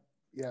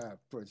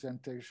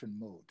presentation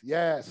mode.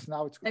 Yes,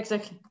 now it's good.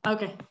 Exactly.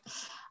 Okay.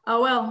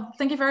 Well,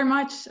 thank you very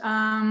much.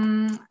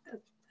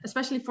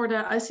 especially for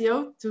the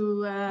ICO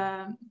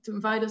to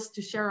invite us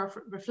to share our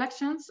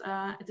reflections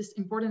at this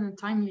important and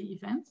timely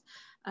event.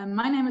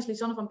 My name is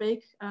Lisanne van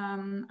Beek.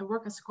 I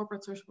work as a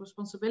corporate social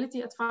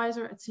responsibility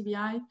advisor at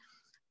CBI,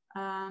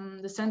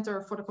 the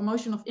Center for the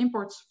Promotion of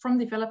Imports from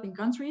Developing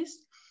Countries.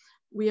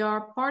 We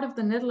are part of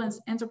the Netherlands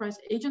Enterprise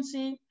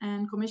Agency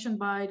and commissioned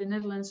by the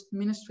Netherlands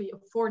Ministry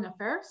of Foreign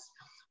Affairs.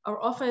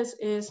 Our office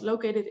is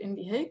located in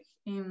The Hague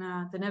in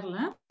the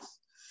Netherlands.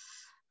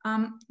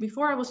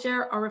 Before I will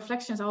share our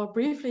reflections, I will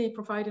briefly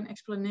provide an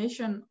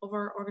explanation of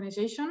our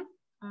organization.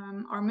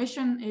 Our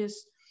mission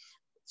is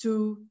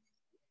to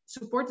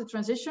support the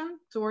transition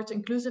towards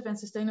inclusive and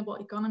sustainable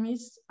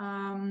economies.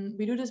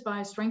 We do this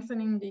by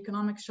strengthening the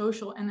economic,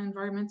 social, and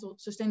environmental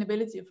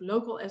sustainability of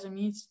local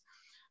SMEs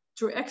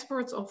through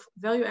exports of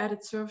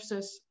value-added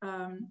services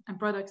and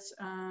products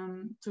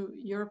to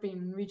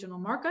European regional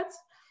markets,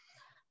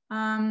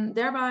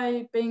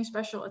 thereby paying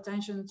special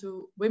attention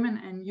to women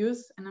and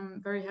youth. And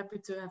I'm very happy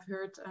to have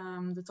heard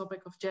the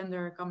topic of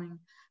gender coming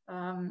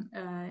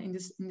in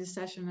this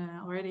session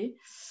already.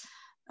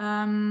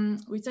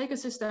 We take a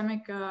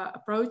systemic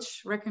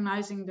approach,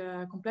 recognizing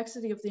the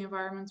complexity of the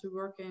environment we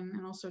work in,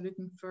 and also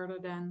looking further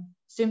than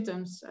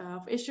symptoms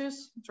of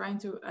issues, trying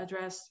to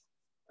address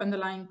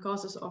underlying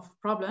causes of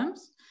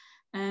problems.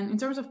 And in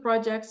terms of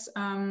projects,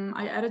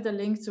 I added a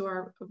link to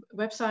our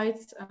website.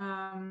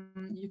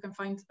 You can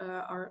find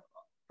our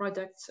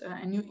projects,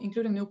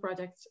 including new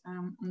projects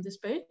on this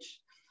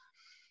page.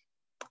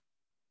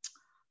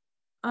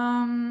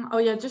 Oh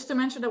yeah, just to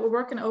mention that we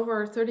work in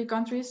over 30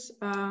 countries,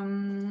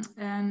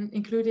 and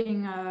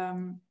including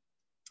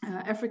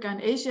Africa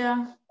and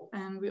Asia.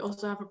 And we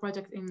also have a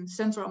project in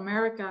Central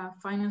America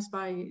financed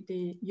by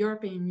the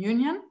European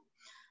Union.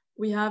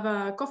 We have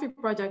a coffee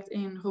project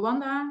in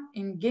Rwanda,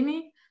 in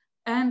Guinea,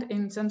 and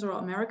in Central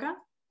America.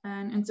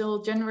 And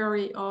until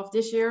January of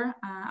this year,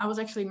 I was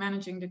actually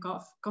managing the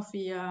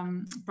coffee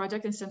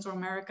project in Central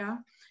America,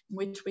 in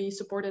which we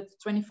supported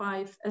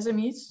 25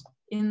 SMEs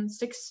in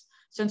 6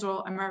 Central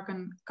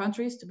American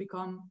countries to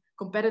become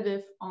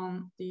competitive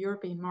on the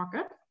European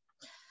market.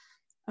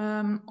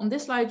 On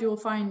this slide, you will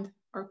find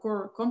our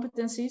core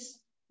competencies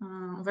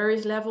on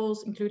various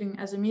levels, including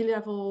SME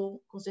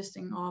level,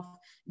 consisting of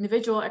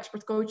individual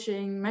expert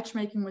coaching,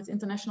 matchmaking with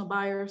international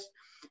buyers,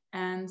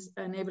 and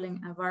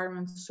enabling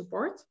environment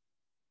support.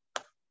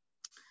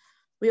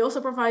 We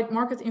also provide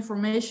market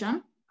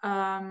information,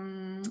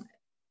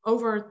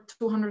 over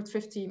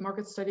 250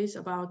 market studies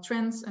about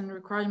trends and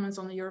requirements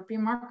on the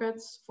European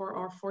markets for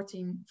our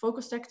 14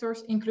 focus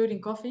sectors,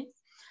 including coffee.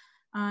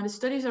 The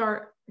studies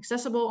are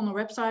accessible on the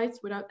website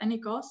without any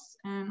cost.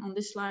 And on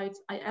this slide,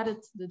 I added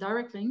the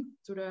direct link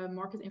to the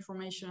market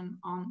information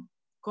on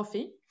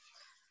coffee.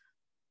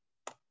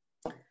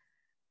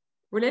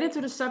 Related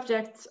to the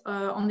subject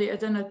on the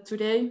agenda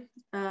today,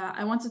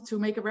 I wanted to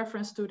make a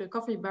reference to the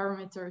Coffee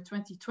Barometer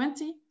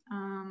 2020,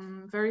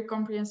 very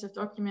comprehensive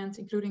document,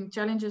 including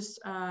challenges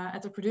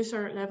at the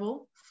producer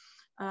level,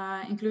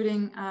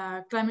 including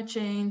climate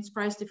change,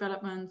 price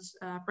development,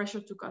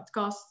 pressure to cut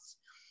costs,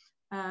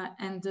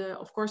 and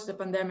of course the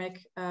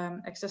pandemic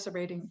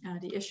exacerbating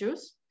the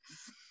issues.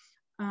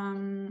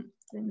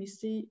 Let me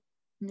see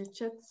in the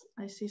chat,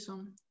 I see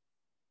some,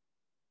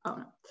 oh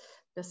no,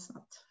 that's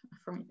not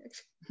for me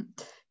actually.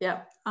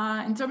 Yeah,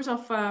 in terms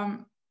of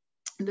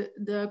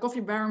the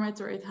Coffee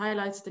Barometer, it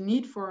highlights the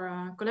need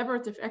for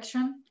collaborative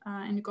action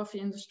in the coffee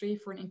industry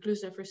for an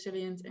inclusive,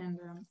 resilient, and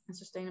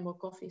sustainable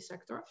coffee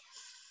sector.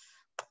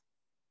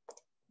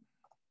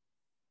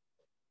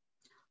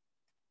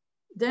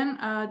 Then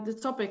the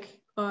topic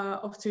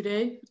of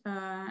today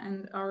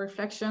and our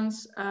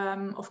reflections.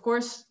 Of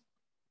course,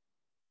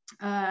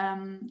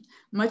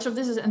 much of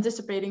this is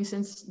anticipating,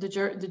 since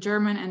the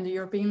German and the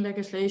European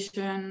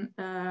legislation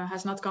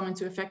has not come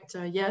into effect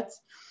yet.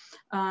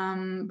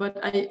 But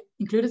I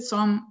included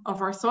some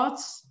of our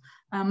thoughts,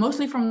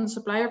 mostly from the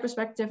supplier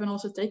perspective, and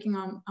also taking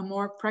on a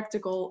more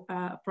practical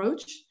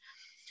approach.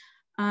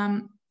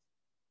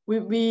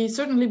 We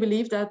certainly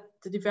believe that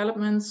the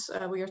developments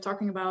we are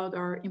talking about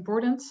are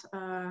important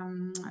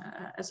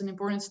as an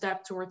important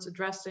step towards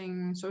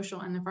addressing social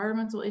and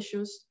environmental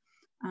issues.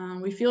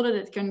 We feel that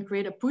it can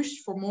create a push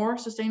for more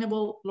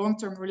sustainable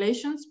long-term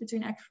relations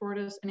between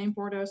exporters and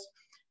importers,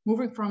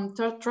 moving from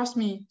trust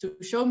me to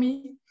show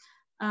me.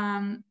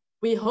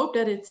 We hope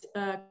that it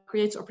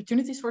creates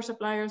opportunities for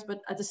suppliers,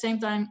 but at the same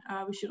time,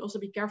 we should also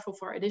be careful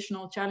for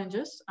additional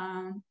challenges.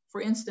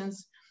 For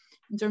instance,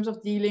 in terms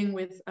of dealing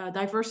with a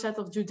diverse set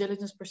of due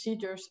diligence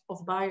procedures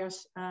of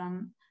buyers,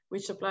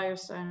 which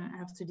suppliers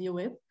have to deal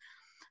with.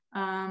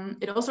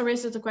 It also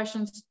raises the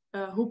questions,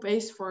 who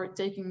pays for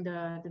taking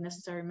the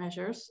necessary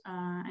measures?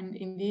 And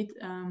indeed,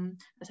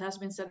 as has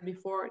been said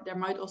before, there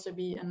might also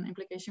be an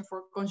implication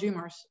for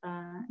consumers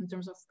in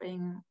terms of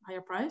paying a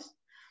higher price.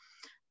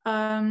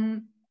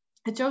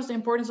 It shows the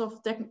importance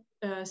of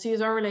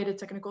CSR-related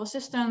technical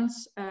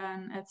assistance.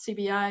 And at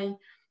CBI,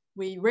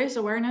 we raise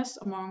awareness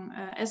among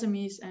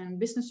SMEs and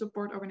business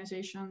support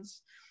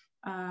organizations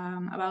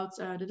about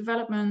the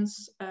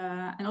developments,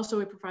 and also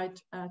we provide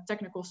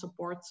technical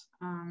support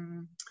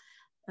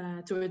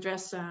to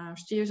address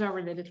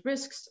CSR-related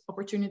risks,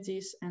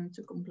 opportunities, and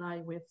to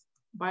comply with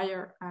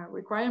buyer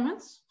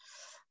requirements.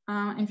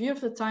 In view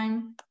of the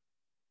time,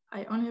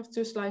 I only have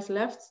 2 slides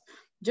left.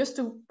 Just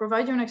to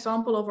provide you an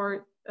example of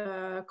our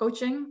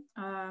coaching,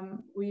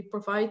 we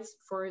provide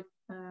for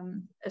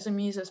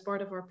SMEs as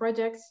part of our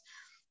projects.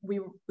 We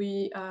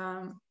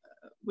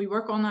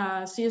work on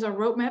a CSR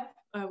roadmap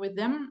with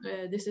them.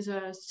 This is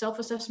a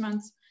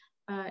self-assessment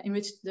in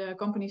which the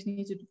companies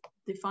need to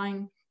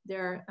define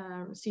their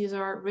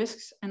CSR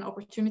risks and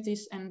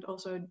opportunities, and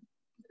also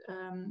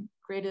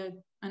create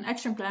an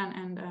action plan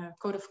and a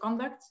code of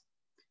conduct.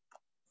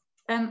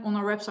 And on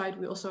our website,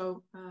 we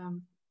also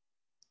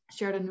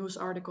shared a news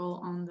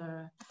article on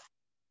the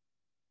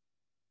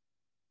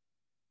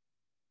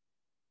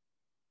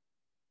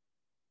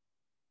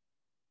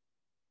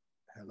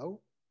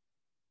Hello?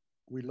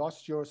 We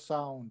lost your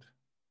sound,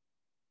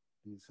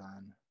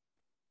 Lisanne.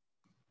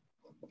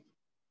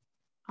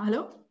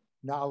 Hello?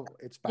 Now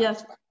it's back.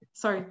 Yes,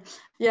 sorry.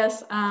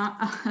 Yes,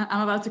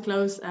 I'm about to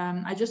close.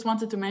 I just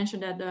wanted to mention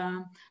that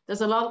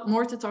there's a lot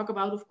more to talk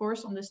about, of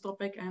course, on this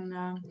topic. And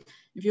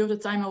in view of the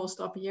time, I will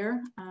stop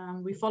here.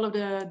 We follow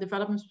the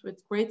developments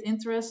with great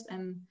interest,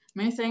 and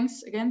many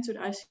thanks again to the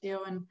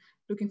ICO, and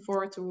looking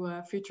forward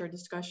to future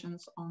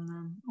discussions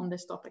on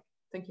this topic.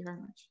 Thank you very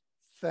much.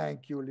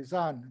 Thank you,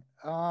 Lisanne.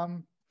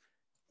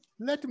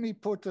 Let me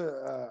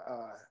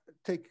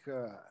take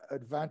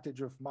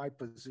advantage of my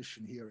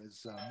position here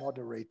as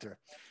moderator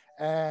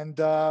and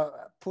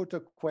put a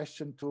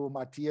question to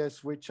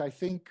Matthias, which I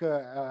think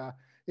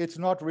it's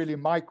not really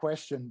my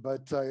question,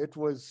 but it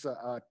was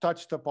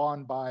touched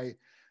upon by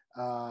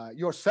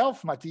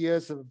yourself,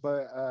 Matthias,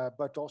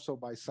 but also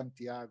by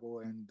Santiago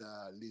and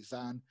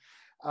Lisanne,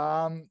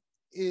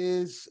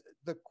 is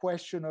the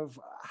question of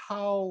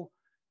how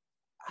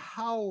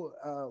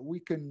we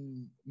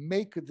can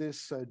make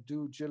this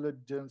due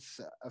diligence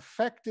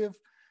effective,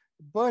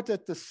 but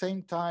at the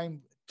same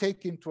time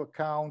take into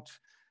account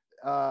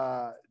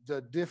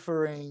the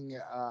differing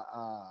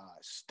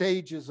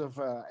stages of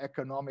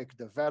economic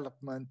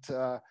development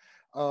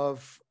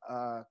of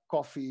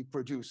coffee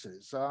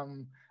producers.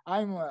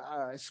 I'm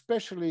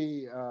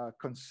especially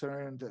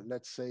concerned,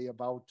 let's say,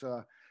 about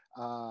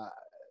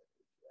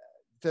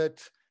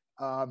that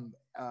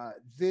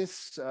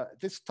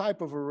this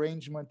type of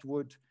arrangement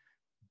would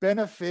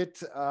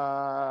benefit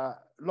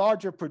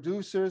larger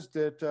producers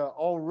that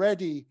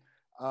already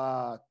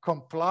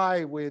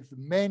comply with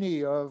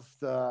many of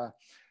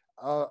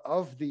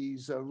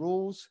these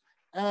rules,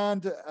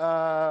 and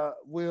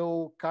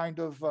will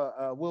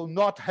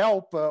not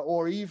help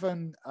or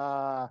even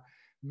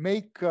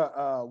make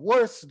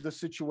worse the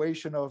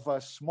situation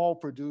of small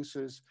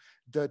producers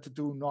that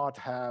do not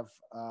have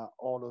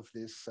all of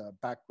this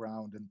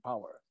background and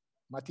power.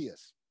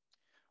 Matthias.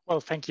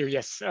 Well, thank you.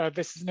 Yes,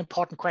 this is an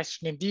important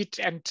question indeed.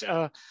 And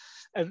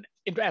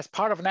as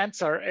part of an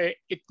answer,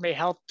 it may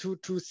help to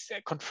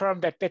confirm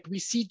that we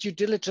see due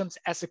diligence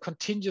as a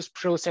continuous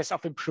process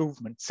of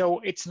improvement. So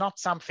it's not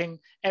something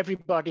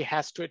everybody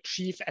has to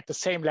achieve at the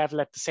same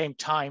level at the same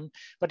time,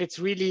 but it's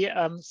really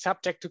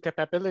subject to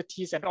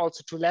capabilities and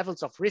also to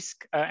levels of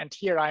risk. And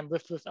here I'm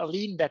with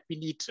Aline that we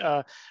need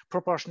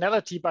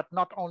proportionality, but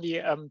not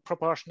only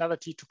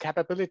proportionality to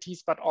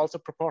capabilities, but also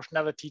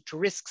proportionality to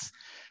risks.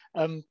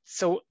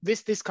 So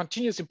this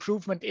continuous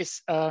improvement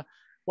is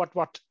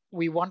what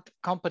we want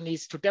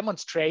companies to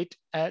demonstrate.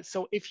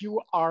 So if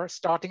you are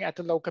starting at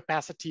a low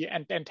capacity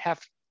and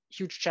have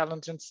huge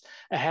challenges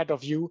ahead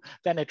of you,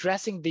 then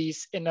addressing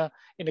these in a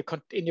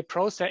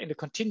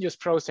continuous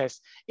process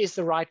is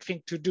the right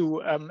thing to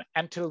do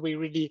until we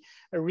really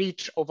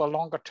reach over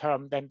longer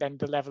term than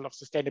the level of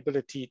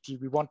sustainability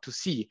we want to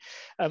see.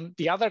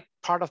 The other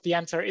part of the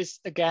answer is,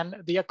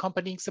 again, the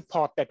accompanying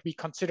support that we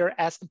consider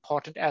as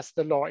important as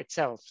the law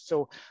itself.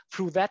 So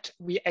through that,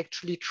 we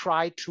actually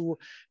try to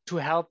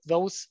help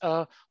those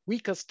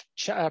weakest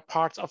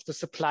parts of the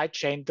supply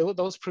chain,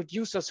 those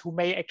producers who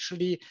may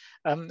actually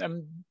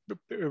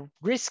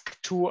risk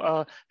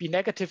to be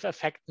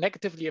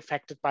negatively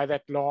affected by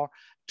that law,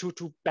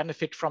 to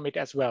benefit from it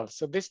as well.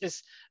 So this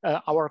is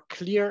our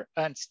clear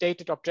and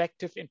stated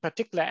objective, in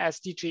particular as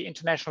DG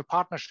International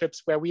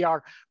Partnerships, where we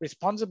are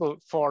responsible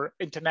for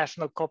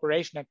international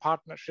cooperation and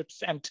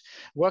partnerships and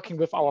working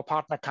with our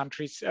partner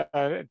countries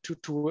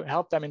to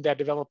help them in their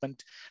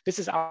development. This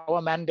is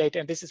our mandate,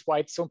 and this is why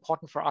it's so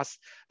important for us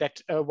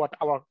that what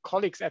our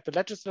colleagues at the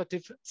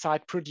legislative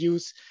side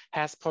produce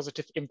has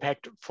positive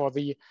impact for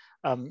the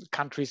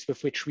countries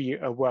with which we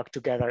work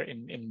together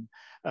in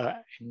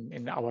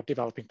our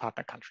developing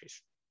partner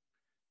countries.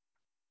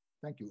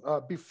 Thank you.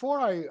 Before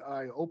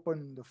I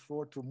open the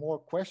floor to more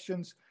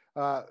questions,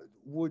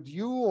 would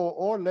you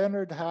or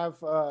Leonard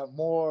have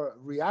more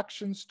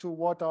reactions to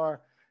what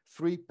our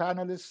three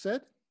panelists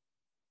said?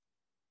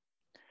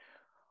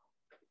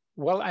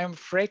 Well, I'm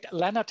afraid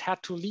Leonard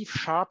had to leave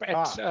sharp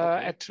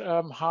at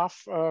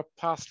half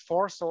past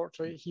 4, so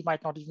he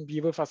might not even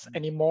be with us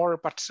anymore.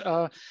 But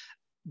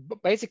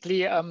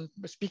basically,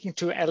 speaking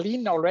to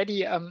Aline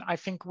already, I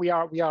think we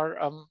are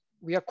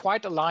we are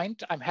quite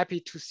aligned. I'm happy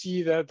to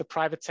see the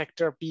private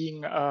sector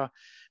being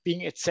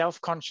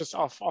itself conscious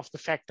of the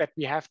fact that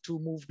we have to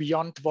move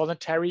beyond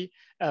voluntary,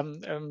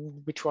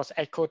 which was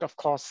echoed, of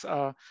course,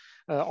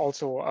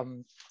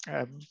 also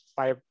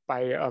by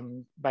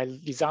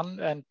Lisanne,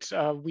 and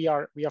we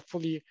are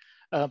fully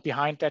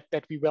behind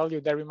that we value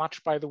very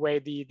much, by the way,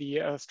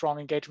 the strong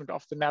engagement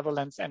of the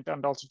Netherlands and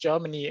also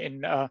Germany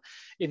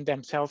in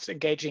themselves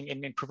engaging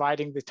in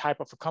providing the type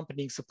of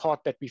accompanying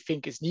support that we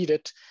think is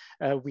needed.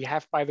 We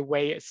have, by the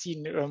way,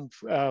 seen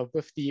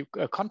with the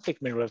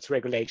conflict minerals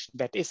regulation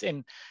that is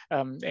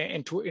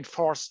into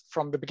force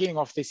from the beginning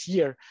of this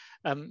year,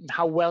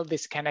 how well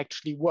this can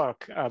actually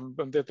work.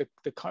 The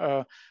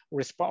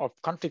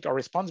conflict or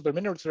responsible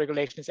minerals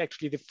regulation is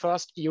actually the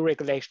first EU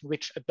regulation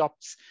which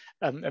adopts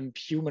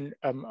human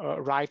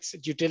rights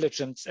due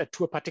diligence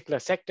to a particular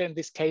sector in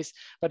this case,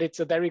 but it's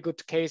a very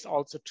good case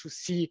also to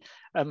see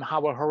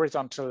how a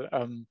horizontal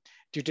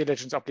due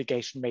diligence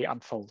obligation may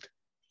unfold.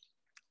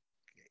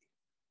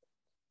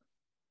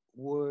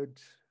 Would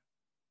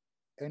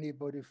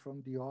anybody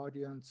from the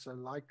audience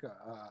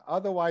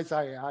otherwise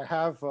I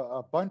have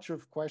a bunch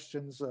of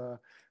questions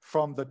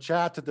from the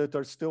chat that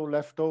are still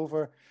left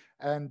over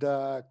and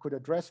could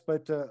address,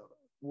 but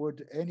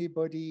would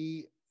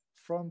anybody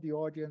from the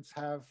audience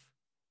have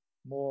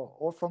more,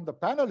 or from the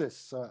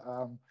panelists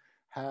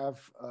have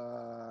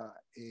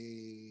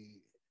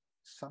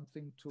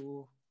something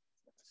to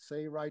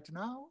say right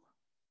now?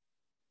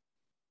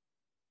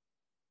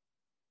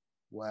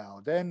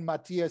 Well, then,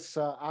 Matthias,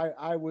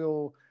 I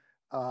will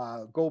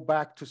go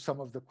back to some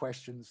of the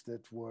questions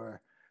that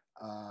were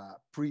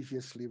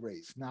previously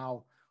raised.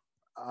 Now,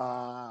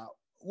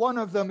 one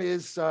of them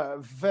is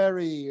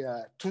very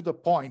to the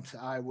point,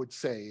 I would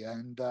say,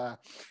 and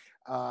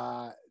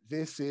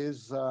this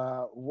is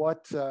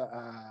what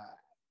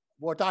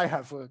I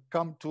have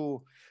come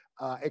to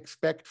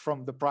expect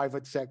from the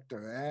private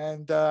sector.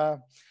 And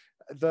the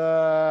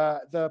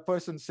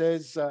person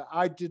says,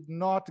 I did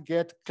not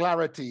get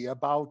clarity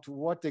about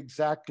what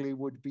exactly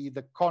would be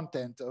the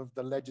content of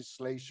the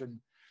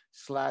legislation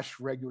 /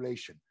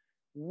 regulation.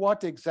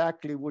 What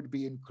exactly would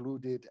be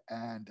included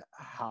and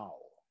how?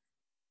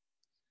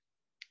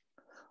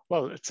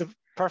 Well, it's a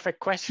perfect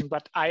question,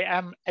 but I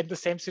am in the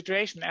same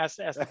situation as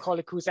the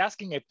colleague who's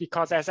asking it,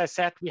 because as I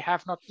said, we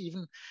have not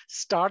even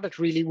started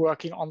really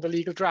working on the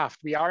legal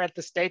draft. We are at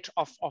the stage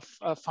of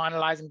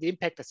finalizing the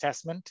impact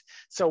assessment.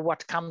 So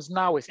what comes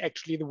now is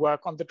actually the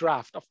work on the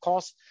draft. Of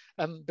course,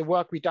 the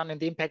work we've done in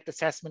the impact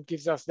assessment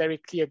gives us very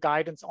clear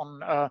guidance on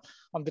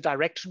the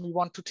direction we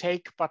want to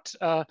take, but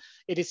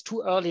it is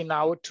too early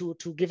now to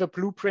give a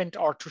blueprint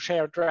or to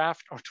share a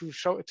draft or to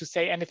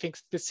say anything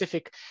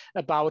specific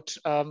about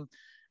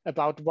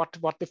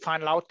what the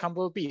final outcome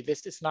will be.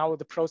 This is now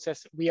the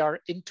process we are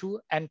into,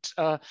 and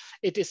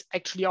it is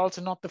actually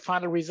also not the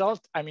final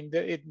result. I mean,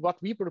 what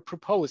we will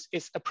propose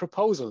is a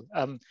proposal.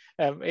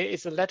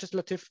 It's a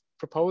legislative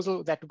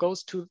proposal that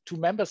goes to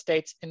member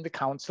states in the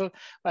council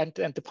and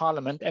the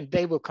parliament, and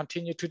they will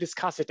continue to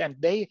discuss it. And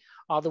they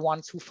are the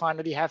ones who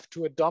finally have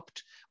to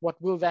adopt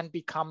what will then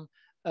become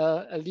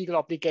legal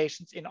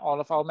obligations in all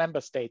of our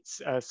member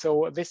states.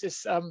 So this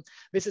is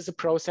a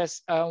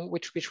process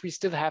which we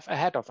still have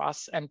ahead of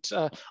us, and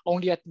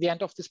only at the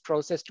end of this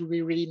process do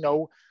we really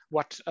know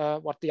what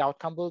the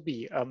outcome will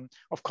be.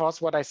 Of course,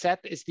 what I said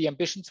is the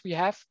ambitions we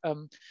have,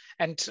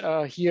 and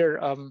here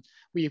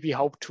we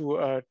hope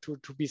to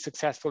be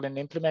successful in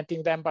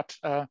implementing them, but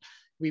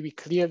we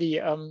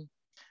clearly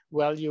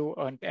value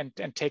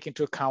and take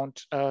into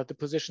account the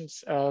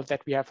positions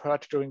that we have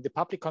heard during the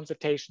public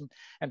consultation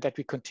and that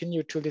we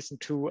continue to listen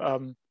to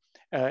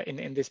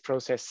in this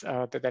process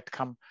that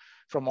come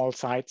from all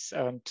sides,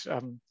 and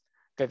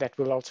that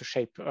will also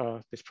shape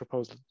this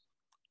proposal.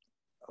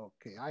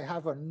 Okay, I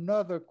have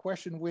another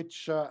question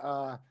which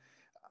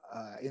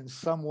in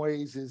some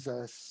ways is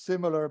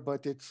similar,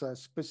 but it's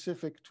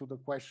specific to the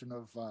question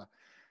of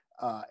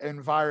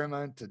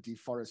environment,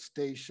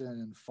 deforestation,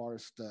 and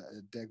forest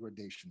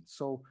degradation.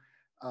 So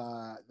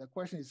the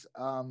question is,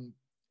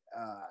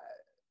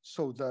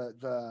 so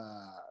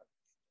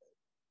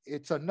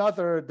it's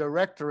another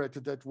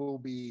directorate that will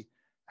be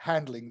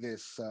handling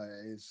this,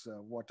 is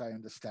what I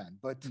understand.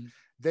 But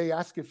they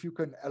ask if you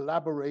can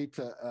elaborate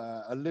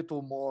a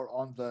little more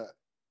on the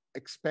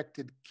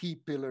expected key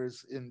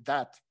pillars in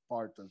that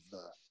part of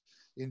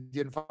in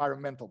the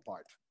environmental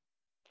part.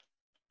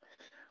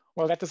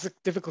 Well, that is a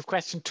difficult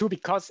question too,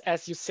 because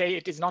as you say,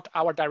 it is not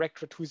our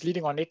directorate who's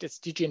leading on it, it's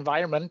DG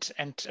Environment.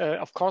 And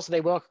of course, they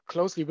work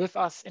closely with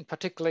us, in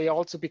particular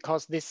also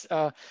because this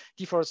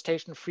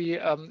deforestation-free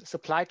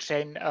supply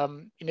chain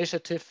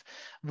initiative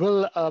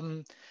will,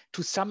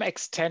 to some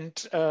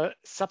extent,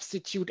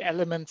 substitute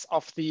elements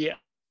of the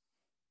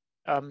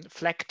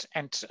FLEGT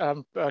and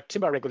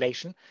timber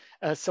regulation.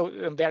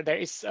 So there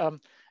is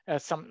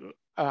some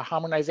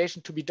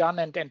harmonization to be done,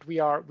 and we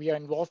are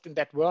involved in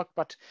that work.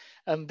 But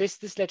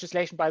this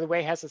legislation, by the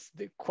way, has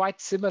a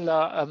quite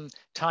similar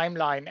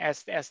timeline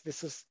as the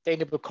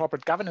Sustainable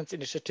Corporate Governance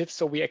Initiative.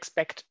 So we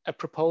expect a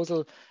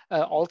proposal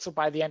also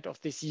by the end of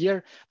this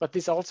year. But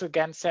this also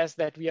again says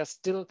that we are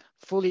still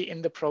fully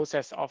in the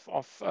process of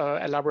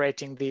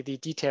elaborating the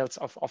details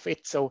of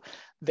it. So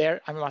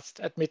there, I must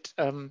admit,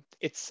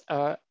 it's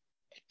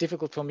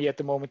difficult for me at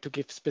the moment to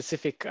give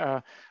specific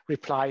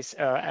replies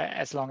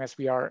as long as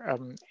we are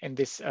in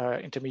this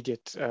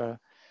intermediate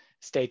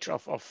stage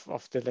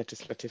of the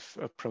legislative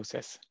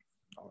process.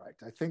 All right,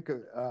 I think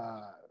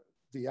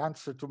the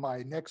answer to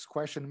my next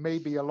question may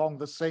be along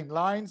the same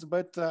lines,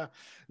 but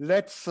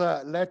let's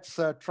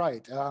try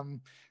it.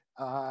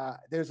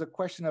 There's a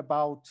question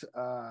about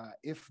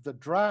if the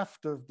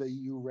draft of the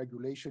EU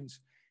regulations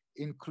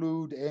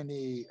include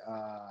any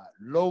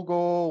logo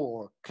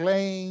or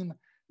claim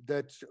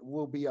that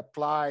will be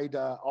applied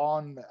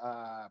on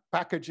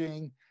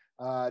packaging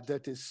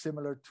that is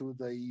similar to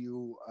the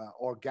EU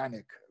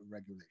organic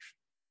regulation.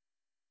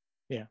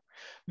 Yeah,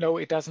 no,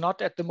 it does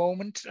not at the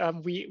moment.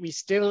 We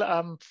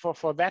still,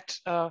 for that,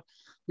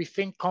 we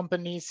think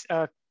companies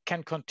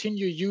can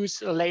continue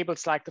use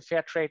labels like the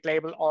fair trade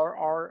label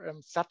or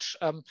such,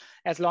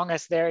 as long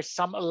as there is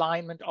some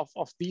alignment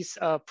of these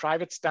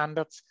private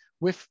standards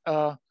with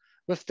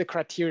the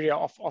criteria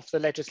of the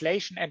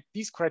legislation. And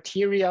these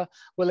criteria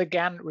will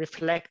again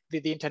reflect the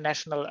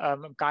international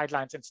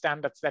guidelines and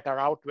standards that are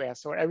out there.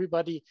 So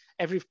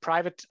every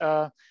private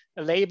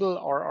label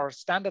or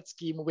standard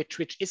scheme which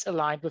is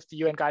aligned with the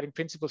UN guiding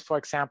principles, for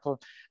example,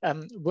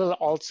 will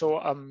also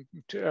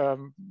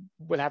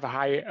will have a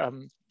high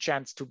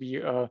chance to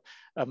be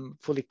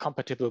fully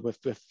compatible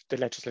with the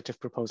legislative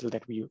proposal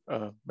that we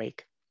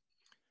make.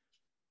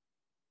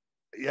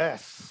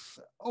 Yes,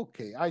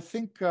 okay, I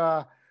think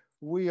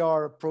we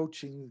are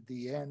approaching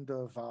the end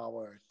of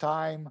our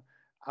time.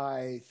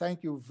 I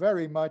thank you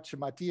very much,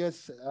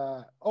 Matthias.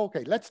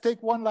 Okay, let's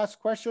take one last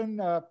question.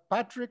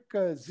 Patrick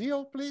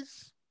Zeal,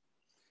 please.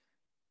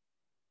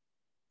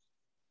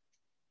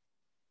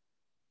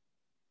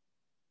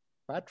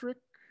 Patrick,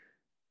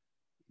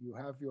 you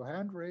have your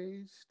hand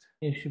raised.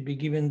 You should be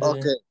given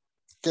the...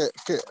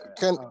 Okay,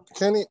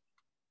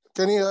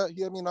 can you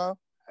hear me now?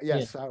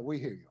 Yes, we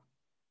hear you.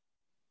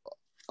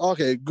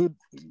 Okay, good.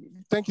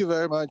 Thank you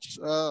very much.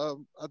 I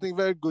think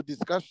very good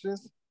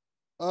discussions.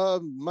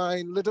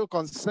 My little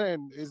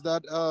concern is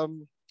that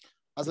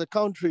as a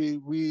country,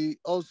 we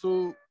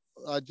also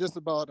are just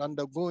about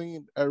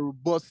undergoing a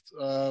robust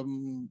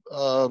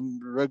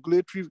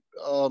regulatory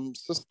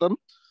system.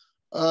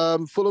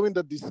 Following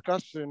the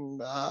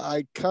discussion,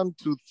 I come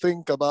to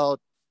think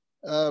about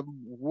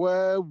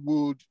where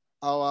would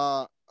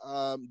our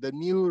the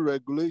new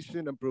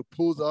regulation and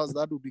proposals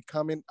that will be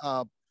coming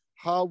up,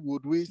 how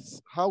would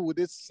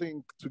it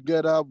sync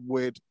together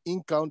with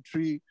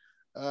in-country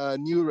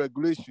new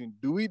regulation?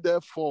 Do we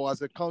therefore,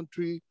 as a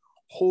country,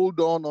 hold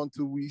on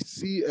until we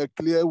see a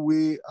clear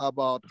way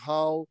about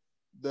how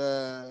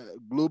the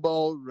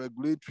global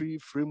regulatory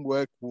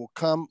framework will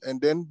come,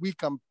 and then we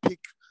can pick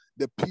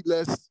the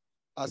pillars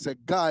as a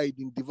guide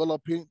in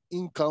developing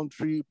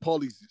in-country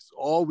policies?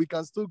 Or we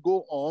can still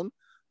go on,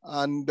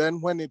 and then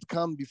when it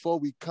comes, before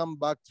we come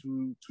back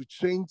to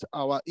change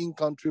our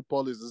in-country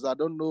policies? I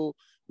don't know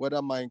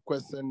whether my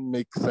question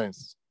makes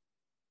sense.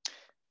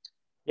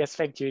 Yes,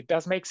 thank you. It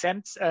does make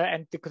sense.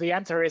 And the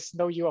answer is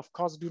no, you of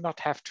course do not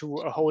have to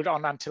hold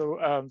on until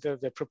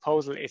the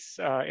proposal is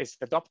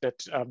adopted,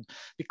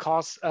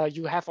 because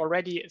you have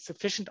already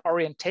sufficient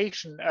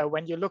orientation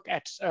when you look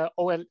at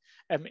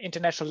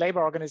International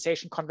Labour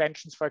Organization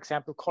conventions, for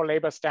example, core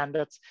labor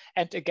standards,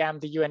 and again,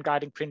 the UN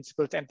guiding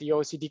principles and the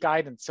OECD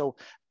guidance. So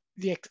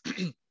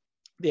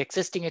the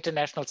existing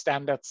international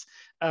standards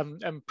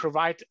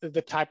provide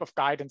the type of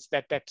guidance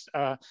that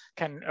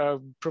can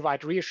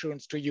provide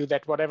reassurance to you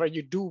that whatever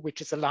you do,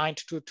 which is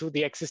aligned to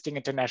the existing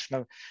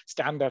international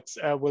standards,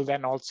 will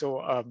then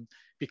also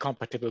be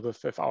compatible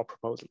with our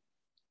proposal.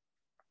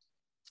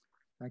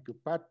 Thank you,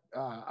 Pat.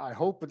 I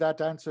hope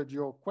that answered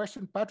your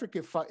question. Patrick,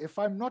 if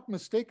I'm not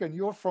mistaken,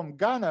 you're from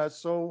Ghana,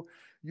 so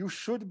you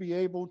should be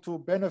able to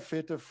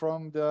benefit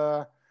from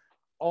the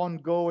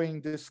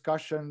ongoing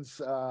discussions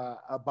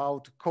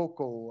about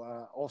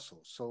cocoa also.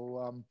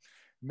 So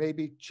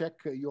maybe check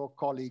your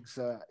colleagues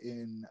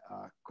in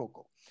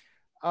cocoa.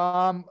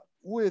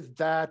 With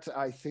that,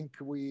 I think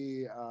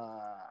we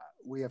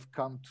have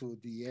come to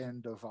the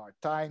end of our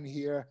time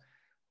here.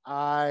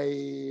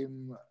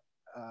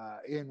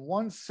 In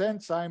one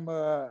sense, I'm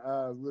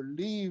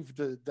relieved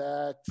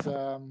that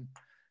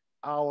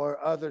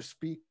our other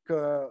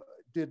speaker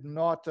did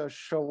not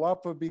show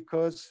up,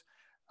 because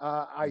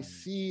I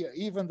see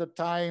even the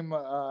time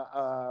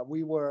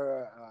we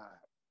were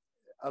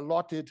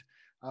allotted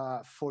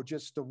for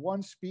just the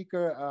one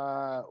speaker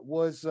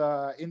was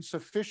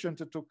insufficient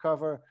to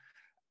cover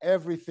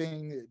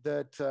everything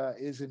that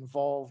is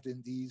involved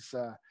in these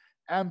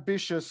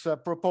ambitious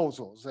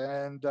proposals.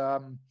 And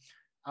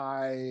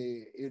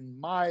in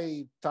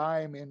my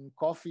time in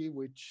coffee,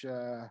 which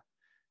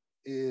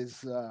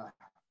is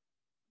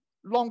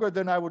longer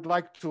than I would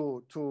like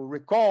to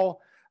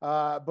recall,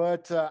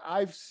 but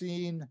I've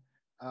seen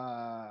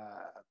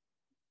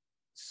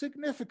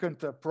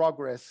significant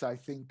progress, I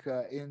think,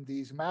 in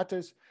these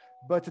matters,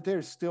 but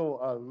there's still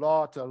a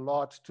lot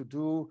to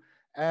do.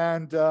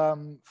 And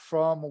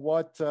from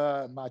what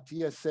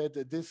Matthias said,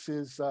 this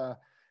is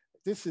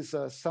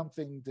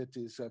something that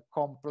is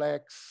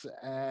complex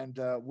and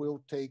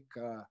will take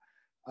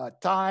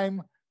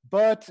time,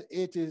 but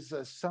it is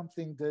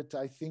something that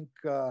I think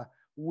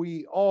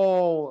we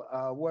all,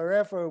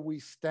 wherever we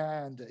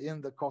stand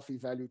in the coffee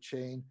value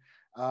chain,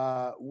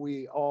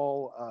 we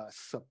all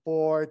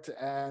support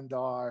and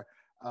are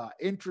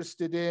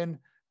interested in.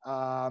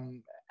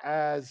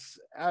 As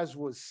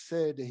was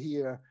said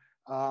here,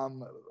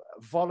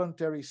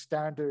 voluntary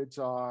standards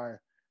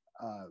are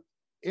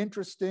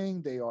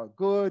interesting, they are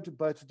good,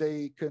 but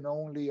they can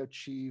only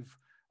achieve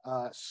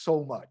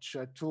so much.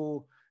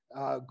 To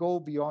go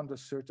beyond a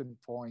certain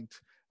point,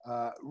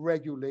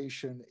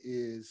 regulation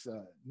is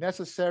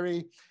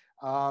necessary.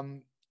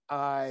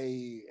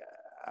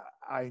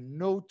 I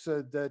note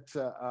that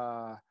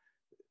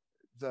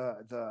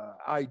the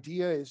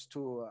idea is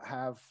to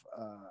have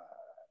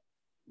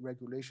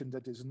regulation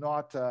that is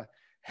not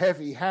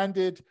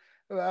heavy-handed,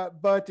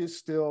 but is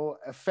still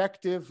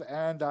effective.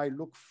 And I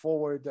look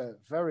forward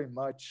very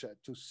much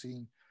to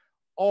seeing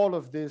all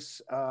of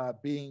this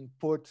being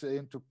put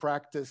into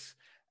practice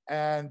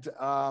and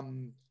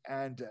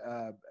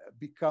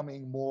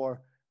becoming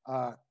more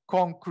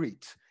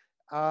concrete.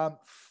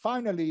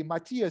 Finally,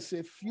 Matthias,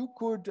 if you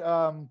could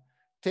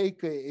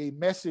take a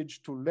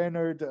message to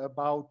Leonard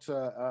about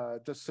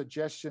the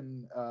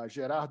suggestion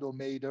Gerardo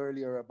made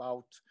earlier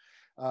about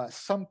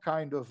some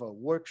kind of a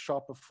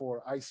workshop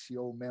for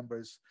ICO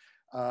members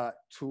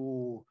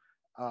to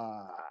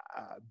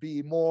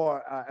be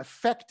more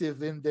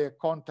effective in their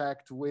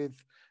contact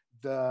with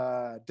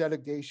the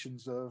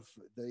delegations of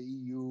the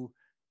EU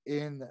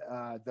in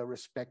the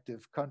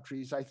respective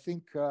countries. I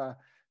think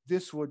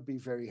this would be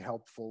very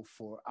helpful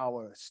for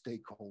our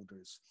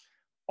stakeholders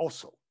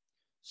also.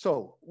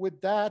 So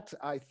with that,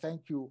 I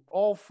thank you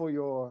all for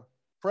your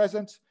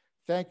presence.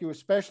 Thank you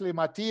especially,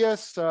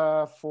 Matthias,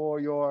 for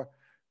your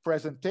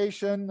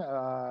presentation,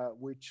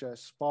 which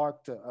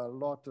sparked a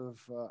lot of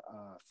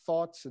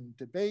thoughts and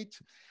debate.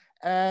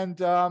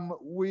 And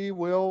we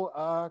will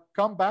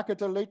come back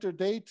at a later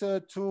date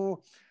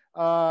to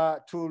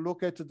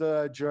look at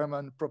the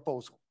German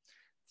proposal.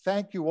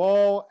 Thank you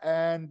all.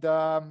 And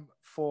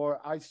for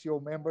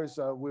ICO members,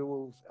 we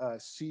will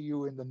see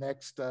you in the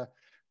next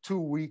 2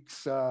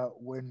 weeks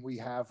when we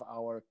have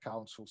our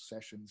council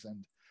sessions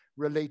and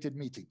related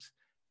meetings.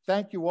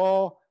 Thank you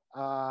all.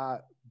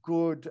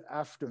 Good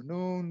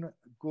afternoon,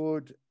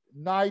 good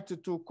night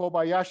to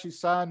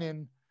Kobayashi-san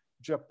in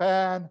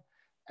Japan.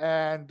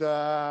 And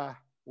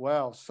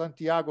well,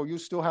 Santiago, you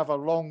still have a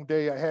long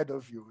day ahead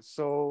of you.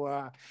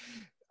 So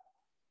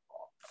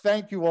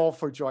thank you all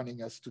for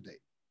joining us today.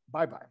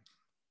 Bye-bye.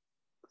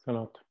 Thanks a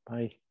lot.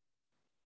 Bye.